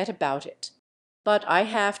just forget about it. But I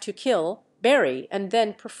have to kill, bury, and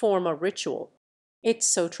then perform a ritual. It's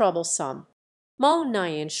so troublesome." Mo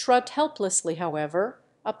Nyan shrugged helplessly, however.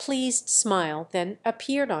 A pleased smile then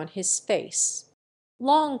appeared on his face.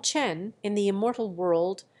 "Long Chen, in the immortal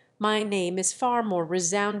world, my name is far more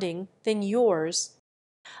resounding than yours.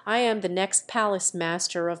 I am the next palace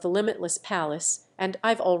master of the limitless palace, and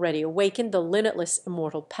I've already awakened the limitless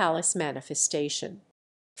immortal palace manifestation.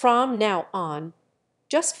 From now on,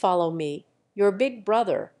 just follow me, your big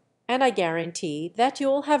brother, and I guarantee that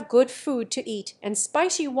you'll have good food to eat and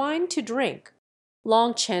spicy wine to drink."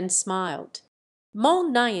 Long Chen smiled. Mo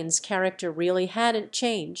Nyan's character really hadn't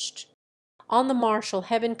changed. On the martial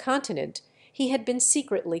heaven continent, he had been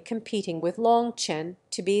secretly competing with Long Chen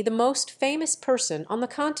to be the most famous person on the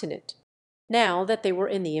continent. Now that they were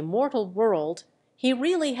in the immortal world, he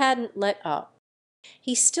really hadn't let up.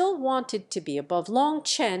 He still wanted to be above Long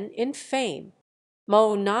Chen in fame.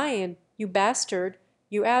 "Mo Nyan, you bastard,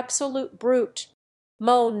 you absolute brute."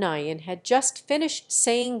 Mo Nyan had just finished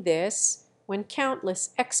saying this when countless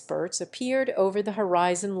experts appeared over the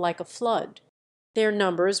horizon like a flood. Their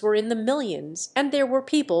numbers were in the millions, and there were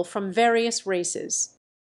people from various races.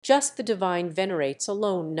 Just the divine venerates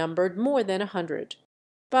alone numbered more than 100.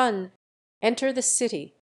 "Run! Enter the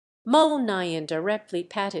city." Mo Nyan directly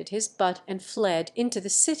patted his butt and fled into the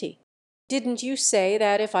city. "Didn't you say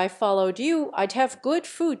that if I followed you I'd have good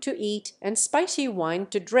food to eat and spicy wine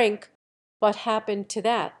to drink? What happened to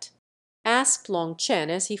that?" asked Long Chen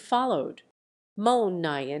as he followed. Mo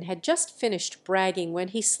Nyan had just finished bragging when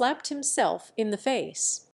he slapped himself in the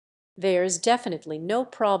face. "There's definitely no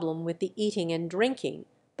problem with the eating and drinking,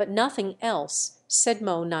 but nothing else," said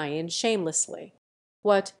Mo Nyan shamelessly.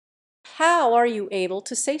 "What? How are you able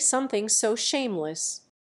to say something so shameless?"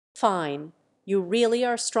 "Fine. You really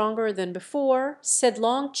are stronger than before," said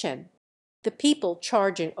Long Chen. The people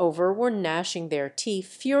charging over were gnashing their teeth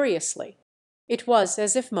furiously. It was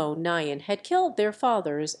as if Mo Nyan had killed their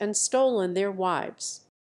fathers and stolen their wives.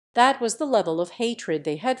 That was the level of hatred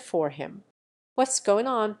they had for him. "What's going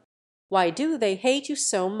on? Why do they hate you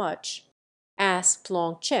so much?" asked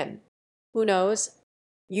Long Chen. "Who knows?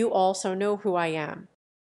 You also know who I am.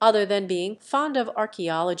 Other than being fond of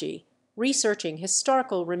archaeology, researching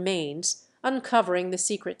historical remains, uncovering the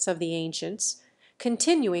secrets of the ancients,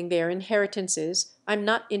 continuing their inheritances, I'm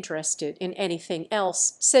not interested in anything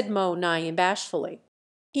else," said Mo Nyan bashfully.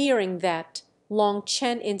 Hearing that, Long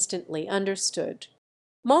Chen instantly understood.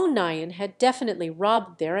 Mo Nyan had definitely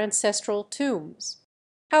robbed their ancestral tombs.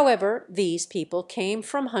 However, these people came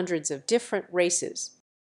from hundreds of different races.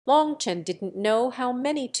 Long Chen didn't know how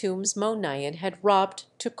many tombs Mo Nyan had robbed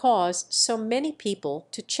to cause so many people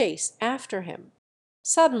to chase after him.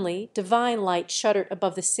 Suddenly, divine light shuddered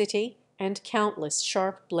above the city, and countless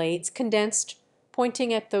sharp blades condensed,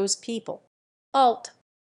 pointing at those people. "Alt!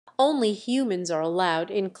 Only humans are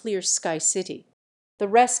allowed in Clear Sky City. The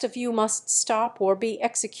rest of you must stop or be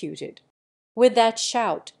executed." With that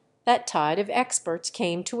shout, that tide of experts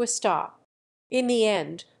came to a stop. In the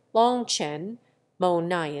end, Long Chen, Mo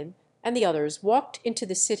Nyan, and the others walked into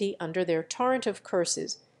the city under their torrent of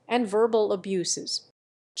curses and verbal abuses.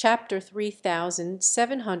 Chapter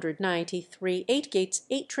 3793. 8 gates,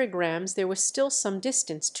 8 trigrams. There was still some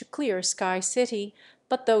distance to Clear Sky City,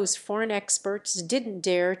 but those foreign experts didn't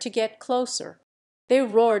dare to get closer. They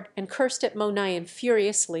roared and cursed at Mo Nyan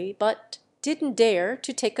furiously, but didn't dare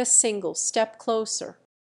to take a single step closer.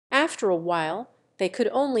 After a while, they could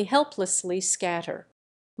only helplessly scatter.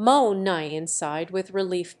 Mo Nyan sighed with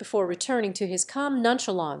relief before returning to his calm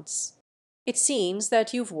nonchalance. "It seems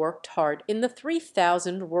that you've worked hard in the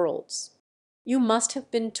 3,000 worlds. You must have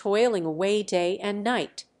been toiling away day and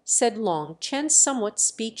night," said Long Chen somewhat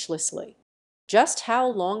speechlessly. Just how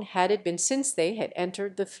long had it been since they had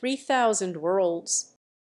entered the 3,000 worlds?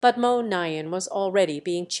 But Mo Nyan was already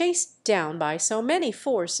being chased down by so many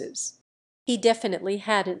forces. He definitely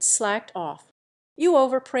hadn't slacked off. "You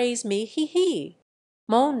overpraise me, he."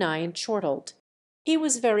 Mo Nyan chortled. He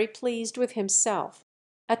was very pleased with himself.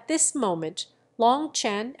 At this moment, Long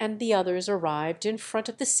Chen and the others arrived in front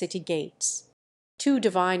of the city gates. 2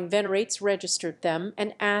 divine venerates registered them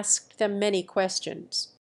and asked them many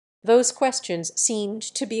questions. Those questions seemed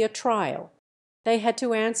to be a trial. They had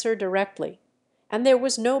to answer directly, and there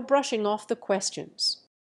was no brushing off the questions.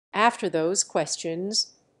 After those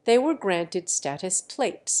questions, they were granted status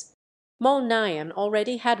plates. Mo Nyan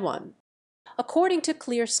already had one. According to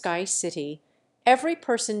Clear Sky City, every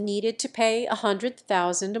person needed to pay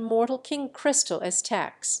 100,000 Immortal King crystal as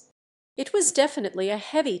tax. It was definitely a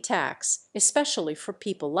heavy tax, especially for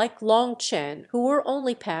people like Long Chen who were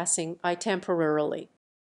only passing by temporarily.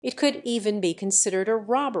 It could even be considered a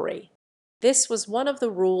robbery. This was one of the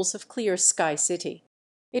rules of Clear Sky City.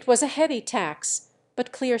 It was a heavy tax,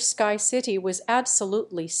 but Clear Sky City was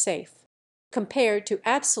absolutely safe. Compared to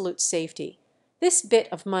absolute safety, this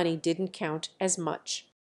bit of money didn't count as much.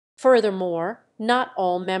 Furthermore, not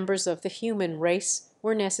all members of the human race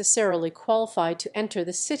were necessarily qualified to enter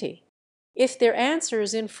the city. If their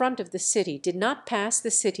answers in front of the city did not pass the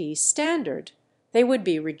city's standard, they would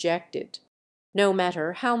be rejected. No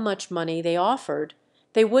matter how much money they offered,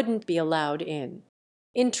 they wouldn't be allowed in.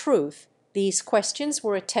 In truth, these questions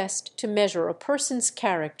were a test to measure a person's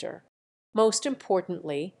character. Most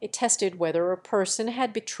importantly, it tested whether a person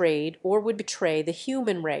had betrayed or would betray the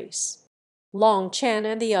human race. Long Chen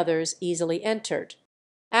and the others easily entered.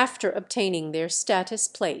 After obtaining their status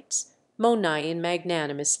plates, Mo Nyan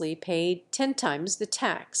magnanimously paid 10 times the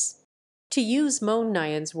tax. To use Mo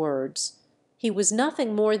Nyan's words, he was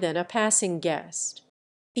nothing more than a passing guest.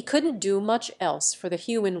 He couldn't do much else for the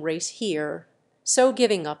human race here, so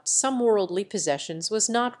giving up some worldly possessions was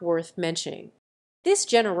not worth mentioning. This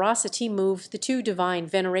generosity moved the 2 divine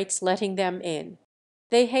venerates, letting them in.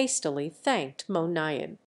 They hastily thanked Mo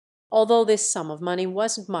Nyan. Although this sum of money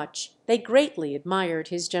wasn't much, they greatly admired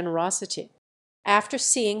his generosity. After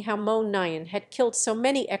seeing how Mo Nyan had killed so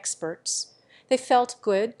many experts, they felt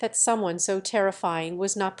good that someone so terrifying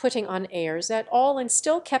was not putting on airs at all and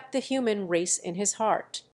still kept the human race in his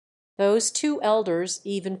heart. Those 2 elders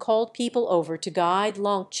even called people over to guide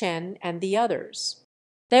Long Chen and the others.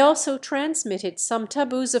 They also transmitted some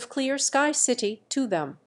taboos of Clear Sky City to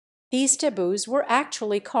them. These taboos were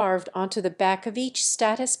actually carved onto the back of each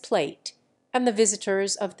status plate, and the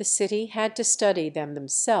visitors of the city had to study them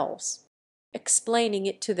themselves. Explaining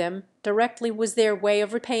it to them directly was their way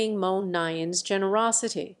of repaying Mo Nyan's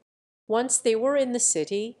generosity. Once they were in the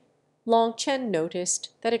city, Long Chen noticed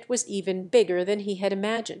that it was even bigger than he had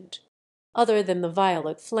imagined. Other than the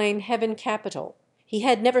Violet Flame Heaven capital, he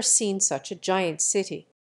had never seen such a giant city.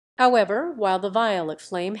 However, while the Violet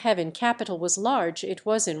Flame Heaven capital was large, it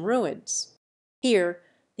was in ruins. Here,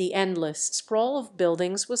 the endless sprawl of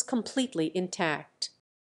buildings was completely intact.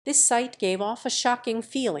 This sight gave off a shocking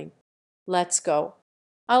feeling. "Let's go.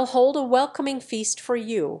 I'll hold a welcoming feast for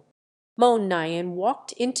you." Mo Nyan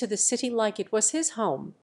walked into the city like it was his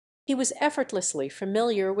home. He was effortlessly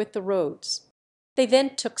familiar with the roads. They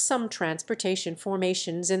then took some transportation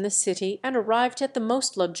formations in the city and arrived at the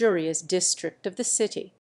most luxurious district of the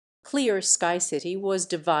city. Clear Sky City was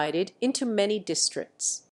divided into many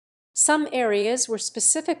districts. Some areas were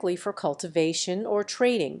specifically for cultivation or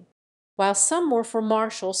trading, while some were for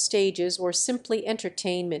martial stages or simply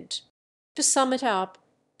entertainment. To sum it up,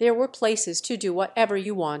 there were places to do whatever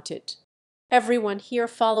you wanted. Everyone here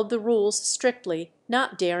followed the rules strictly,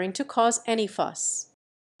 not daring to cause any fuss.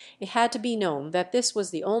 It had to be known that this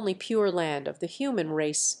was the only pure land of the human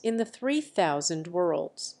race in the 3,000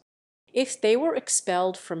 worlds. If they were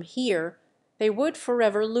expelled from here, they would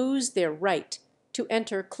forever lose their right to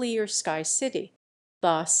enter Clear Sky City.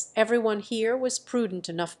 Thus, everyone here was prudent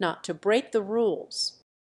enough not to break the rules.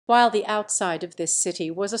 While the outside of this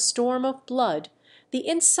city was a storm of blood, the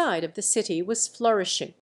inside of the city was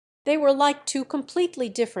flourishing. They were like two completely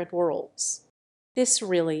different worlds. This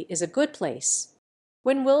really is a good place.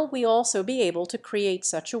 When will we also be able to create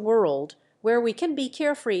such a world where we can be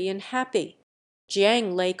carefree and happy?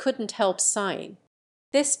 Jiang Lei couldn't help sighing.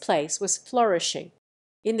 This place was flourishing.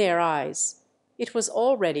 In their eyes, it was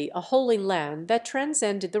already a holy land that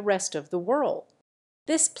transcended the rest of the world.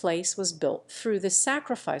 This place was built through the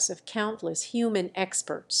sacrifice of countless human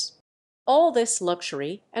experts. All this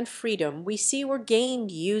luxury and freedom we see were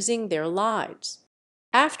gained using their lives.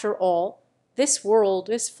 After all, this world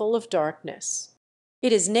is full of darkness.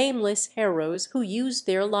 It is nameless heroes who use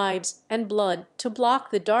their lives and blood to block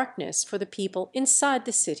the darkness for the people inside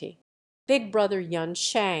the city. Big Brother Yun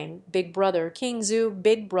Shang, Big Brother King Zhu,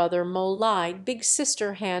 Big Brother Mo Lai, Big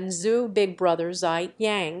Sister Han Zhu, Big Brother Zai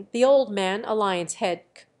Yang, the Old Man Alliance Head,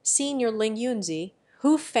 Senior Ling Yunzi,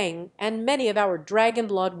 Hu Feng, and many of our dragon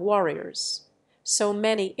blood warriors. So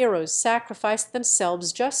many heroes sacrificed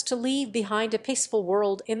themselves just to leave behind a peaceful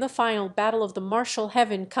world in the final battle of the martial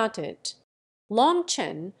heaven continent. Long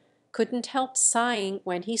Chen couldn't help sighing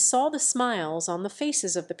when he saw the smiles on the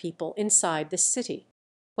faces of the people inside the city.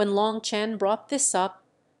 When Long Chen brought this up,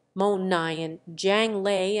 Mo Nyan, Jiang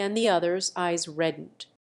Lei, and the others' eyes reddened.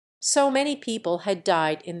 So many people had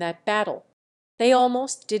died in that battle. They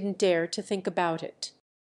almost didn't dare to think about it.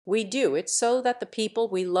 "We do it so that the people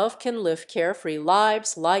we love can live carefree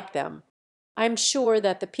lives like them. I'm sure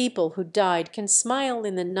that the people who died can smile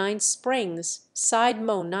in the 9 springs," sighed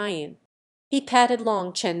Mo Nyan. He patted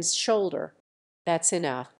Long Chen's shoulder. "That's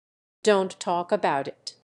enough. Don't talk about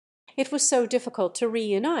it. It was so difficult to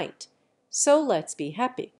reunite, so let's be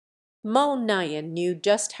happy." Mo Nyan knew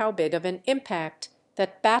just how big of an impact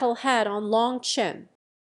that battle had on Long Chen.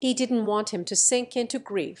 He didn't want him to sink into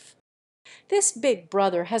grief. "This big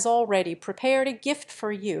brother has already prepared a gift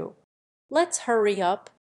for you. Let's hurry up."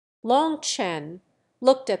 Long Chen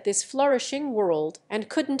looked at this flourishing world and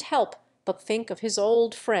couldn't help but think of his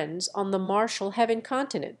old friends on the martial heaven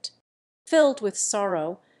continent. Filled with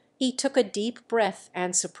sorrow, he took a deep breath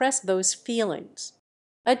and suppressed those feelings.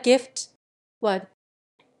 "A gift? What?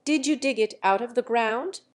 Did you dig it out of the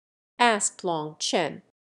ground?" asked Long Chen.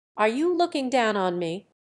 "Are you looking down on me?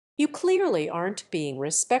 You clearly aren't being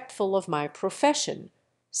respectful of my profession,"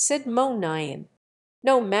 said Mo Nyan.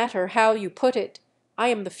 "No matter how you put it, I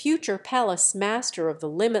am the future palace master of the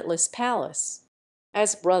Limitless Palace.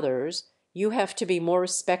 As brothers, you have to be more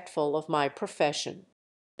respectful of my profession."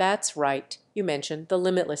 "That's right, you mentioned the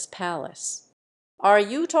Limitless Palace. Are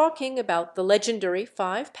you talking about the legendary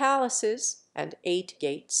 5 palaces and 8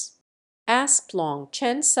 gates?" asked Long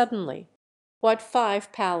Chen suddenly. "What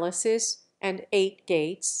 5 palaces and 8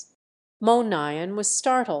 gates?" Mo Nyan was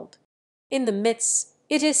startled. "In the midst,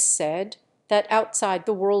 it is said that outside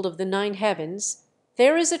the world of the 9 heavens,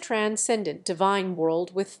 there is a transcendent divine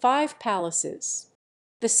world with 5 palaces.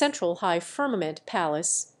 The central high firmament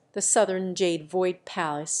palace, the southern jade void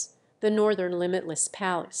palace, the northern limitless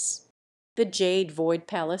palace. The jade void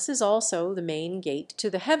palace is also the main gate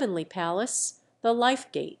to the heavenly palace, the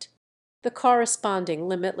life gate. The corresponding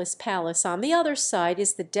limitless palace on the other side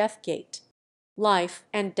is the death gate. Life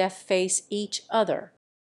and death face each other.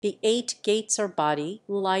 The 8 gates are body,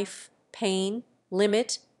 life, pain,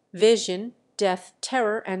 limit, vision, death,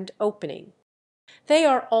 terror, and opening. They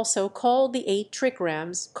are also called the 8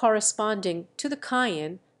 trigrams corresponding to the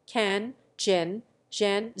Kayan, Kan, Jin,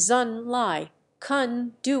 Zhen, Zun, Lai,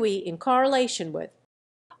 Kun, Dewey in correlation with.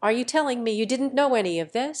 Are you telling me you didn't know any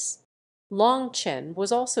of this? Long Chen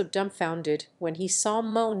was also dumbfounded when he saw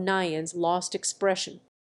Mo Nyan's lost expression.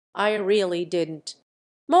 I really didn't.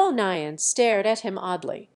 Mo Nyan stared at him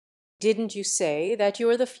oddly. Didn't you say that you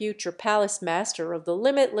are the future palace master of the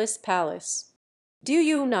limitless palace? Do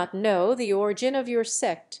you not know the origin of your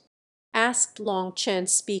sect? Asked Long Chen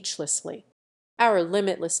speechlessly. Our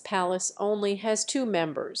limitless palace only has 2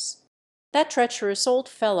 members. That treacherous old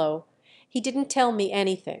fellow, he didn't tell me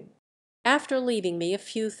anything. After leaving me a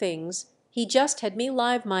few things, he just had me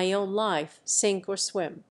live my own life, sink or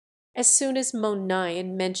swim. As soon as Mo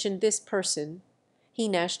Nyan mentioned this person, he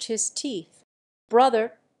gnashed his teeth.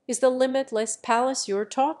 Brother, is the limitless palace you're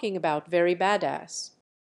talking about very badass?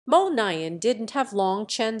 Mo Nyan didn't have Long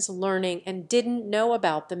Chen's learning and didn't know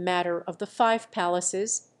about the matter of the 5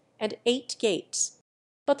 palaces and 8 gates.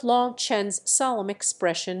 But Long Chen's solemn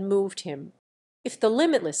expression moved him. If the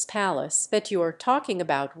limitless palace that you are talking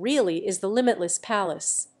about really is the limitless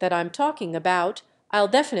palace that I'm talking about, I'll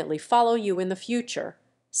definitely follow you in the future,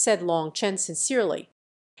 said Long Chen sincerely.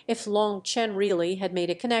 If Long Chen really had made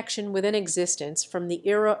a connection with an existence from the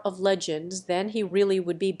era of legends, then he really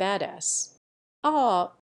would be badass.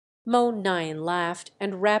 Ah, Mo Nyan laughed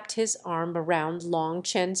and wrapped his arm around Long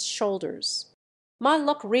Chen's shoulders. My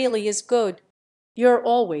luck really is good. You're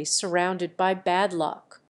always surrounded by bad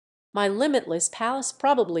luck. My limitless palace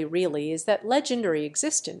probably really is that legendary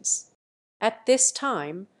existence. At this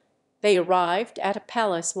time, they arrived at a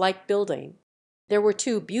palace-like building. There were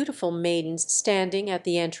 2 beautiful maidens standing at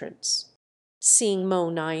the entrance. Seeing Mo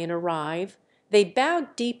Nyan arrive, they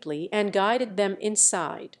bowed deeply and guided them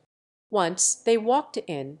inside. Once they walked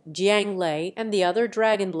in, Jiang Lei and the other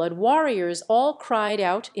Dragonblood warriors all cried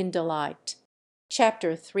out in delight.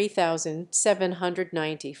 Chapter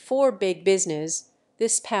 3794 Big Business.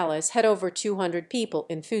 This palace had over 200 people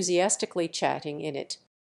enthusiastically chatting in it.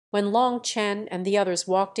 When Long Chen and the others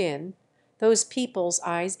walked in, those people's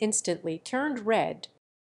eyes instantly turned red.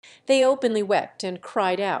 They openly wept and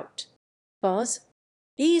cried out. Buzz?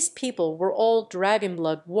 These people were all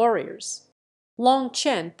Dragonblood warriors. Long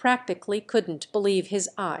Chen practically couldn't believe his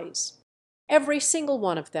eyes. Every single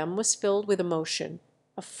one of them was filled with emotion,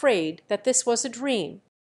 afraid that this was a dream.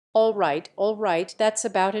 All right, that's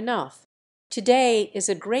about enough. Today is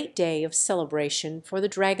a great day of celebration for the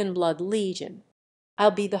Dragonblood Legion.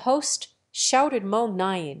 I'll be the host, shouted Mo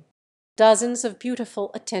Nyan. Dozens of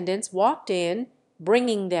beautiful attendants walked in,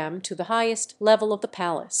 bringing them to the highest level of the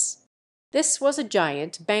palace. This was a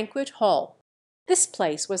giant banquet hall. This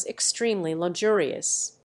place was extremely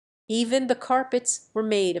luxurious. Even the carpets were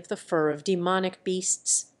made of the fur of demonic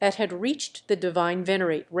beasts that had reached the divine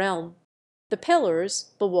Venerate realm. The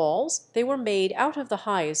pillars, the walls, they were made out of the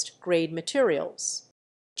highest grade materials.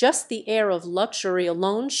 Just the air of luxury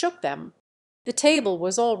alone shook them. The table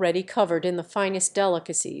was already covered in the finest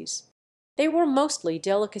delicacies. They were mostly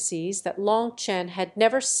delicacies that Long Chen had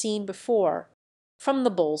never seen before. From the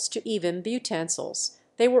bowls to even the utensils,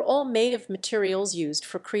 they were all made of materials used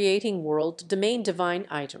for creating world domain divine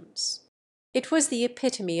items. It was the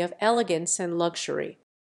epitome of elegance and luxury.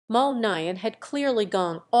 Mo Nyan had clearly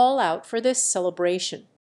gone all out for this celebration.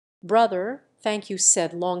 Brother, thank you,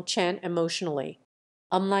 said Long Chen emotionally.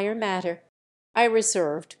 Your matter. I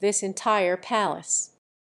reserved this entire palace.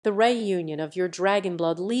 The reunion of your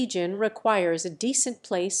Dragonblood Legion requires a decent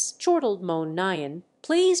place, chortled Mo Nyan,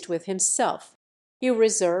 pleased with himself. You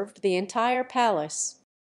reserved the entire palace.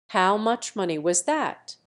 How much money was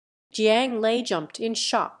that? Jiang Lei jumped in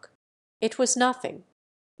shock. It was nothing.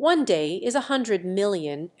 1 day is 100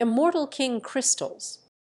 million Immortal King crystals.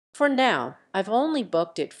 For now, I've only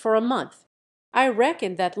booked it for a month. I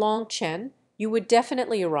reckoned that Long Chen, you would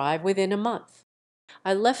definitely arrive within a month.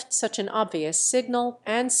 I left such an obvious signal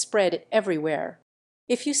and spread it everywhere.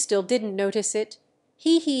 If you still didn't notice it,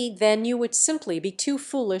 then you would simply be too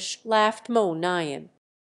foolish, laughed Mo Nyan.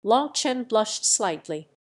 Long Chen blushed slightly.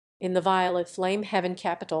 In the Violet Flame Heaven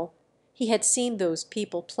capital, he had seen those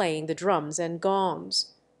people playing the drums and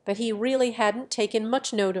gongs, but he really hadn't taken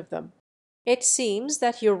much note of them. It seems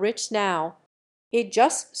that you're rich now. It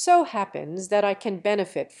just so happens that I can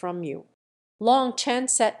benefit from you. Long Chen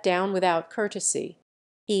sat down without courtesy.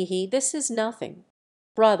 This is nothing.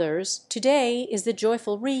 Brothers, today is the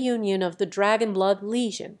joyful reunion of the Dragon Blood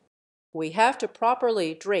Legion. We have to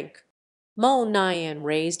properly drink." Mo Nyan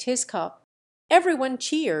raised his cup. Everyone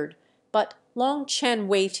cheered, but Long Chen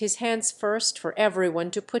waved his hands first for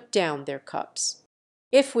everyone to put down their cups.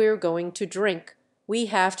 "If we're going to drink, we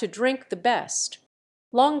have to drink the best."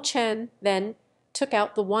 Long Chen then took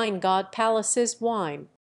out the Wine God Palace's wine.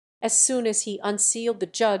 As soon as he unsealed the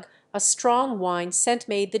jug, a strong wine scent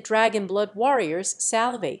made the Dragon Blood warriors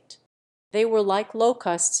salivate. They were like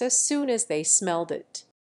locusts as soon as they smelled it.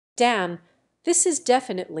 "Damn, this is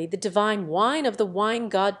definitely the divine wine of the Wine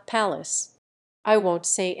God Palace. I won't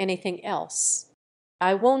say anything else.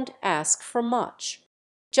 I won't ask for much.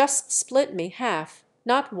 Just split me half,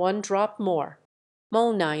 not one drop more."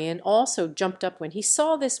 Mo Nyan also jumped up when he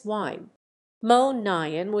saw this wine. Mo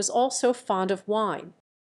Nyan was also fond of wine.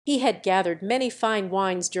 He had gathered many fine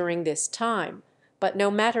wines during this time, but no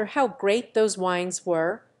matter how great those wines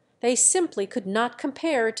were, they simply could not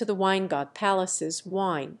compare to the Wine God Palace's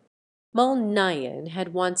wine. Mo Nyan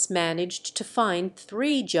had once managed to find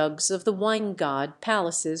 3 jugs of the Wine God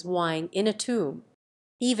Palace's wine in a tomb.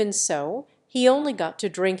 Even so, he only got to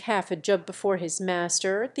drink half a jug before his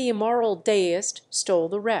master, the immoral deist, stole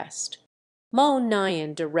the rest. Mo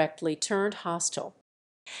Nyan directly turned hostile.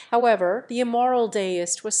 However, the immoral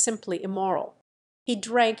deist was simply immoral. He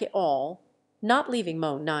drank it all, not leaving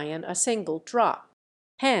Mo Nyan a single drop.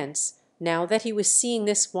 Hence, now that he was seeing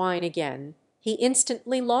this wine again, he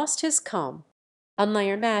instantly lost his calm.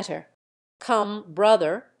 "Another matter. Come,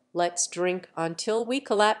 brother, let's drink until we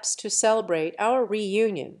collapse to celebrate our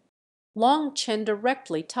reunion." Long Chen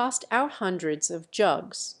directly tossed out hundreds of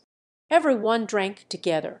jugs. Every one drank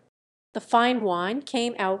together. The fine wine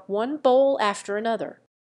came out one bowl after another.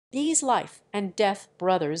 These life and death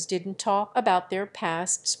brothers didn't talk about their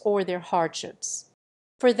pasts or their hardships.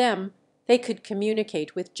 For them, they could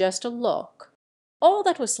communicate with just a look. All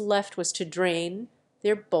that was left was to drain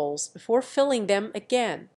their bowls before filling them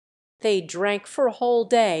again. They drank for a whole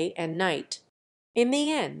day and night. In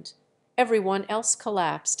the end, everyone else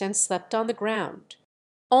collapsed and slept on the ground.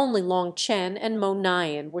 Only Long Chen and Mo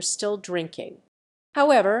Nyan were still drinking.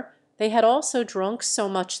 However, they had also drunk so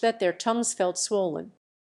much that their tongues felt swollen.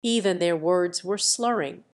 Even their words were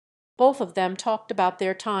slurring. Both of them talked about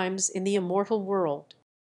their times in the immortal world.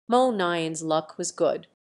 Mo Nyan's luck was good.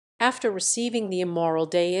 After receiving the immoral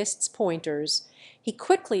deist's pointers, he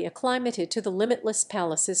quickly acclimated to the Limitless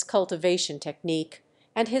Palace's cultivation technique,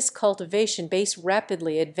 and his cultivation base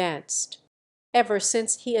rapidly advanced. Ever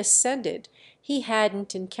since he ascended, he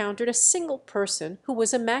hadn't encountered a single person who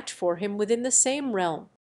was a match for him within the same realm.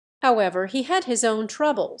 However, he had his own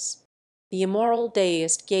troubles. The immoral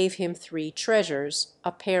deist gave him 3 treasures,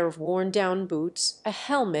 a pair of worn-down boots, a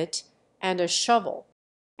helmet, and a shovel.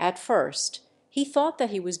 At first, he thought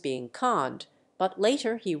that he was being conned, but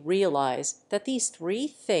later he realized that these 3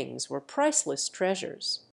 things were priceless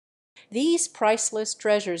treasures. These priceless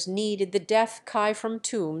treasures needed the death kai from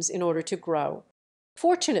tombs in order to grow.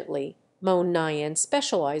 Fortunately, Mo Nyan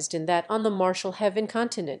specialized in that on the Martial Heaven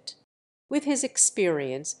continent. With his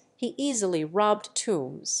experience, he easily robbed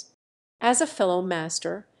tombs. As a fellow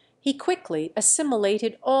master, he quickly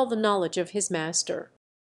assimilated all the knowledge of his master.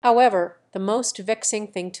 However, the most vexing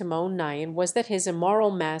thing to Mo Nyan was that his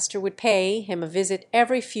immoral master would pay him a visit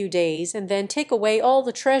every few days and then take away all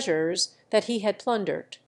the treasures that he had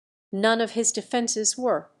plundered. None of his defenses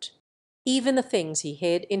worked. Even the things he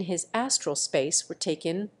hid in his astral space were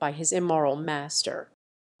taken by his immoral master.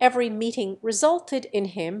 Every meeting resulted in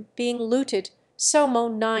him being looted, so Mo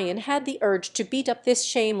Nyan had the urge to beat up this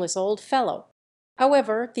shameless old fellow.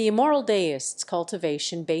 However, the immoral deist's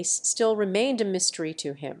cultivation base still remained a mystery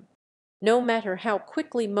to him. No matter how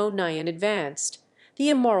quickly Mo Nyan advanced, the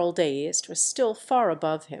immoral deist was still far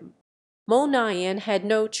above him. Mo Nyan had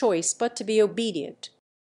no choice but to be obedient.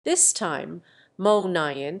 This time, Mo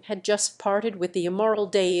Nyan had just parted with the immoral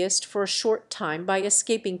deist for a short time by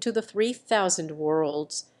escaping to the 3,000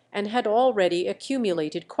 worlds, and had already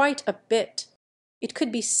accumulated quite a bit. It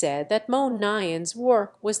could be said that Mo Nyan's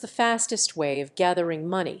work was the fastest way of gathering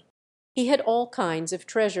money. He had all kinds of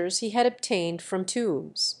treasures he had obtained from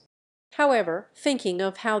tombs. However, thinking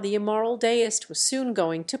of how the immoral deist was soon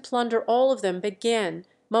going to plunder all of them again,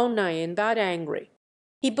 Mo Nyan got angry.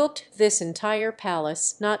 He booked this entire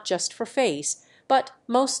palace not just for face, but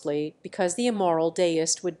mostly because the immoral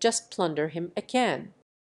deist would just plunder him again.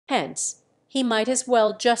 Hence, he might as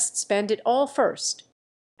well just spend it all first.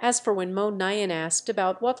 As for when Mo Nyan asked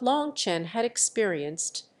about what Long Chen had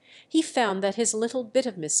experienced, he found that his little bit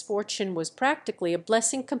of misfortune was practically a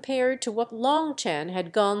blessing compared to what Long Chen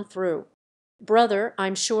had gone through. "Brother,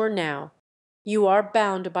 I'm sure now. You are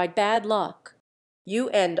bound by bad luck. You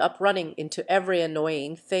end up running into every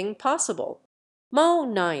annoying thing possible." Mo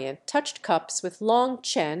Nyan touched cups with Long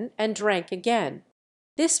Chen and drank again.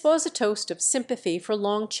 This was a toast of sympathy for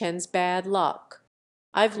Long Chen's bad luck.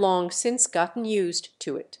 I've long since gotten used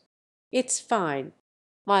to it. It's fine.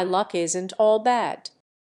 My luck isn't all bad.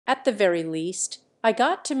 At the very least, I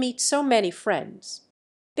got to meet so many friends.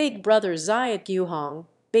 Big brother Zia Guhong,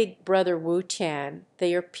 big brother Wu Tian,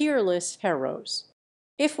 they are peerless heroes.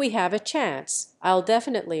 If we have a chance, I'll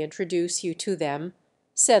definitely introduce you to them,"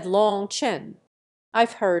 said Long Chen.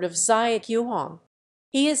 "I've heard of Zia Guhong.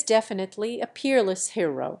 He is definitely a peerless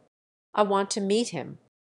hero. I want to meet him."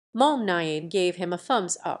 Mo Nyan gave him a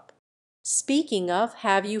thumbs up. "Speaking of,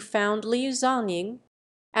 have you found Liu Zhanying?"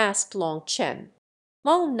 asked Long Chen.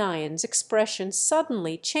 Mo Nyan's expression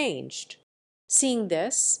suddenly changed. Seeing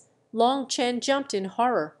this, Long Chen jumped in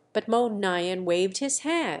horror, but Mo Nyan waved his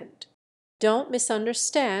hand. "Don't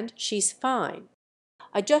misunderstand, she's fine.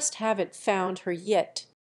 I just haven't found her yet.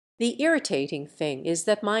 The irritating thing is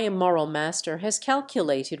that my immoral master has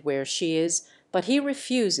calculated where she is, but he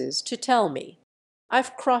refuses to tell me.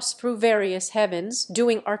 I've crossed through various heavens,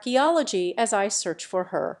 doing archaeology as I search for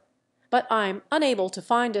her, but I'm unable to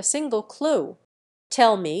find a single clue.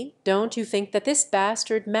 Tell me, don't you think that this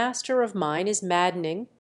bastard master of mine is maddening?"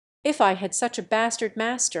 "If I had such a bastard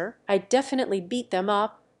master, I'd definitely beat them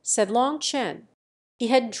up," said Long Chen. He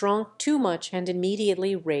had drunk too much and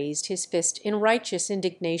immediately raised his fist in righteous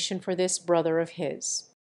indignation for this brother of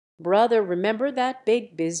his. "Brother, remember that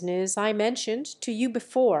big business I mentioned to you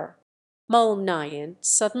before?" Mo Nyan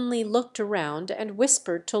suddenly looked around and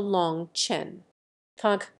whispered to Long Chen.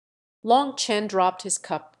 Thunk. Long Chen dropped his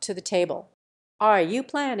cup to the table. "Are you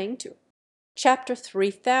planning to—" Chapter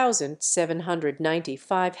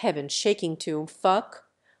 3795 Heaven Shaking to Fuck.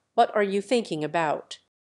 What are you thinking about?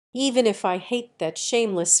 Even if I hate that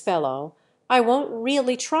shameless fellow, I won't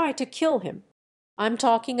really try to kill him. I'm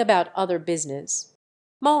talking about other business."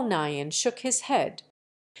 Mo Nyan shook his head.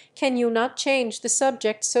 "Can you not change the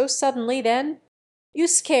subject so suddenly then? You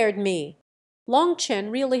scared me." Long Chen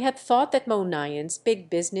really had thought that Mo Nyan's big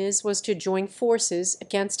business was to join forces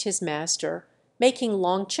against his master, making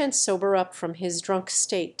Long Chen sober up from his drunk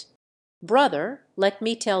state. "Brother, let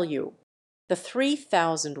me tell you. The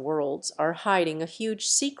 3,000 worlds are hiding a huge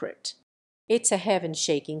secret. It's a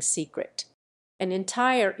heaven-shaking secret. An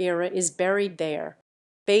entire era is buried there.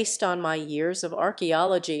 Based on my years of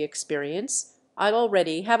archaeology experience, I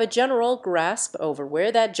already have a general grasp over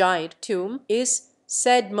where that giant tomb is,"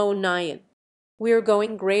 said Mo Nyan. "We're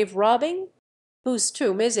going grave robbing? Whose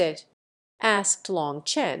tomb is it?" asked Long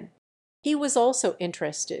Chen. He was also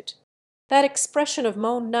interested. That expression of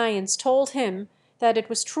Mo Nyan's told him that it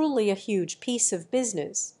was truly a huge piece of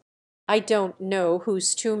business. "I don't know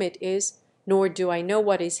whose tomb it is, nor do I know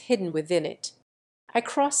what is hidden within it. I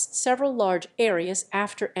crossed several large areas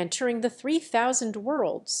after entering the 3,000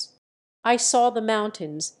 worlds. I saw the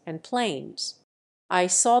mountains and plains. I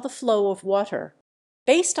saw the flow of water.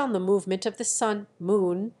 Based on the movement of the sun,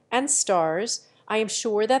 moon, and stars, I am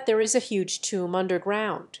sure that there is a huge tomb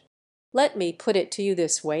underground. Let me put it to you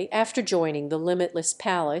this way, after joining the limitless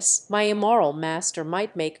palace, my immoral master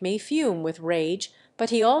might make me fume with rage, but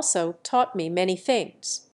he also taught me many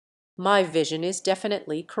things. My vision is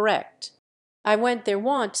definitely correct. I went there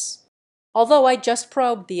once. Although I just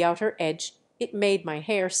probed the outer edge, it made my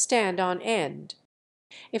hair stand on end.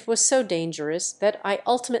 It was so dangerous that I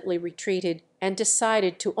ultimately retreated and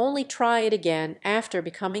decided to only try it again after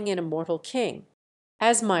becoming an immortal king.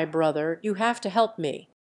 As my brother, you have to help me.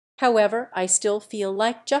 However, I still feel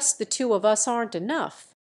like just the two of us aren't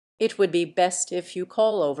enough. It would be best if you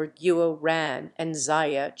call over Guo Ran and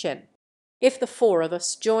Zia Chen. If the four of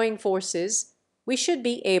us join forces, we should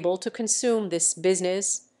be able to consume this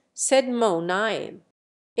business," said Mo Nyan.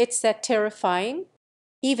 "It's that terrifying?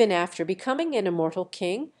 Even after becoming an immortal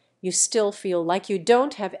king, you still feel like you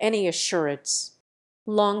don't have any assurance."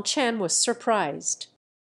 Long Chen was surprised.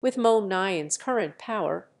 With Mo Nyan's current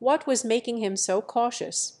power, what was making him so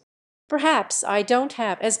cautious? "Perhaps I don't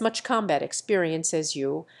have as much combat experience as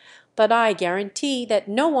you, but I guarantee that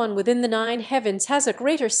no one within the 9 heavens has a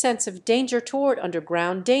greater sense of danger toward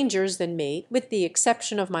underground dangers than me, with the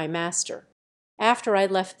exception of my master. After I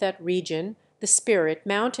left that region, the spirit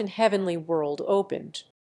mountain heavenly world opened.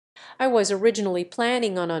 I was originally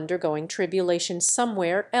planning on undergoing tribulation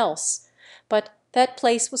somewhere else, but that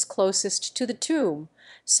place was closest to the tomb,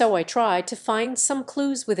 so I tried to find some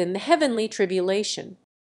clues within the heavenly tribulation.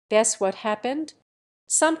 Guess what happened?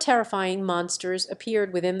 Some terrifying monsters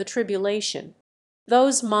appeared within the tribulation.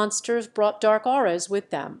 Those monsters brought dark auras with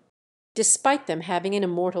them. Despite them having an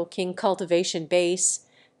immortal king cultivation base,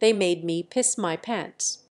 they made me piss my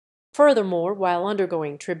pants. Furthermore, while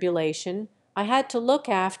undergoing tribulation, I had to look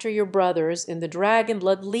after your brothers in the Dragon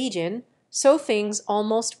Blood Legion, so things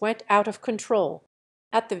almost went out of control.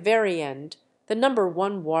 At the very end, the number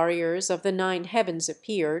 1 warriors of the 9 heavens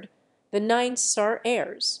appeared, the 9-star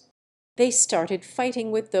heirs. They started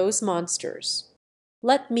fighting with those monsters.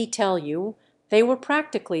 Let me tell you, they were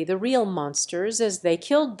practically the real monsters as they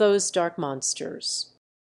killed those dark monsters.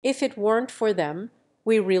 If it weren't for them,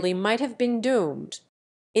 we really might have been doomed.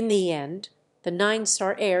 In the end, the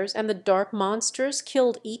 9-star heirs and the dark monsters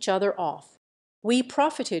killed each other off. We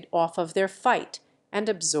profited off of their fight and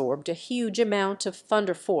absorbed a huge amount of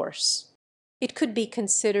thunder force. It could be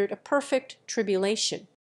considered a perfect tribulation.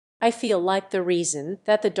 I feel like the reason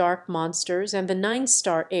that the dark monsters and the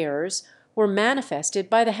 9-star heirs were manifested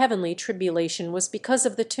by the heavenly tribulation was because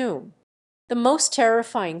of the tomb. The most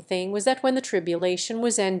terrifying thing was that when the tribulation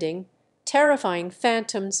was ending, terrifying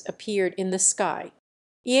phantoms appeared in the sky.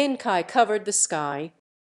 Yinkai covered the sky.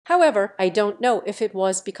 However, I don't know if it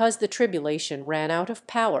was because the tribulation ran out of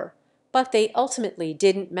power, but they ultimately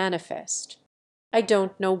didn't manifest. I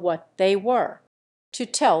don't know what they were. To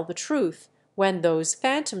tell the truth, when those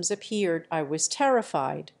phantoms appeared, I was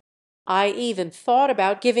terrified. I even thought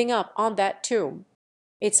about giving up on that tomb.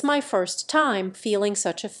 It's my first time feeling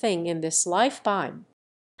such a thing in this lifetime.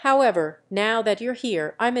 However, now that you're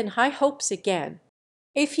here, I'm in high hopes again.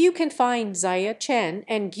 If you can find Zaya Chen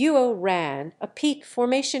and Guo Ran, a peak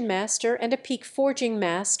formation master and a peak forging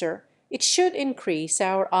master, it should increase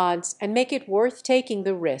our odds and make it worth taking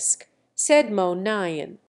the risk, said Mo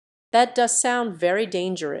Nian. That does sound very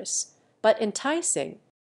dangerous, but enticing.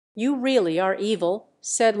 You really are evil,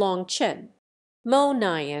 said Long Chen. Mo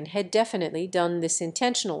Nian had definitely done this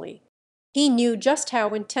intentionally. He knew just how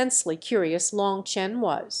intensely curious Long Chen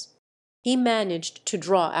was. He managed to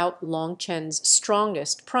draw out Long Chen's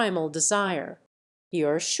strongest primal desire.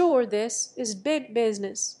 "You're sure this is big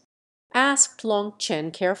business?" asked Long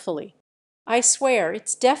Chen carefully. "I swear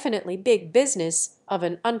it's definitely big business of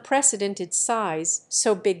an unprecedented size,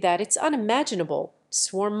 so big that it's unimaginable,"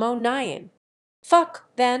 swore Mo Nian. "Fuck,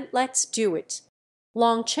 then let's do it."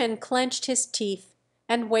 Long Chen clenched his teeth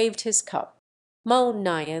and waved his cup. Mo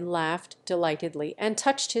Nian laughed delightedly and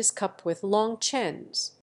touched his cup with Long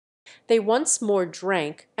Chen's. They once more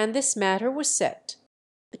drank, and this matter was set.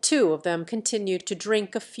 The two of them continued to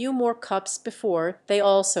drink a few more cups before they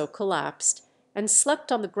also collapsed, and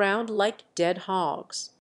slept on the ground like dead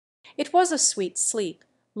hogs. It was a sweet sleep,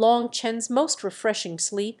 Long Chen's most refreshing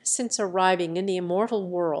sleep since arriving in the immortal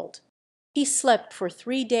world. He slept for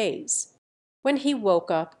 3 days. When he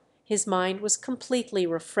woke up, his mind was completely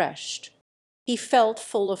refreshed. He felt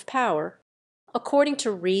full of power. According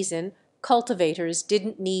to reason, cultivators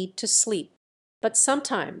didn't need to sleep, but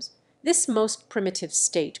sometimes this most primitive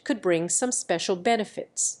state could bring some special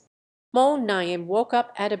benefits. Mo Nian woke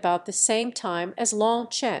up at about the same time as Long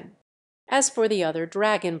Chen. As for the other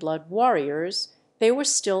Dragon Blood warriors, they were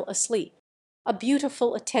still asleep. A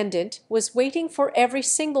beautiful attendant was waiting for every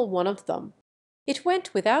single one of them. It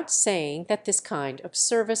went without saying that this kind of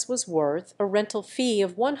service was worth a rental fee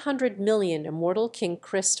of 100 million Immortal King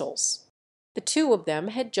crystals. The two of them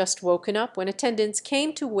had just woken up when attendants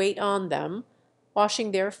came to wait on them,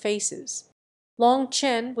 washing their faces. Long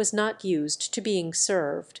Chen was not used to being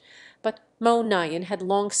served, but Mo Nian had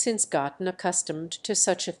long since gotten accustomed to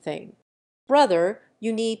such a thing. "Brother,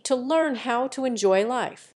 you need to learn how to enjoy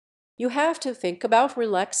life. You have to think about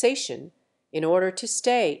relaxation in order to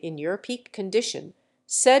stay in your peak condition,"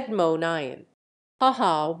 said Mo Nian.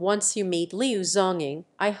 "Haha, once you meet Liu Zonging,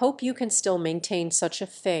 I hope you can still maintain such a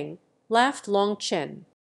thing," laughed Long Chen.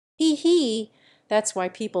 "Hee hee, that's why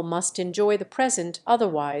people must enjoy the present,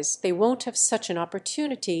 otherwise they won't have such an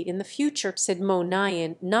opportunity in the future," said Mo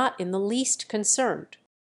Nian, not in the least concerned.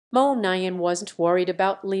 Mo Nian wasn't worried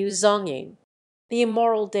about Liu Zonging. The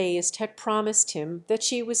immoral deist had promised him that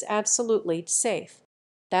she was absolutely safe.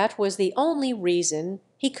 That was the only reason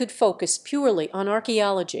he could focus purely on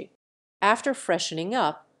archaeology. After freshening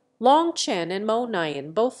up, Long Chen and Mo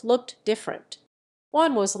Nian both looked different.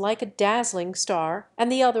 One was like a dazzling star, and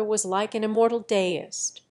the other was like an immortal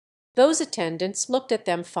deist. Those attendants looked at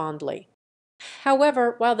them fondly.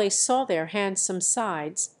 However, while they saw their handsome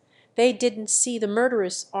sides, they didn't see the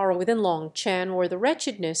murderous aura within Long Chen or the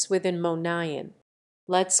wretchedness within Mo Nian.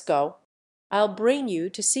 "Let's go. I'll bring you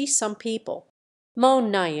to see some people." Mo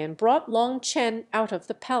Nian brought Long Chen out of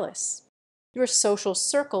the palace. "Your social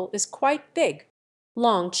circle is quite big."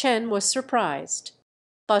 Long Chen was surprised.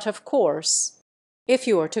 "But of course, if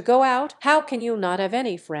you are to go out, how can you not have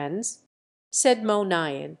any friends?" said Mo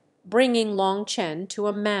Nian. bringing Long Chen to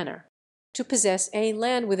a manor, to possess a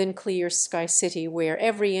land within Clear Sky City where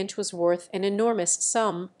every inch was worth an enormous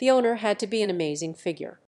sum. The owner had to be an amazing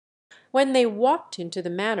figure. When they walked into the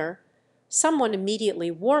manor, someone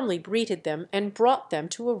immediately warmly greeted them and brought them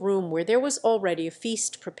to a room where there was already a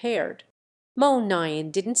feast prepared. Mo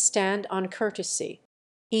Nyan didn't stand on courtesy.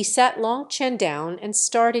 He sat Long Chen down and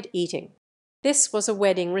started eating. This was a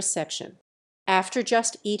wedding reception. After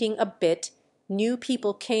just eating a bit, new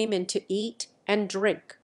people came in to eat and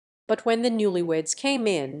drink. But when the newlyweds came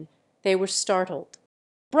in, they were startled.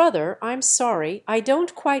 "Brother, I'm sorry, I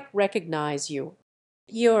don't quite recognize you.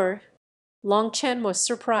 You're—" Long Chen was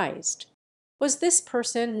surprised. Was this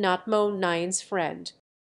person not Mo Nyan's friend?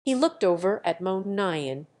 He looked over at Mo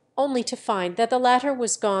Nyan, only to find that the latter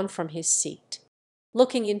was gone from his seat.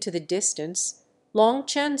 Looking into the distance, Long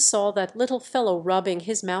Chen saw that little fellow rubbing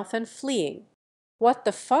his mouth and fleeing. What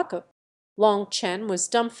the fuck? Long Chen was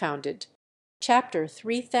dumbfounded. Chapter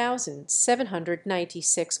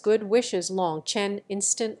 3796 Good Wishes. Long Chen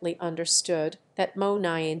instantly understood that Mo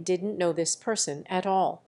Nyan didn't know this person at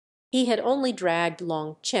all. He had only dragged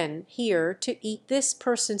Long Chen here to eat this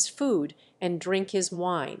person's food and drink his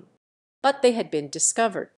wine. But they had been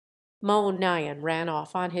discovered. Mo Nyan ran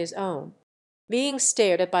off on his own. Being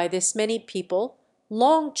stared at by this many people,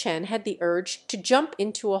 Long Chen had the urge to jump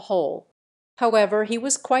into a hole. However, he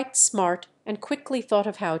was quite smart and quickly thought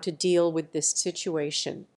of how to deal with this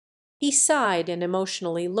situation. He sighed and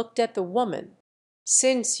emotionally looked at the woman.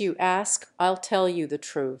 "Since you ask, I'll tell you the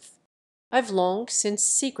truth. I've long since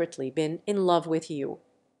secretly been in love with you."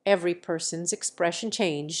 Every person's expression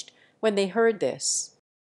changed when they heard this.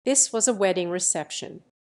 This was a wedding reception.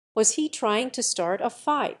 Was he trying to start a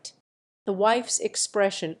fight? The wife's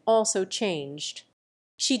expression also changed.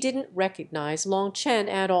 She didn't recognize Long Chen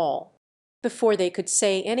at all. Before they could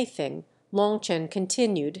say anything, Long Chen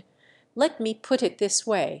continued, "Let me put it this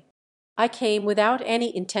way. I came without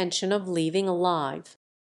any intention of leaving alive.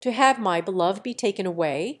 To have my beloved be taken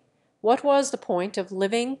away? What was the point of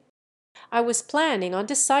living? I was planning on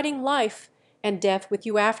deciding life and death with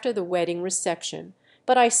you after the wedding reception,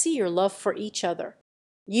 but I see your love for each other.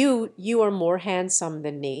 You are more handsome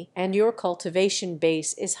than me, and your cultivation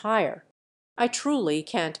base is higher. I truly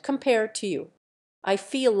can't compare to you. I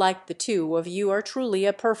feel like the two of you are truly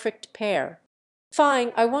a perfect pair.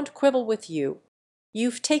 Fine, I won't quibble with you.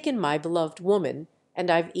 You've taken my beloved woman,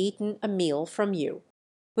 and I've eaten a meal from you.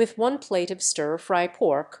 With one plate of stir-fry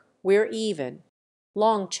pork, we're even."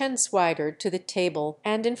 Long Chen swaggered to the table,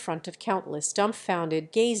 and in front of countless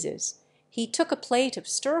dumbfounded gazes, he took a plate of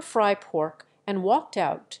stir-fry pork and walked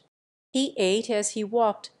out. He ate as he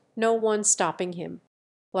walked, no one stopping him.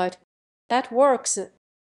 "What? That works."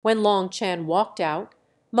 When Long Chen walked out,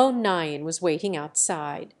 Mo Nyan was waiting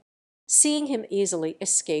outside. Seeing him easily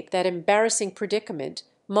escape that embarrassing predicament,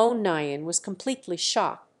 Mo Nyan was completely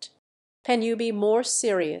shocked. "Can you be more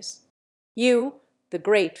serious? You, the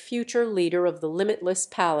great future leader of the Limitless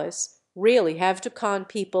Palace, really have to con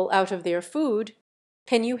people out of their food?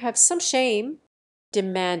 Can you have some shame?"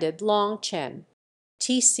 demanded Long Chen.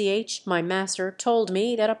 "TCH, my master told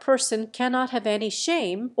me that a person cannot have any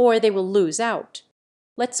shame or they will lose out.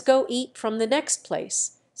 Let's go eat from the next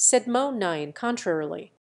place," said Mo Nyan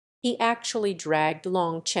contrarily. He actually dragged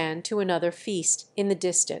Long Chen to another feast in the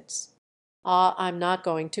distance. "Ah, I'm not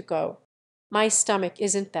going to go. My stomach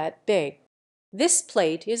isn't that big. This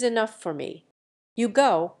plate is enough for me. You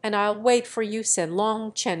go, and I'll wait for you," said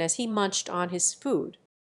Long Chen as he munched on his food.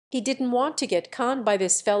 He didn't want to get conned by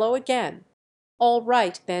this fellow again. "All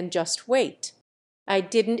right, then just wait. I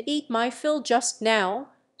didn't eat my fill just now,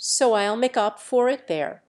 so I'll make up for it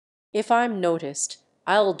there. If I'm noticed,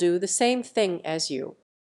 I'll do the same thing as you."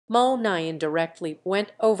 Mo Nyan directly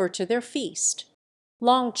went over to their feast.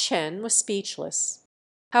 Long Chen was speechless.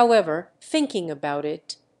 However, thinking about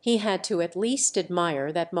it, he had to at least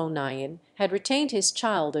admire that Mo Nyan had retained his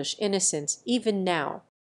childish innocence even now.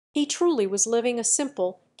 He truly was living a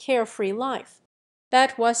simple, carefree life.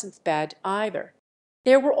 That wasn't bad either.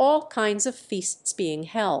 There were all kinds of feasts being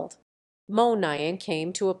held. Mo Nyan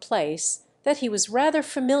came to a place that he was rather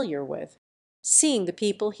familiar with. Seeing the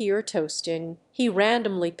people here toasting, he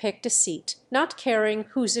randomly picked a seat, not caring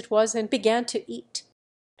whose it was, and began to eat.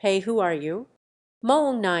 "Hey, who are you?"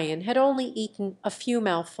 Mo Nyan had only eaten a few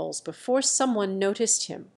mouthfuls before someone noticed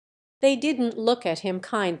him. They didn't look at him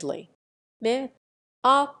kindly. "Meh.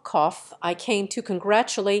 Ah, cough, I came to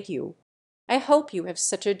congratulate you. I hope you have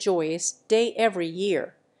such a joyous day every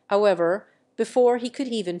year." However, before he could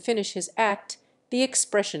even finish his act, the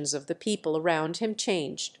expressions of the people around him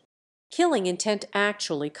changed. Killing intent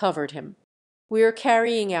actually covered him. "We're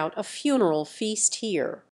carrying out a funeral feast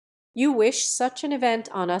here." You wish such an event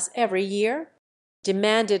on us every year?"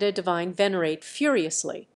 demanded a divine venerate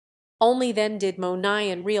furiously. Only then did Mo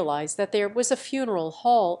Nyan realize that there was a funeral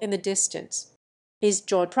hall in the distance. His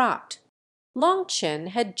jaw dropped. Long Chen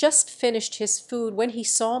had just finished his food when he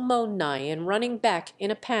saw Mo Nyan running back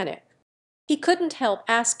in a panic. He couldn't help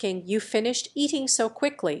asking, "You finished eating so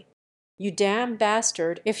quickly? You damn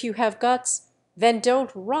bastard, if you have guts, then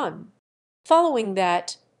don't run." Following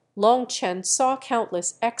that, Long Chen saw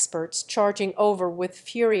countless experts charging over with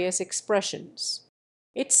furious expressions.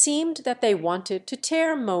 It seemed that they wanted to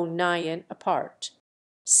tear Mo Nyan apart.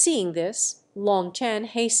 Seeing this, Long Chen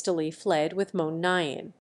hastily fled with Mo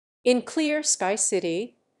Nyan. In Clear Sky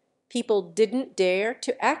City, people didn't dare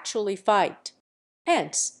to actually fight.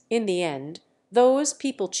 Hence, in the end, those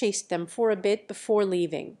people chased them for a bit before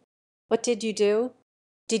leaving. "What did you do?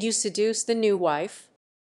 Did you seduce the new wife?"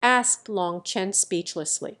 asked Long Chen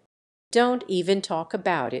speechlessly. "Don't even talk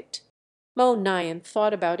about it." Mo Nyan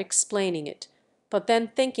thought about explaining it, but then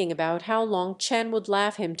thinking about how Long Chen would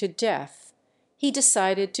laugh him to death, he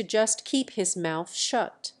decided to just keep his mouth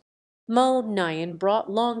shut. Mo Nyan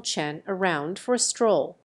brought Long Chen around for a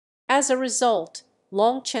stroll. As a result,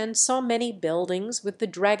 Long Chen saw many buildings with the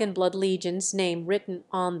Dragon Blood Legion's name written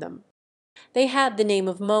on them. They had the name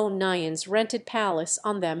of Mo Nyan's rented palace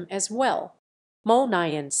on them as well. Mo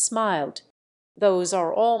Nyan smiled. "Those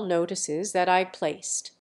are all notices that I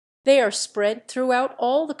placed. They are spread throughout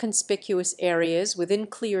all the conspicuous areas within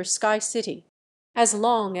Clear Sky City. As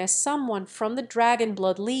long as someone from the Dragon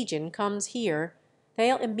Blood Legion comes here,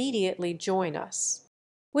 they'll immediately join us."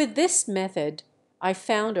 With this method, I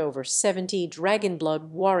found over 70 Dragon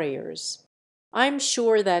Blood warriors. I'm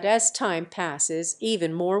sure that as time passes,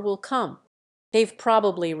 even more will come. They've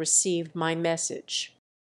probably received my message.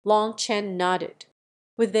 Long Chen nodded.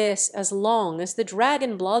 With this, as long as the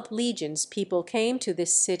Dragon Blood Legion's people came to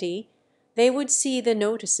this city, they would see the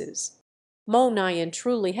notices. Mo Nyan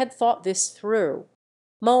truly had thought this through.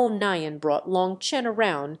 Mo Nyan brought Long Chen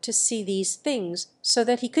around to see these things so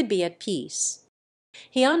that he could be at peace.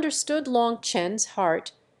 He understood Long Chen's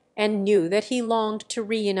heart and knew that he longed to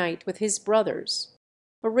reunite with his brothers.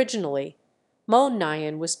 Originally, Mo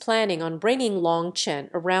Nyan was planning on bringing Long Chen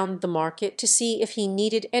around the market to see if he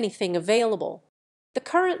needed anything available. The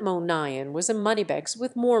current Mo Nyan was a moneybags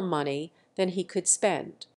with more money than he could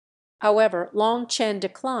spend. However, Long Chen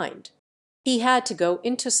declined. He had to go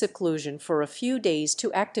into seclusion for a few days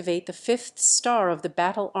to activate the 5th star of the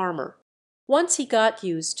battle armor. Once he got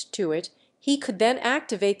used to it, he could then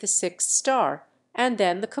activate the 6th star, and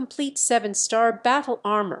then the complete 7-star battle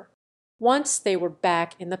armor. Once they were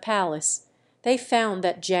back in the palace, they found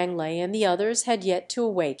that Jiang Lei and the others had yet to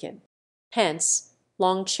awaken. Hence,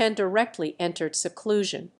 Long Chen directly entered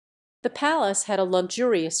seclusion. The palace had a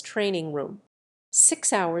luxurious training room.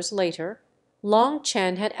 6 hours later, Long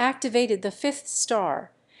Chen had activated the 5th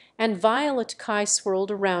star, and violet Kai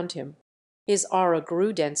swirled around him. His aura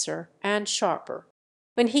grew denser and sharper.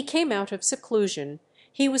 When he came out of seclusion,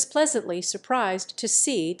 he was pleasantly surprised to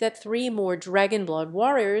see that 3 more Dragon Blood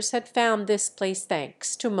warriors had found this place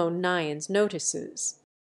thanks to Mo Nyan's notices.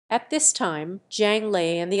 At this time, Jiang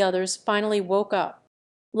Lei and the others finally woke up.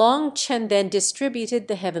 Long Chen then distributed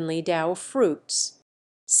the heavenly Tao fruits.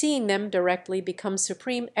 Seeing them directly become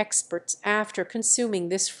supreme experts after consuming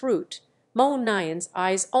this fruit, Mo Nyan's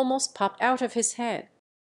eyes almost popped out of his head.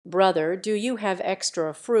 "Brother, do you have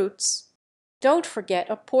extra fruits?" "Don't forget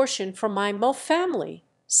a portion for my Mo family,"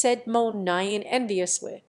 said Mo Nyan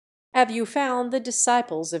enviously. "Have you found the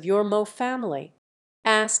disciples of your Mo family?"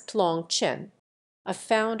 asked Long Chen. "I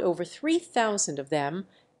found over 3,000 of them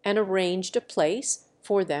and arranged a place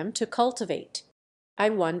for them to cultivate." I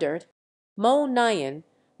wondered. Mo Nyan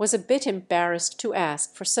was a bit embarrassed to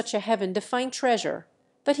ask for such a heaven-defying treasure,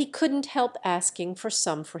 but he couldn't help asking for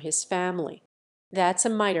some for his family. "That's a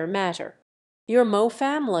minor matter. Your Mo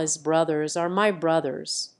family's brothers are my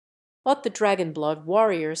brothers. What the Dragon Blood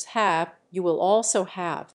warriors have, you will also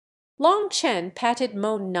have." Long Chen patted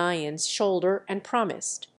Mo Nyan's shoulder and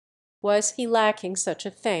promised. Was he lacking such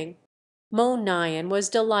a thing? Mo Nyan was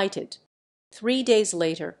delighted. 3 days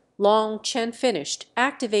later, Long Chen finished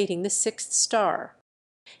activating the 6th star.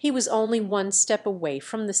 He was only 1 step away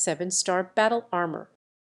from the 7-star battle armor.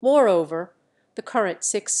 Moreover, the current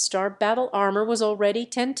 6-star battle armor was already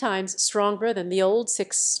 10 times stronger than the old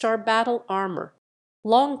 6-star battle armor.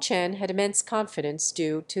 Long Chen had immense confidence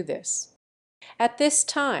due to this. At this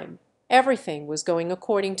time, everything was going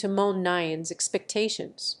according to Mo Nyan's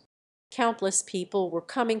expectations. Countless people were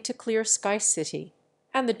coming to Clear Sky City,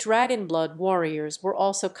 and the Dragon Blood warriors were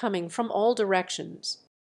also coming from all directions.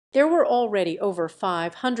 There were already over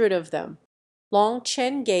 500 of them. Long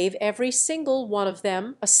Chen gave every single one of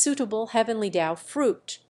them a suitable heavenly Tao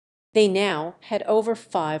fruit. They now had over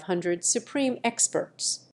 500 supreme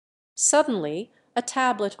experts. Suddenly, a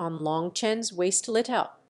tablet on Long Chen's waist lit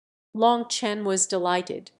up. Long Chen was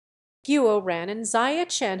delighted. Guo Ran and Zaya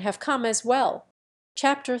Chen have come as well.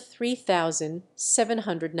 Chapter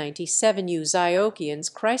 3797 You Ziokian's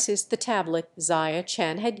crisis. The tablet Zaya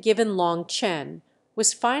Chen had given Long Chen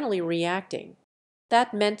was finally reacting.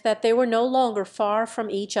 That meant that they were no longer far from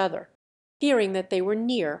each other. Hearing that they were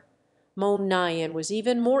near, Mo Nian was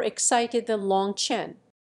even more excited than Long Chen.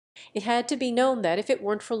 It had to be known that if it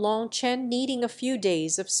weren't for Long Chen needing a few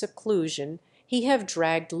days of seclusion, he'd have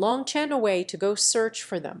dragged Long Chen away to go search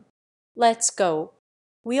for them. "Let's go.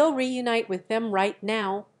 We'll reunite with them right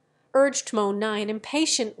now," urged Mo Nian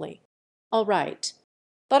impatiently. "All right.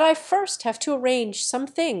 But I first have to arrange some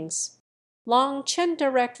things." Long Chen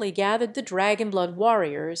directly gathered the Dragon Blood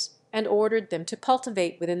warriors and ordered them to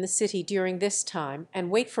cultivate within the city during this time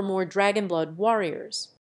and wait for more Dragon Blood warriors.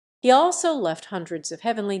 He also left hundreds of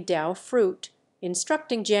heavenly Tao fruit,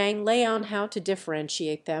 instructing Jiang Lei on how to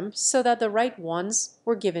differentiate them so that the right ones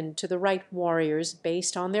were given to the right warriors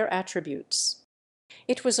based on their attributes.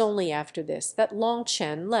 It was only after this that Long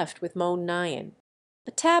Chen left with Mo Nian.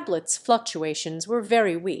 The tablet's fluctuations were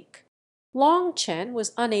very weak. Long Chen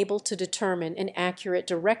was unable to determine an accurate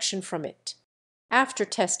direction from it. After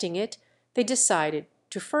testing it, they decided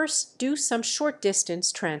to first do some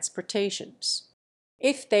short-distance transportations.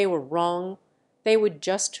 If they were wrong, they would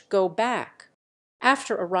just go back.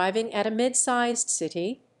 After arriving at a mid-sized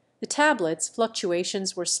city, the tablet's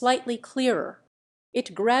fluctuations were slightly clearer.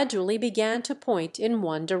 It gradually began to point in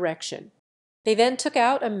one direction. They then took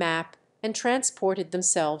out a map and transported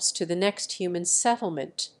themselves to the next human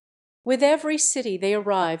settlement. With every city they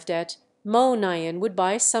arrived at, Mo Nian would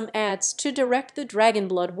buy some ads to direct the Dragon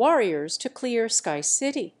Blood warriors to Clear Sky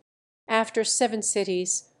City. After 7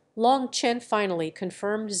 cities, Long Chen finally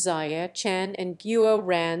confirmed Zaya Chen and Guo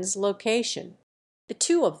Ran's location. The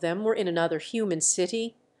 2 of them were in another human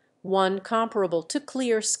city, one comparable to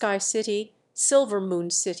Clear Sky City, Silver Moon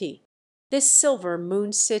City. This Silver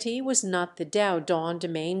Moon City was not the Dao Dawn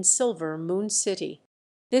Domain Silver Moon City.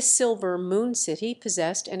 This Silver Moon City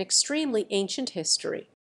possessed an extremely ancient history.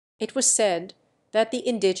 It was said that the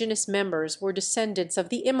indigenous members were descendants of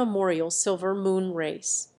the immemorial Silver Moon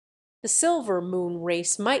race. The Silver Moon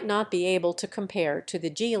race might not be able to compare to the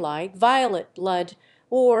G-like, Violet Blood,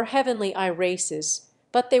 or Heavenly Eye races,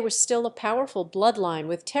 but they were still a powerful bloodline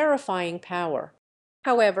with terrifying power.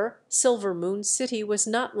 However, Silver Moon City was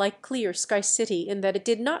not like Clear Sky City in that it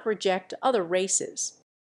did not reject other races.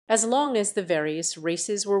 As long as the various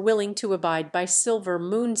races were willing to abide by Silver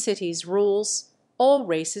Moon City's rules, all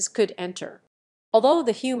races could enter. Although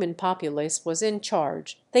the human populace was in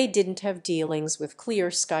charge, they didn't have dealings with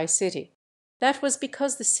Clear Sky City. That was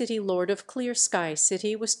because the city lord of Clear Sky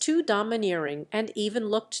City was too domineering and even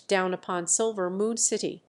looked down upon Silver Moon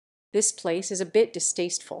City. This place is a bit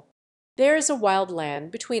distasteful. There is a wild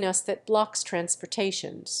land between us that blocks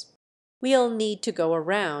transportations. "We'll need to go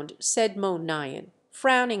around," said Mo Nian,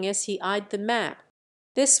 frowning as he eyed the map.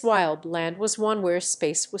 This wild land was one where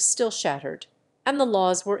space was still shattered, and the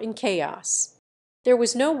laws were in chaos. There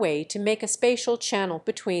was no way to make a spatial channel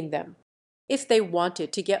between them. If they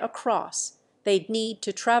wanted to get across, they'd need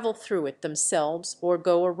to travel through it themselves or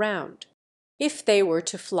go around. If they were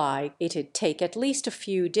to fly, it'd take at least a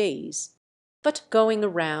few days. But going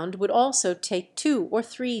around would also take 2 or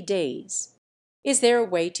 3 days. Is there a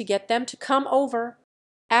way to get them to come over?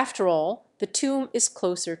 After all, the tomb is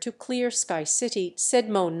closer to Clear Sky City, said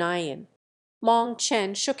Mo Nian. Long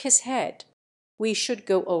Chen shook his head. "We should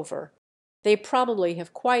go over. They probably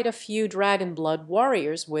have quite a few Dragon Blood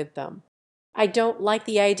warriors with them. I don't like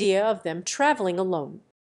the idea of them traveling alone."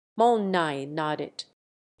 Mo Nian nodded.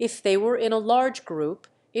 If they were in a large group,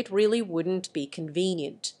 it really wouldn't be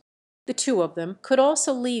convenient. The 2 of them could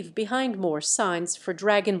also leave behind more signs for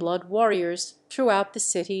Dragon Blood warriors throughout the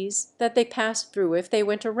cities that they passed through if they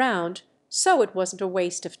went around, so it wasn't a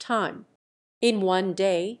waste of time. In one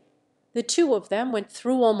day, the 2 of them went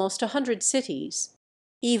through almost 100 cities.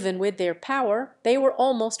 Even with their power, they were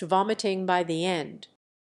almost vomiting by the end.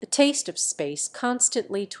 The taste of space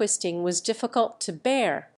constantly twisting was difficult to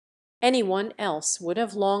bear. Anyone else would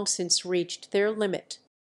have long since reached their limit.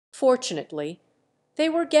 Fortunately, they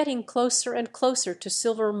were getting closer and closer to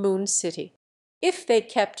Silver Moon City. If they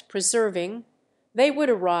kept preserving, they would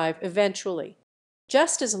arrive eventually.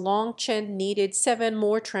 Just as Long Chen needed 7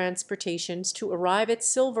 more transportations to arrive at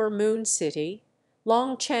Silver Moon City,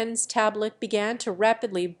 Long Chen's tablet began to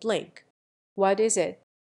rapidly blink. "What is it?"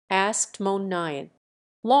 asked Mo Nian.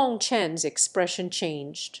 Long Chen's expression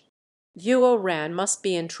changed. Guo Ran must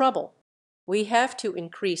be in trouble. We have to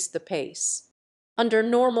increase the pace. Under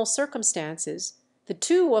normal circumstances, the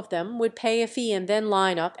two of them would pay a fee and then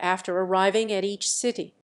line up after arriving at each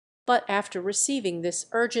city. But after receiving this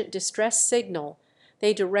urgent distress signal,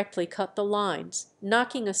 they directly cut the lines,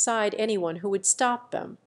 knocking aside anyone who would stop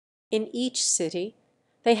them. In each city,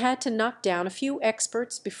 they had to knock down a few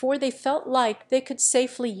experts before they felt like they could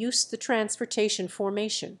safely use the transportation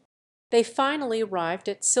formation. They finally arrived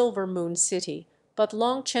at Silver Moon City, but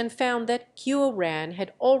Long Chen found that Guo Ran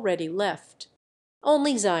had already left.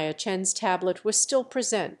 Only Zaya Chen's tablet was still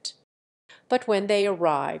present. But when they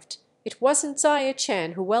arrived, it wasn't Zaya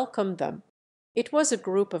Chen who welcomed them. It was a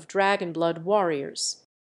group of Dragon Blood warriors.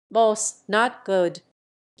 "Boss, not good.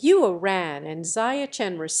 Guo Ran and Zaya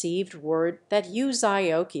Chen received word that Yu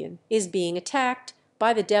Zioqian is being attacked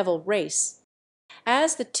by the devil race.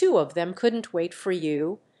 As the two of them couldn't wait for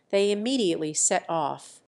you, they immediately set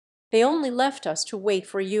off. They only left us to wait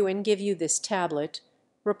for you and give you this tablet,"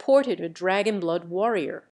 reported a Dragon Blood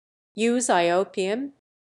warrior. "Yu Zioqian?"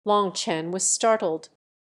 Long Chen was startled.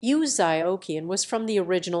 Yu Zioqian was from the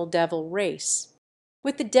original devil race.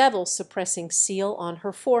 With the devil suppressing seal on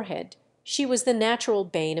her forehead, she was the natural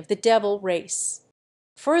bane of the devil race.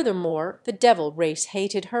 Furthermore, the devil race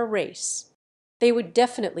hated her race. They would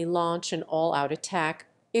definitely launch an all-out attack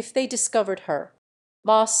if they discovered her.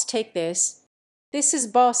 "Boss, take this. This is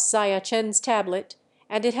Boss Zaya Chen's tablet,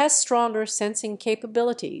 and it has stronger sensing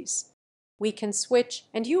capabilities. We can switch,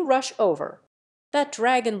 and you rush over." That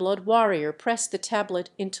Dragon Blood warrior pressed the tablet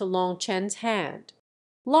into Long Chen's hand.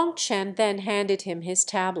 Long Chen then handed him his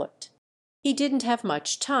tablet. He didn't have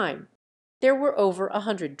much time. There were over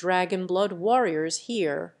 100 Dragon Blood warriors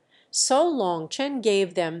here, so Long Chen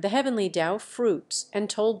gave them the Heavenly Tao fruits and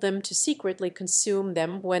told them to secretly consume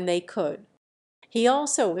them when they could. He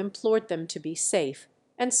also implored them to be safe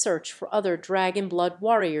and search for other Dragon Blood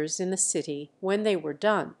warriors in the city when they were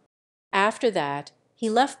done. After that, he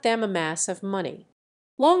left them a mass of money.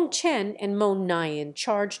 Long Chen and Mo Nian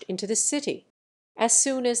charged into the city. As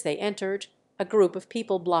soon as they entered, a group of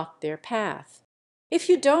people blocked their path. "If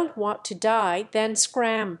you don't want to die, then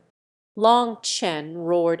scram!" Long Chen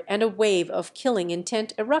roared, and a wave of killing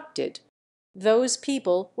intent erupted. Those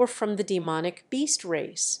people were from the demonic beast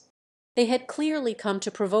race. They had clearly come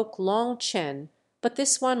to provoke Long Chen, but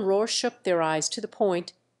this one roar shook their eyes to the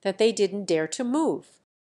point that they didn't dare to move.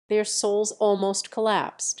 Their souls almost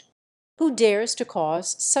collapsed. Who dares to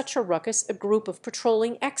cause such a ruckus? A group of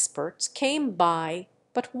patrolling experts came by,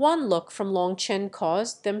 but one look from Long Chen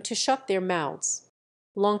caused them to shut their mouths.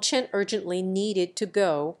 Long Chen urgently needed to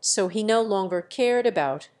go, so he no longer cared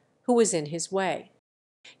about who was in his way.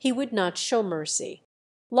 He would not show mercy.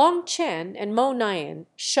 Long Chen and Mo Nian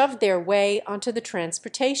shoved their way onto the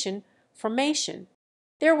transportation formation.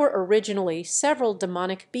 There were originally several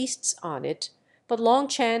demonic beasts on it, but Long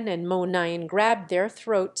Chen and Mo Nian grabbed their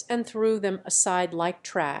throats and threw them aside like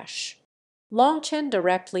trash. Long Chen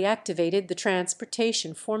directly activated the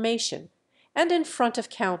transportation formation, and in front of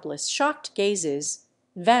countless shocked gazes,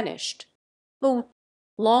 vanished. Boom!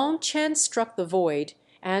 Long Chen struck the void,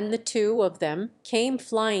 and the two of them came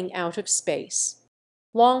flying out of space.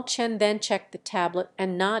 Long Chen then checked the tablet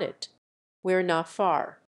and nodded. "We're not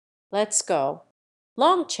far. Let's go."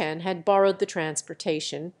 Long Chen had borrowed the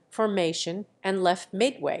transportation formation and left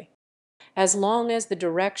midway. As long as the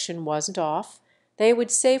direction wasn't off, they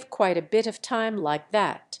would save quite a bit of time like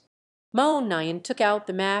that. Mo Nian took out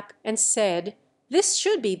the map and said, "This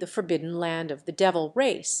should be the forbidden land of the devil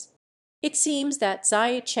race. It seems that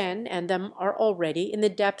Zaya Chen and them are already in the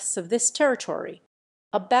depths of this territory.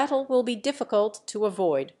 A battle will be difficult to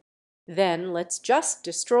avoid. Then let's just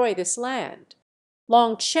destroy this land."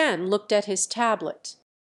 Long Chen looked at his tablet.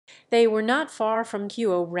 They were not far from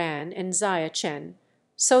Guo Ran and Zaya Chen,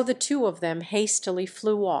 so the two of them hastily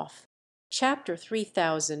flew off. Chapter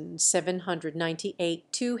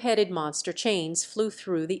 3798. Two-headed monster chains flew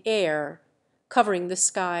through the air, covering the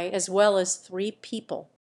sky as well as 3 people.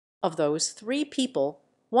 Of those 3 people,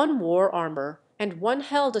 one wore armor and one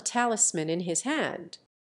held a talisman in his hand.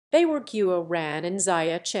 They were Guo Ran and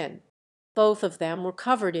Zaya Chen. Both of them were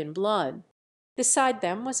covered in blood. Beside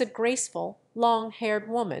them was a graceful, long-haired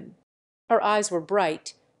woman. Her eyes were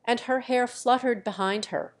bright, and her hair fluttered behind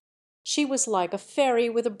her. She was like a fairy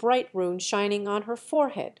with a bright rune shining on her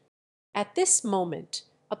forehead. At this moment,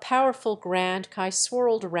 a powerful Grand Kai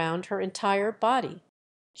swirled around her entire body.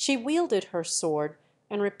 She wielded her sword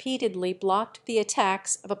and repeatedly blocked the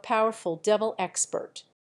attacks of a powerful devil expert.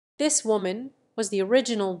 This woman was the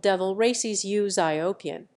original devil race's Yu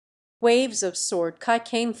Zioqian. Waves of sword kai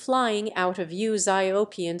came flying out of Yu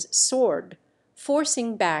Ziopian's sword,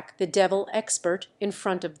 forcing back the devil expert in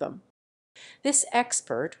front of them. This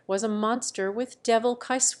expert was a monster with devil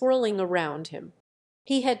kai swirling around him.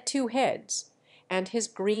 He had two heads, and his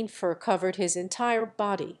green fur covered his entire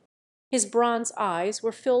body. His bronze eyes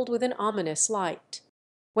were filled with an ominous light.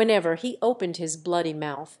 Whenever he opened his bloody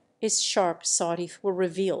mouth, his sharp saw teeth were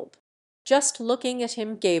revealed. Just looking at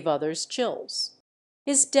him gave others chills.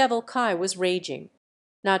 His devil kai was raging.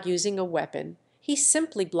 Not using a weapon, he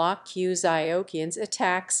simply blocked Yu Ziokian's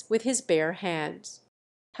attacks with his bare hands.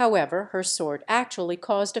 However, her sword actually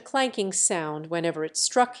caused a clanking sound whenever it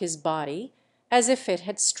struck his body, as if it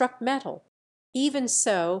had struck metal. Even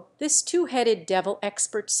so, this two-headed devil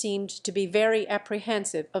expert seemed to be very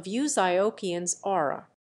apprehensive of Yu Ziokian's aura.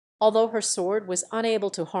 Although her sword was unable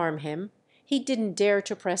to harm him, he didn't dare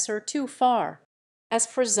to press her too far. As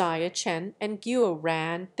for Xia Chen and Guo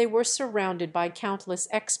Ran, they were surrounded by countless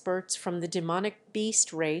experts from the demonic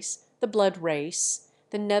beast race, the blood race,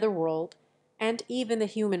 the netherworld, and even the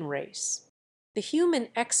human race. The human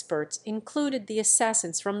experts included the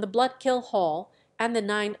assassins from the Bloodkill Hall and the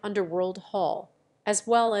 9 Underworld Hall, as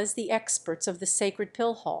well as the experts of the Sacred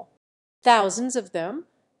Pill Hall. Thousands of them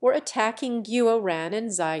were attacking Guo Ran and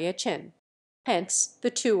Xia Chen. Hence,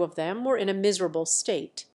 the two of them were in a miserable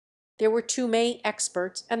state. There were too many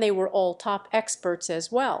experts, and they were all top experts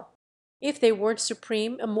as well. If they weren't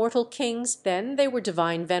supreme immortal kings, then they were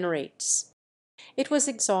divine venerates. It was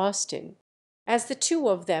exhausting. As the two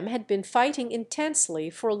of them had been fighting intensely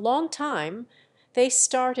for a long time, they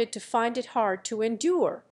started to find it hard to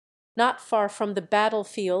endure. Not far from the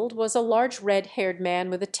battlefield was a large red-haired man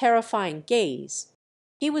with a terrifying gaze.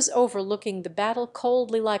 He was overlooking the battle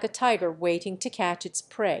coldly like a tiger waiting to catch its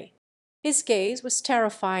prey. His gaze was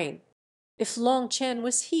terrifying. If Long Chen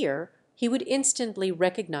was here, he would instantly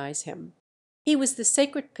recognize him. He was the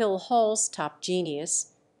Sacred Pill Hall's top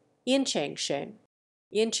genius, Yin Chengsheng.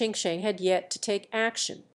 Yin Chengsheng had yet to take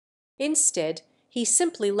action. Instead, he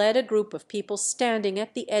simply led a group of people standing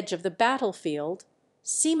at the edge of the battlefield,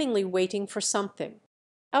 seemingly waiting for something.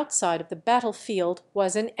 Outside of the battlefield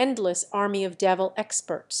was an endless army of devil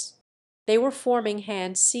experts. They were forming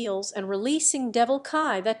hand seals and releasing devil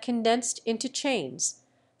kai that condensed into chains,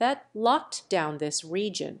 that locked down this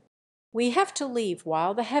region. We have to leave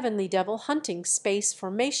while the heavenly devil hunting space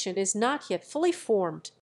formation is not yet fully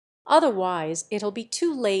formed. Otherwise, it'll be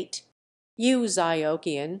too late. Yu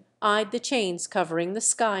Ziokian eyed the chains covering the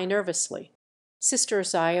sky nervously. Sister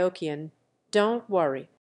Ziokian, don't worry.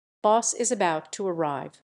 Boss is about to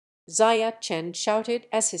arrive. Xia Chen shouted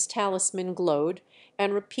as his talisman glowed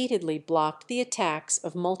and repeatedly blocked the attacks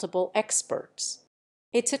of multiple experts.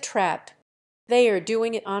 It's a trap. They are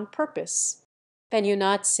doing it on purpose. Can you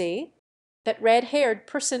not see? That red-haired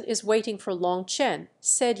person is waiting for Long Chen,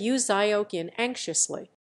 said Yu Ziokian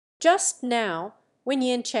anxiously. Just now, when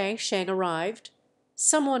Yin Chengsheng arrived,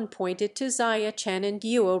 someone pointed to Xia Chen and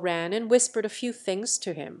Guo Ran and whispered a few things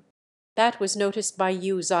to him. That was noticed by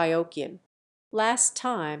Yu Ziokian. Last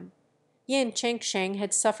time, Yin Chengsheng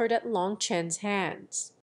had suffered at Long Chen's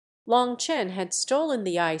hands. Long Chen had stolen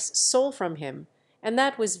the ice soul from him, and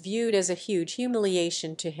that was viewed as a huge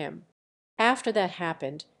humiliation to him. After that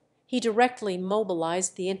happened, he directly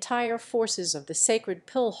mobilized the entire forces of the Sacred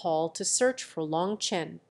Pill Hall to search for Long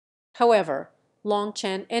Chen. However, Long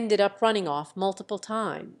Chen ended up running off multiple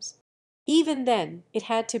times. Even then, it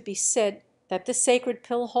had to be said that the Sacred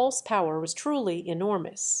Pill Hall's power was truly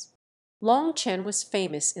enormous. Long Chen was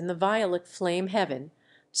famous in the Violet Flame Heaven,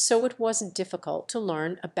 so it wasn't difficult to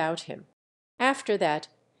learn about him. After that,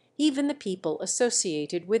 even the people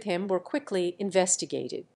associated with him were quickly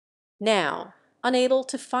investigated. Now, unable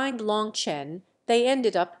to find Long Chen, they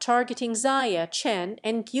ended up targeting Xia Chen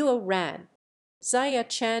and Guo Ran. Xia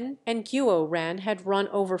Chen and Guo Ran had run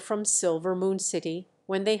over from Silver Moon City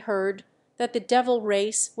when they heard that the devil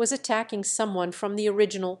race was attacking someone from the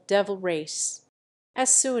original devil race.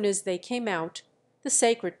 As soon as they came out, the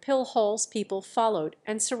Sacred Pill Hall's people followed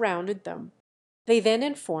and surrounded them. They then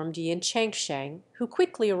informed Yin Chengsheng, who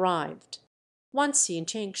quickly arrived. Once Yin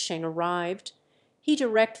Chengsheng arrived, he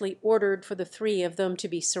directly ordered for the three of them to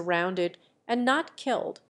be surrounded and not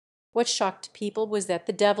killed. What shocked people was that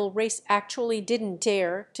the devil race actually didn't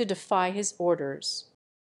dare to defy his orders.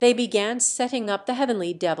 They began setting up the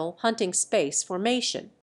heavenly devil hunting space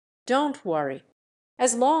formation. Don't worry.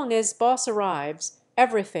 As long as boss arrives,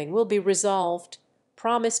 everything will be resolved,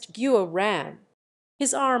 promised Guo Ran.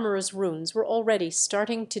 His armor's runes were already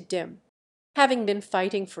starting to dim. Having been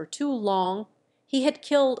fighting for too long, he had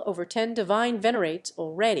killed over 10 divine venerates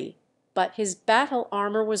already, but his battle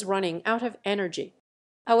armor was running out of energy.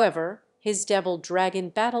 However, his devil dragon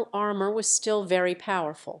battle armor was still very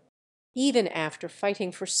powerful. Even after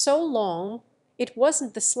fighting for so long, it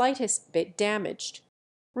wasn't the slightest bit damaged.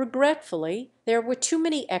 Regretfully, there were too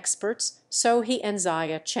many experts, so he and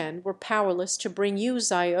Zaya Chen were powerless to bring Yu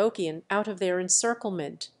Zioqian out of their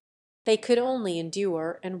encirclement. They could only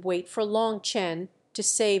endure and wait for Long Chen to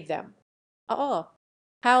save them. Ah,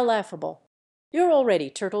 how laughable. You're already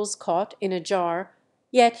turtles caught in a jar,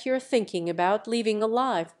 yet you're thinking about leaving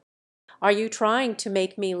alive. Are you trying to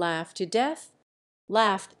make me laugh to death?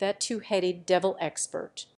 Laughed that two-headed devil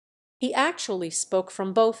expert. He actually spoke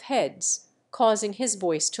from both heads, causing his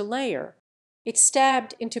voice to layer. It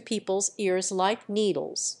stabbed into people's ears like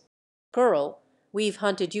needles. Girl, we've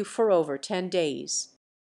hunted you for over 10 days.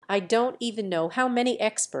 I don't even know how many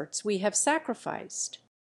experts we have sacrificed.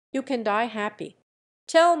 You can die happy.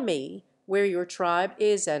 Tell me where your tribe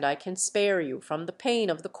is and I can spare you from the pain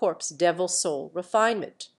of the corpse devil soul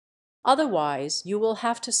refinement. Otherwise, you will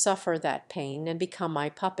have to suffer that pain and become my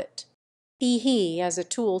puppet. He as a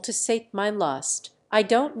tool to sate my lust. I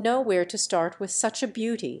don't know where to start with such a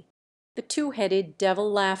beauty. The two-headed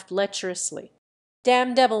devil laughed lecherously.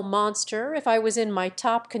 Damn devil monster, if I was in my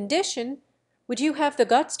top condition, would you have the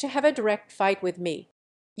guts to have a direct fight with me?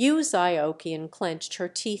 Yu Zioqian clenched her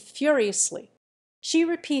teeth furiously. She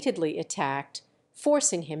repeatedly attacked,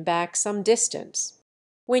 forcing him back some distance.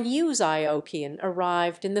 When Yu Zioqian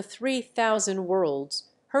arrived in the 3,000 worlds,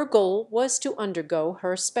 her goal was to undergo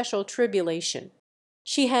her special tribulation.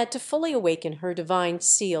 She had to fully awaken her divine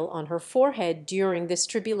seal on her forehead during this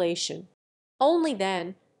tribulation. Only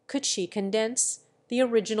then could she condense the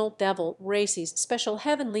original devil race's special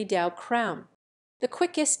heavenly Tao crown. The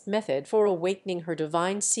quickest method for awakening her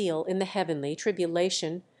divine seal in the heavenly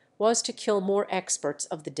tribulation was to kill more experts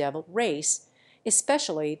of the devil race,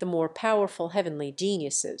 especially the more powerful heavenly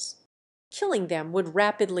geniuses. Killing them would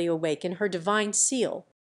rapidly awaken her divine seal.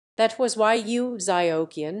 That was why Yu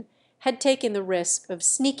Zioqian had taken the risk of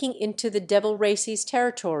sneaking into the devil race's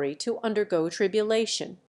territory to undergo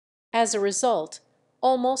tribulation. As a result,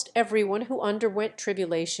 almost everyone who underwent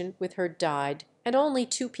tribulation with her died, and only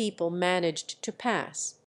 2 people managed to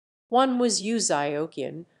pass. One was Yu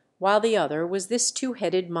Zioqian, while the other was this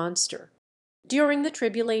two-headed monster. During the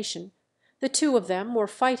tribulation, the 2 of them were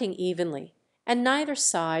fighting evenly, and neither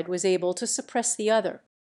side was able to suppress the other.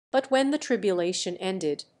 But when the tribulation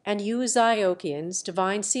ended, and Yu Zioqian's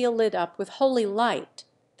divine seal lit up with holy light,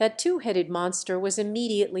 that two-headed monster was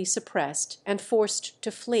immediately suppressed and forced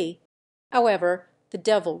to flee. However, the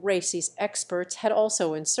devil race's experts had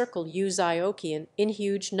also encircled Yu Zioqian in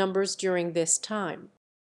huge numbers during this time.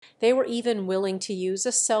 They were even willing to use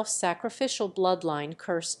a self-sacrificial bloodline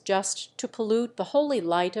curse just to pollute the holy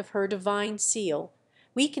light of her divine seal,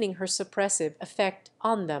 weakening her suppressive effect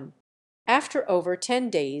on them. After over 10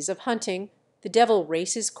 days of hunting, the devil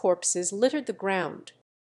race's corpses littered the ground.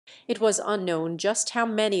 It was unknown just how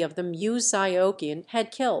many of them Yu Zioqian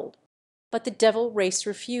had killed, but the devil race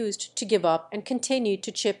refused to give up and continued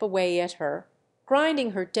to chip away at her,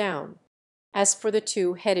 grinding her down. As for the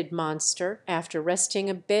two-headed monster, after resting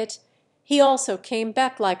a bit, he also came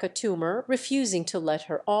back like a tumor, refusing to let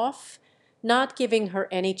her off, not giving her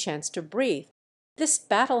any chance to breathe. This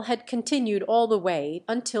battle had continued all the way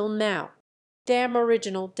until now. Damn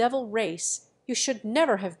original devil race, you should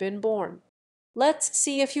never have been born. Let's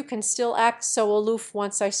see if you can still act so aloof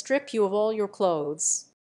once I strip you of all your clothes.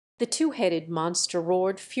 The two-headed monster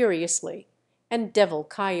roared furiously, and devil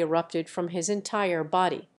Kai erupted from his entire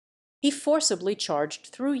body. He forcibly charged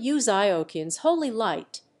through Yu Zioqian's holy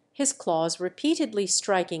light, his claws repeatedly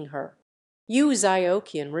striking her. Yu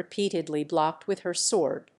Zioqian repeatedly blocked with her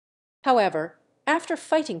sword. However, after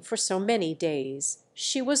fighting for so many days,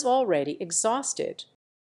 she was already exhausted.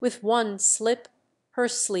 With one slip, her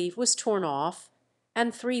sleeve was torn off,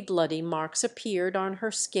 and 3 bloody marks appeared on her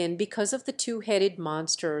skin because of the two-headed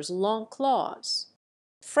monster's long claws.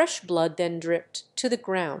 Fresh blood then dripped to the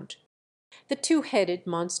ground. The two-headed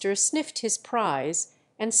monster sniffed his prize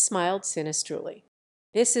and smiled sinisterly.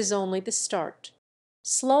 This is only the start.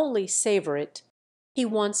 Slowly savor it. He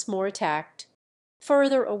once more attacked.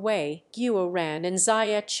 Further away, Guo Ran and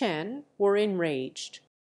Zaya Chen were enraged.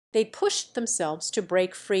 They pushed themselves to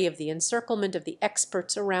break free of the encirclement of the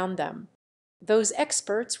experts around them. Those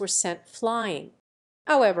experts were sent flying.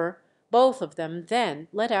 However, both of them then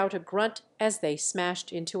let out a grunt as they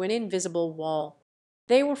smashed into an invisible wall.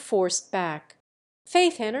 They were forced back.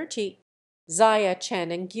 Faith energy! Zaya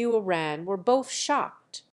Chen and Guo Ran were both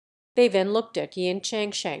shocked. They then looked at Yin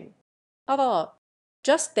Changsheng. Ah!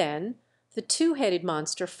 Just then, the two-headed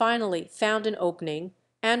monster finally found an opening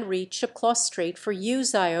and reached across straight for Yu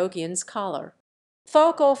Zioqian's collar.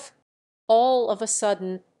 Fuck off! All of a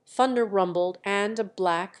sudden thunder rumbled and a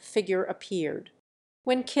black figure appeared.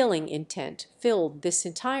 When killing intent filled this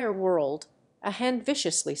entire world, a hand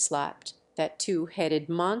viciously slapped that two-headed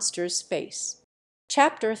monster's face.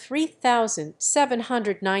 Chapter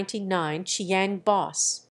 3799, Chiang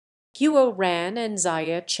Boss. Guo Ran and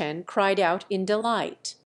Zaya Chen cried out in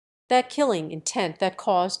delight. That killing intent that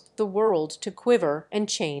caused the world to quiver and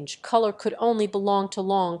change color could only belong to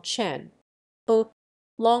Long Chen. Boop!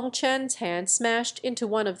 Long Chen's hand smashed into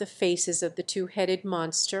one of the faces of the two-headed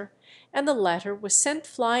monster, and the latter was sent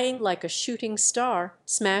flying like a shooting star,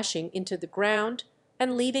 smashing into the ground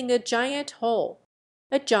and leaving a giant hole.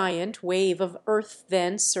 A giant wave of earth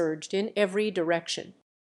then surged in every direction.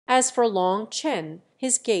 As for Long Chen,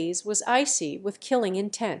 his gaze was icy with killing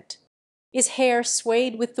intent. His hair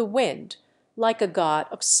swayed with the wind, like a god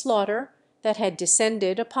of slaughter that had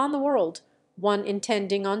descended upon the world, one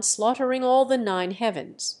intending on slaughtering all the 9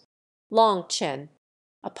 heavens. Long Chen.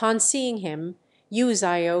 Upon seeing him, Yu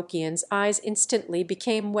Zioqian's eyes instantly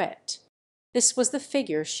became wet. This was the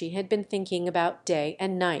figure she had been thinking about day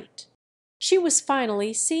and night. She was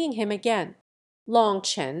finally seeing him again. Long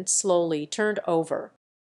Chen slowly turned over.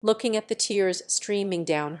 Looking at the tears streaming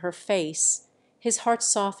down her face, his heart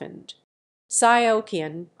softened.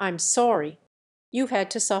 "Zioqian, I'm sorry. You've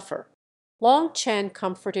had to suffer." Long Chen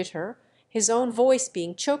comforted her, his own voice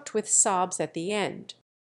being choked with sobs at the end.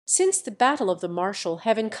 Since the Battle of the Martial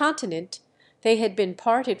Heaven continent, they had been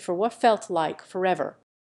parted for what felt like forever.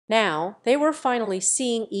 Now they were finally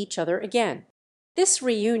seeing each other again. This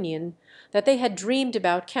reunion that they had dreamed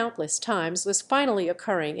about countless times was finally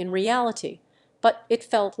occurring in reality, but it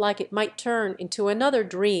felt like it might turn into another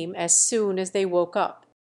dream as soon as they woke up.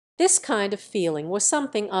 This kind of feeling was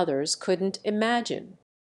something others couldn't imagine.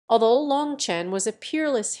 Although Long Chen was a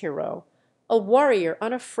peerless hero, a warrior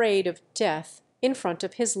unafraid of death in front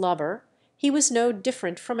of his lover, he was no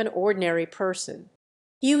different from an ordinary person.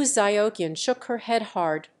 Yu Zioqian shook her head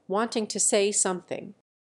hard, wanting to say something.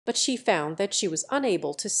 But she found that she was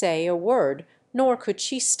unable to say a word, nor could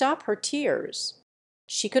she stop her tears.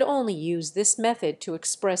 She could only use this method to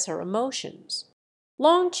express her emotions.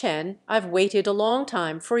 "Long Chen, I've waited a long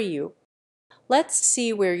time for you. Let's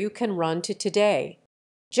see where you can run to today."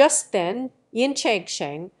 Just then Yin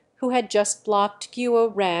Chengsheng, who had just blocked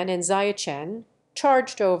Guo Ran and Zaya Chen,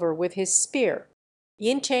 charged over with his spear.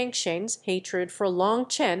 Yin Chengsheng's hatred for Long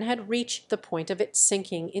Chen had reached the point of it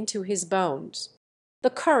sinking into his bones.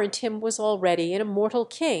 The current him was already an immortal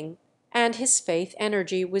king, and his faith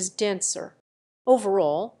energy was denser.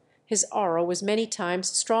 Overall, his aura was many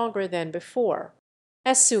times stronger than before.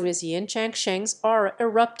 As soon as Yin Chengsheng's aura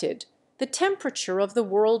erupted, the temperature of the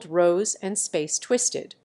world rose and space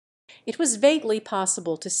twisted. It was vaguely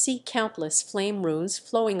possible to see countless flame runes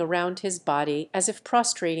flowing around his body as if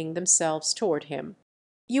prostrating themselves toward him.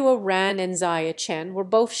 Guo Ran and Zaya Chen were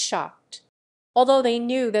both shocked. Although they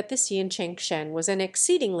knew that this Yin Chengsheng was an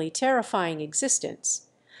exceedingly terrifying existence,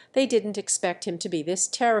 they didn't expect him to be this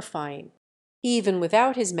terrifying. Even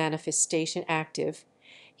without his manifestation active,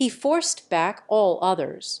 he forced back all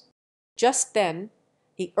others. Just then,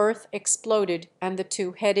 the earth exploded and the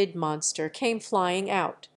two-headed monster came flying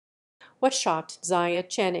out. What shocked Zaya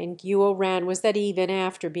Chen and Guo Ran was that even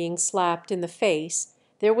after being slapped in the face,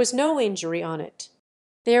 there was no injury on it.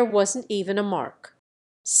 There wasn't even a mark.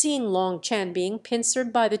 Seeing Long Chen being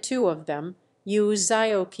pincered by the two of them, Yu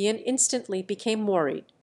Zioqian instantly became worried.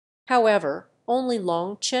 However, only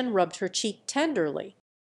Long Chen rubbed her cheek tenderly.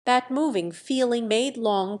 That moving feeling made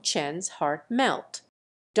Long Chen's heart melt.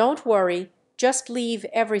 "Don't worry, just leave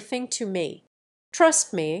everything to me.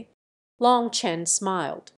 Trust me." Long Chen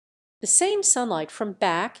smiled. The same sunlight from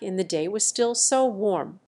back in the day was still so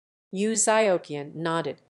warm. Yu Zioqian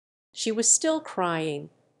nodded. She was still crying,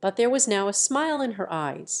 but there was now a smile in her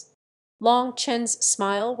eyes. Long Chen's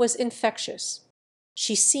smile was infectious.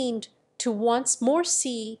 She seemed to once more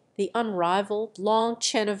see the unrivaled Long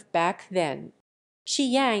Chen of back then. "Shi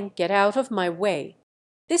Yang, get out of my way.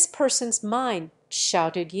 This person's mine,"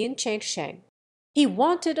 shouted Yin Chengsheng. He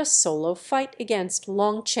wanted a solo fight against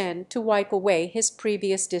Long Chen to wipe away his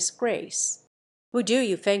previous disgrace. "Who do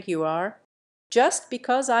you think you are? Just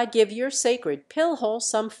because I give your sacred pill-hole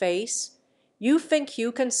some face, you think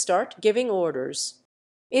you can start giving orders.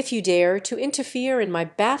 If you dare to interfere in my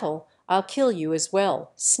battle, I'll kill you as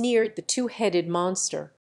well," sneered the two-headed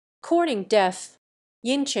monster. Courting death,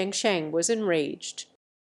 Yin Chengsheng was enraged.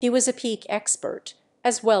 He was a peak expert,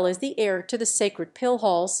 as well as the heir to the sacred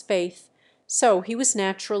pill-hall's faith, so he was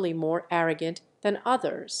naturally more arrogant than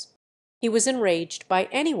others. He was enraged by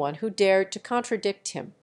anyone who dared to contradict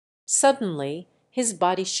him. Suddenly his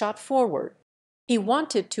body shot forward. He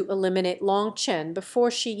wanted to eliminate Long Chen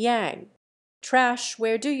before Shi Yang. "Trash,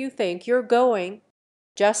 where do you think you're going?"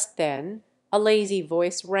 Just then a lazy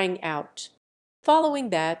voice rang out. Following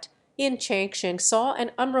that, Yin Changsheng saw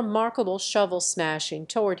an unremarkable shovel smashing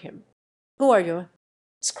toward him. "Who are you?"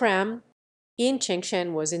 "Scram." Yin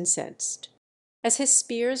Changsheng was incensed. As his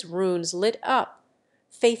spear's runes lit up,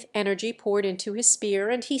 faith energy poured into his spear,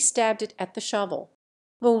 and he stabbed it at the shovel.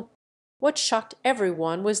 Boom! What shocked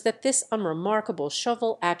everyone was that this unremarkable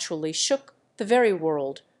shovel actually shook the very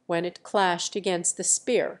world when it clashed against the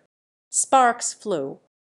spear. Sparks flew.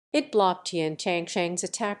 It blocked Yin Changsheng's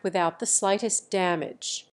attack without the slightest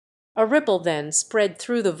damage. A ripple then spread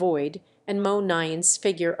through the void, and Mo Nian's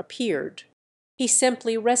figure appeared. He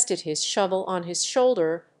simply rested his shovel on his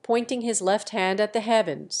shoulder, pointing his left hand at the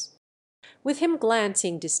heavens. With him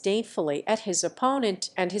glancing disdainfully at his opponent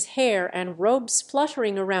and his hair and robes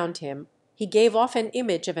fluttering around him, he gave off an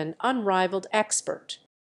image of an unrivaled expert.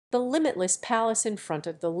 The limitless palace in front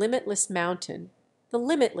of the limitless mountain, the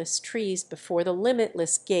limitless trees before the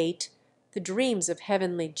limitless gate, the dreams of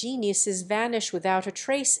heavenly geniuses vanish without a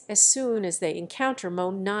trace as soon as they encounter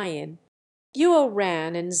Mo Nian. Guo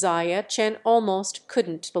Ran and Zaya Chen almost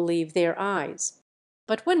couldn't believe their eyes.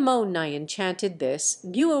 But when Mo Nian chanted this,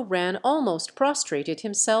 Guo Ran almost prostrated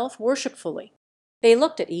himself worshipfully. They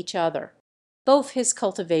looked at each other. Both his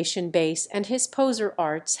cultivation base and his poser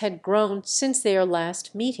arts had grown since their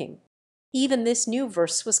last meeting. Even this new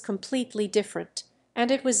verse was completely different,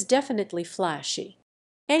 and it was definitely flashy.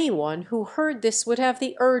 Anyone who heard this would have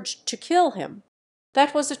the urge to kill him.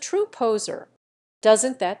 That was a true poser.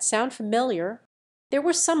 Doesn't that sound familiar? There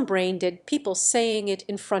were some brain-dead people saying it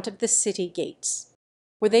in front of the city gates.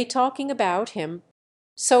 Were they talking about him?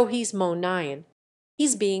 So he's Mo Nian.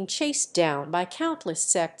 He's being chased down by countless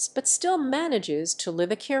sects, but still manages to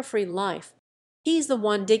live a carefree life. He's the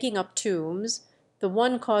one digging up tombs, the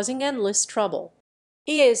one causing endless trouble.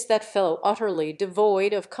 He is that fellow utterly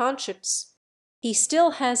devoid of conscience. He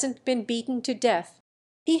still hasn't been beaten to death.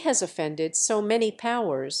 He has offended so many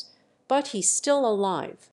powers, but he's still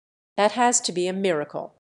alive. That has to be a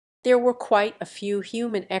miracle. There were quite a few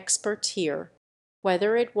human experts here.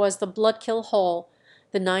 Whether it was the Bloodkill Hall,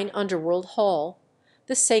 the Nine Underworld Hall,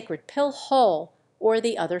 the Sacred Pill Hall, or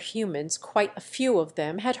the other humans, quite a few of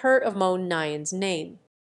them had heard of Mo Nian's name.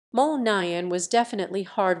 Mo Nian was definitely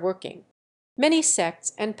hard-working. Many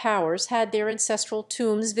sects and powers had their ancestral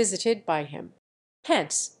tombs visited by him.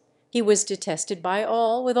 Hence, he was detested by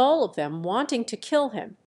all, with all of them wanting to kill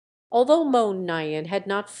him. Although Mo Nian had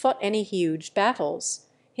not fought any huge battles,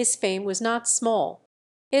 his fame was not small.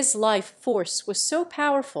 His life force was so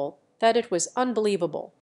powerful that it was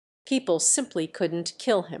unbelievable. People simply couldn't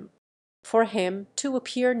kill him. For him to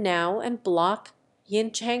appear now and block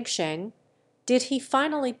Yin Changsheng, did he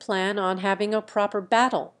finally plan on having a proper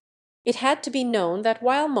battle? It had to be known that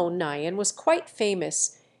while Mo Nian was quite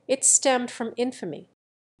famous, it stemmed from infamy.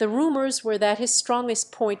 The rumors were that his strongest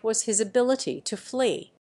point was his ability to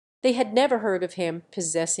flee. They had never heard of him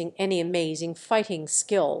possessing any amazing fighting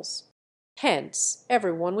skills. Hence,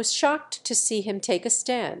 everyone was shocked to see him take a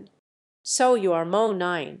stand. "So you are Mo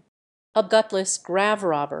Nian, a gutless grave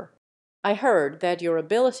robber. I heard that your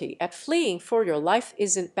ability at fleeing for your life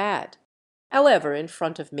isn't bad. However, in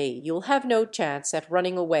front of me you'll have no chance at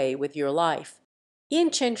running away with your life." Yin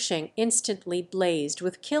Chengsheng instantly blazed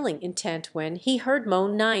with killing intent when he heard Mo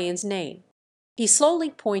Nian's name. He slowly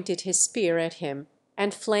pointed his spear at him,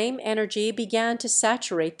 and flame energy began to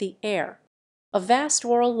saturate the air. A vast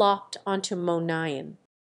whirl locked onto Mo Nian.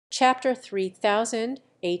 Chapter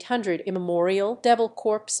 3800 Immemorial Devil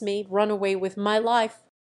Corpse Me Run Away with My Life.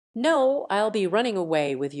 No, I'll be running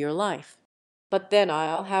away with your life. But then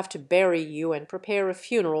I'll have to bury you and prepare a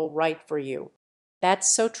funeral rite for you. That's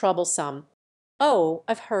so troublesome. Oh,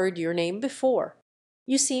 I've heard your name before.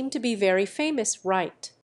 You seem to be very famous, right?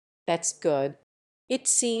 That's good. It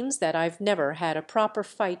seems that I've never had a proper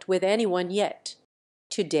fight with anyone yet.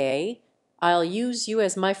 Today, I'll use you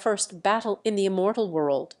as my first battle in the immortal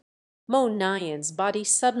world. Mo Nian's body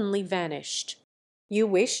suddenly vanished. You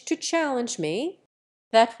wish to challenge me?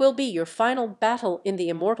 That will be your final battle in the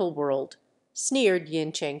immortal world, sneered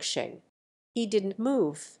Yin Chengsheng. He didn't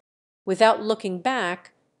move. Without looking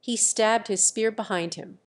back, he stabbed his spear behind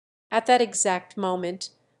him. At that exact moment,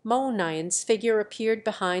 Mo Nian's figure appeared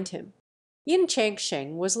behind him. Yin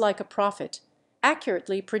Chengsheng was like a prophet,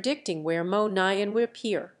 accurately predicting where Mo Nian would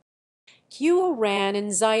appear. Guo Ran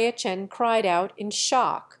and Zaya Chen cried out in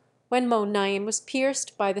shock when Mo Nian was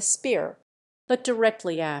pierced by the spear, but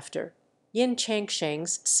directly after, Yin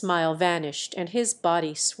Chengsheng's smile vanished and his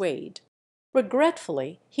body swayed.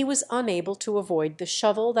 Regretfully, he was unable to avoid the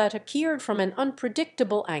shovel that appeared from an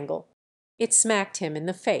unpredictable angle. It smacked him in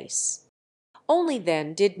the face. Only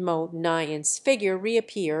then did Mo Nyan's figure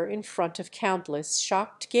reappear in front of countless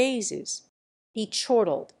shocked gazes. He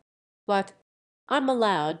chortled, "But I'm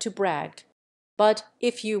allowed to brag. But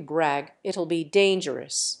if you brag, it'll be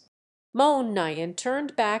dangerous." Mo Nyan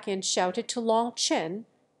turned back and shouted to Long Chen,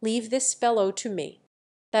 "Leave this fellow to me.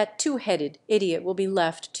 That two-headed idiot will be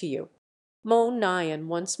left to you." Mo Nyan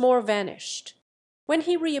once more vanished. When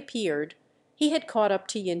he reappeared, he had caught up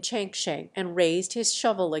to Yin Chengsheng and raised his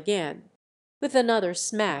shovel again. With another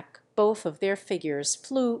smack, both of their figures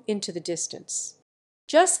flew into the distance.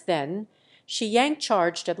 Just then, Shi Yang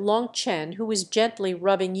charged at Long Chen, who was gently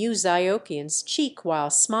rubbing Yu Zioqian's cheek while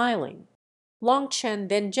smiling. Long Chen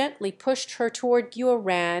then gently pushed her toward Yue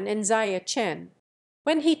Ran and Zia Chen.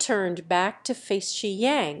 When he turned back to face Shi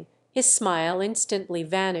Yang, his smile instantly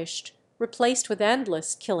vanished, replaced with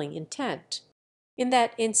endless killing intent. In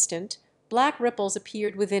that instant, black ripples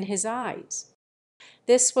appeared within his eyes.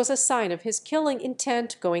 This was a sign of his killing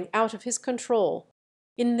intent going out of his control.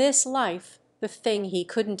 In this life, the thing he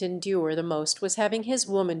couldn't endure the most was having his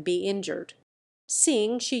woman be injured.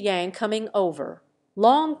 Seeing Shi Yang coming over,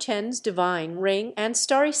 Long Chen's divine ring and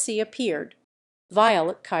starry sea appeared.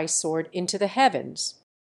 Violet Kai soared into the heavens.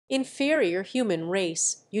 "Inferior human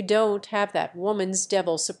race, you don't have that woman's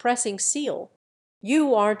devil-suppressing seal.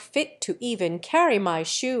 You aren't fit to even carry my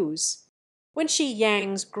shoes." When Shi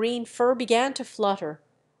Yang's green fur began to flutter,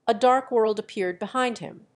 a dark world appeared behind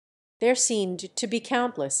him. There seemed to be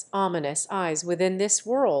countless ominous eyes within this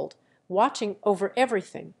world, watching over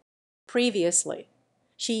everything. Previously,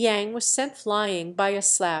 Shi Yang was sent flying by a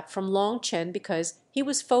slap from Long Chen because he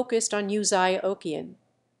was focused on Yu Zioqian,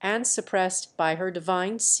 and suppressed by her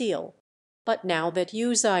divine seal. But now that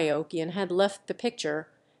Yu Zioqian had left the picture,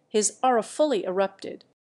 his aura fully erupted.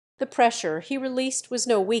 The pressure he released was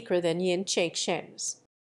no weaker than Yin Chengsheng's.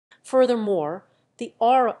 Furthermore, the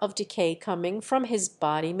aura of decay coming from his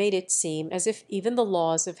body made it seem as if even the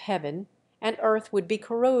laws of heaven and earth would be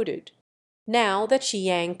corroded. Now that Shi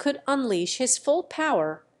Yang could unleash his full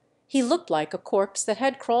power, he looked like a corpse that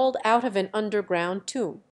had crawled out of an underground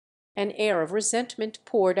tomb. An air of resentment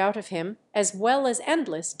poured out of him, as well as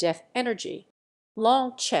endless death energy.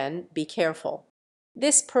 "Long Chen, be careful.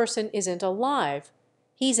 This person isn't alive.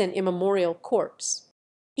 He's an immemorial corpse.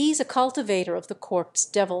 He's a cultivator of the corpse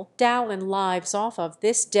devil dowling lives off of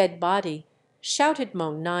this dead body," shouted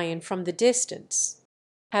Mo Nyan from the distance.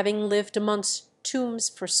 Having lived amongst tombs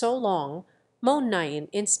for so long, Mo Nyan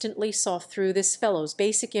instantly saw through this fellow's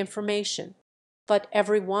basic information. But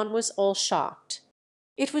everyone was all shocked.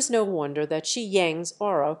 It was no wonder that Shi Yang's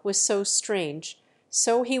aura was so strange,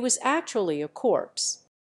 so he was actually a corpse.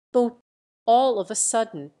 Boop! All of a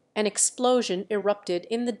sudden, an explosion erupted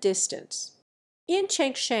in the distance. Yin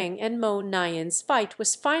Chengsheng and Mo Nyan's fight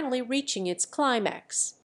was finally reaching its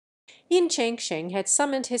climax. Yin Chengsheng had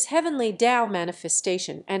summoned his heavenly Tao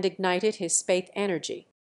manifestation and ignited his faith energy.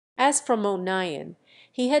 As for Mo Nyan,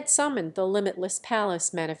 he had summoned the limitless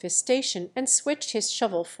palace manifestation and switched his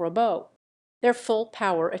shovel for a bow. Their full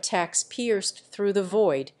power attacks pierced through the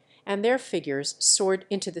void, and their figures soared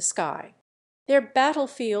into the sky. Their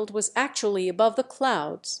battlefield was actually above the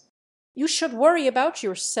clouds. "You should worry about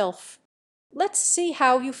yourself. Let's see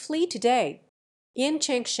how you flee today." Yin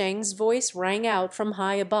Chengsheng's voice rang out from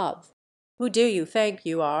high above. "Who do you think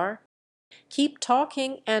you are?" "Keep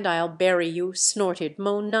talking and I'll bury you," snorted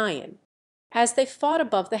Mo Nyan. As they fought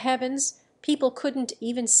above the heavens, people couldn't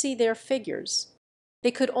even see their figures.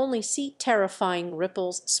 They could only see terrifying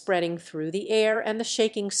ripples spreading through the air and the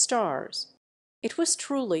shaking stars. It was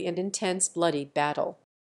truly an intense bloody battle.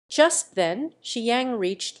 Just then Shi Yang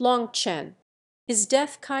reached Long Chen. His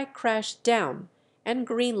death kite crashed down, and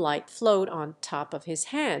green light flowed on top of his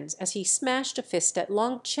hands as he smashed a fist at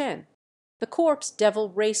Long Chen. The corpse devil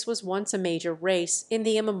race was once a major race in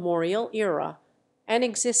the immemorial era, an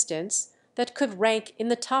existence that could rank in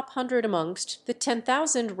the top 100 amongst the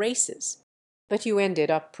 10,000 races. But you ended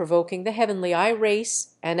up provoking the heavenly eye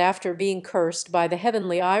race, and after being cursed by the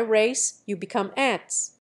heavenly eye race, you become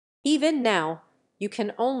ants. Even now, you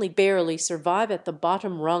can only barely survive at the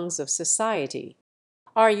bottom rungs of society.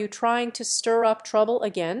 Are you trying to stir up trouble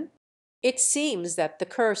again? It seems that the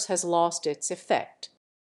curse has lost its effect.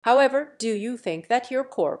 However, do you think that your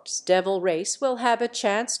corpse devil race will have a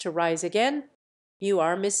chance to rise again? You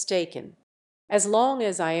are mistaken. As long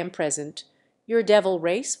as I am present, your devil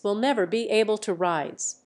race will never be able to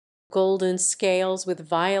rise. Golden scales with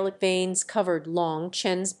violet veins covered Long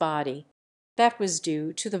Chen's body. That was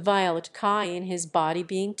due to the violet Kai in his body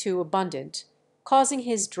being too abundant. causing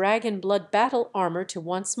his dragon blood battle armor to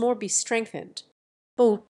once more be strengthened.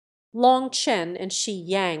 Boom! Long Chen and Shi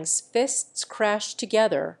Yang's fists crashed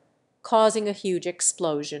together, causing a huge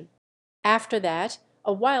explosion. After that,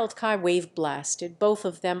 a wildkai wave blasted both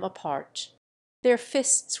of them apart. Their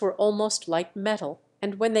fists were almost like metal,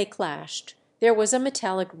 and when they clashed, there was a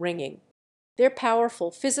metallic ringing. Their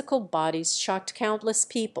powerful physical bodies shocked countless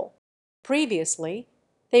people. Previously,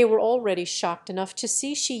 they were already shocked enough to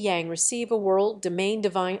see Shi Yang receive a world domain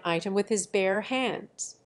divine item with his bare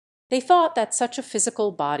hands. They thought that such a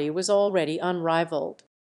physical body was already unrivaled.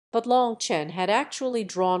 But Long Chen had actually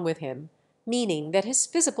drawn with him, meaning that his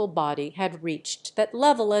physical body had reached that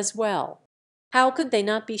level as well. How could they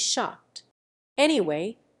not be shocked?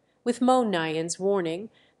 Anyway, with Mo Nian's warning,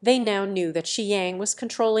 they now knew that Shi Yang was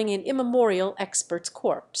controlling an immemorial expert's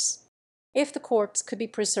corpse. If the corpse could be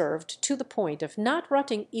preserved to the point of not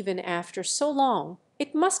rotting even after so long,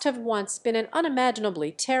 it must have once been an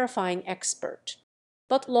unimaginably terrifying expert.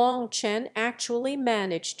 But Long Chen actually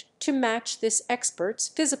managed to match this expert's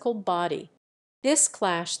physical body. This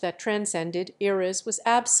clash that transcended eras was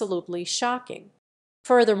absolutely shocking.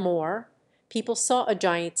 Furthermore, people saw a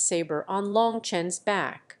giant saber on Long Chen's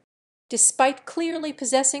back. Despite clearly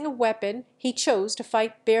possessing a weapon, he chose to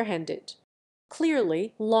fight barehanded.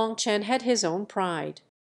 Clearly, Long Chen had his own pride.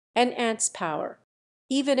 An ant's power.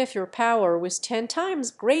 Even if your power was 10 times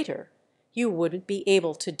greater, you wouldn't be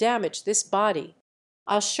able to damage this body.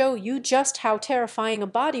 I'll show you just how terrifying a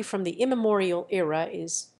body from the immemorial era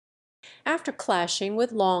is. After clashing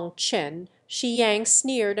with Long Chen, Shi Yang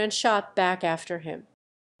sneered and shot back after him.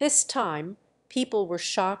 This time, people were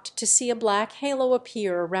shocked to see a black halo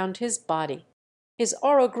appear around his body. His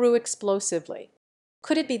aura grew explosively.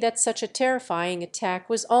 Could it be that such a terrifying attack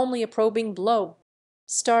was only a probing blow?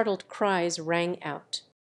 Startled cries rang out.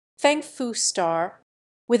 Feng Fu star.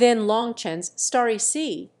 Within Long Chen's starry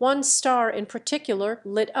sea, one star in particular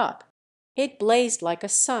lit up. It blazed like a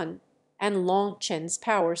sun, and Long Chen's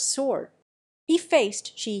power soared. He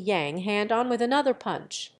faced Shi Yang hand on with another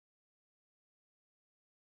punch.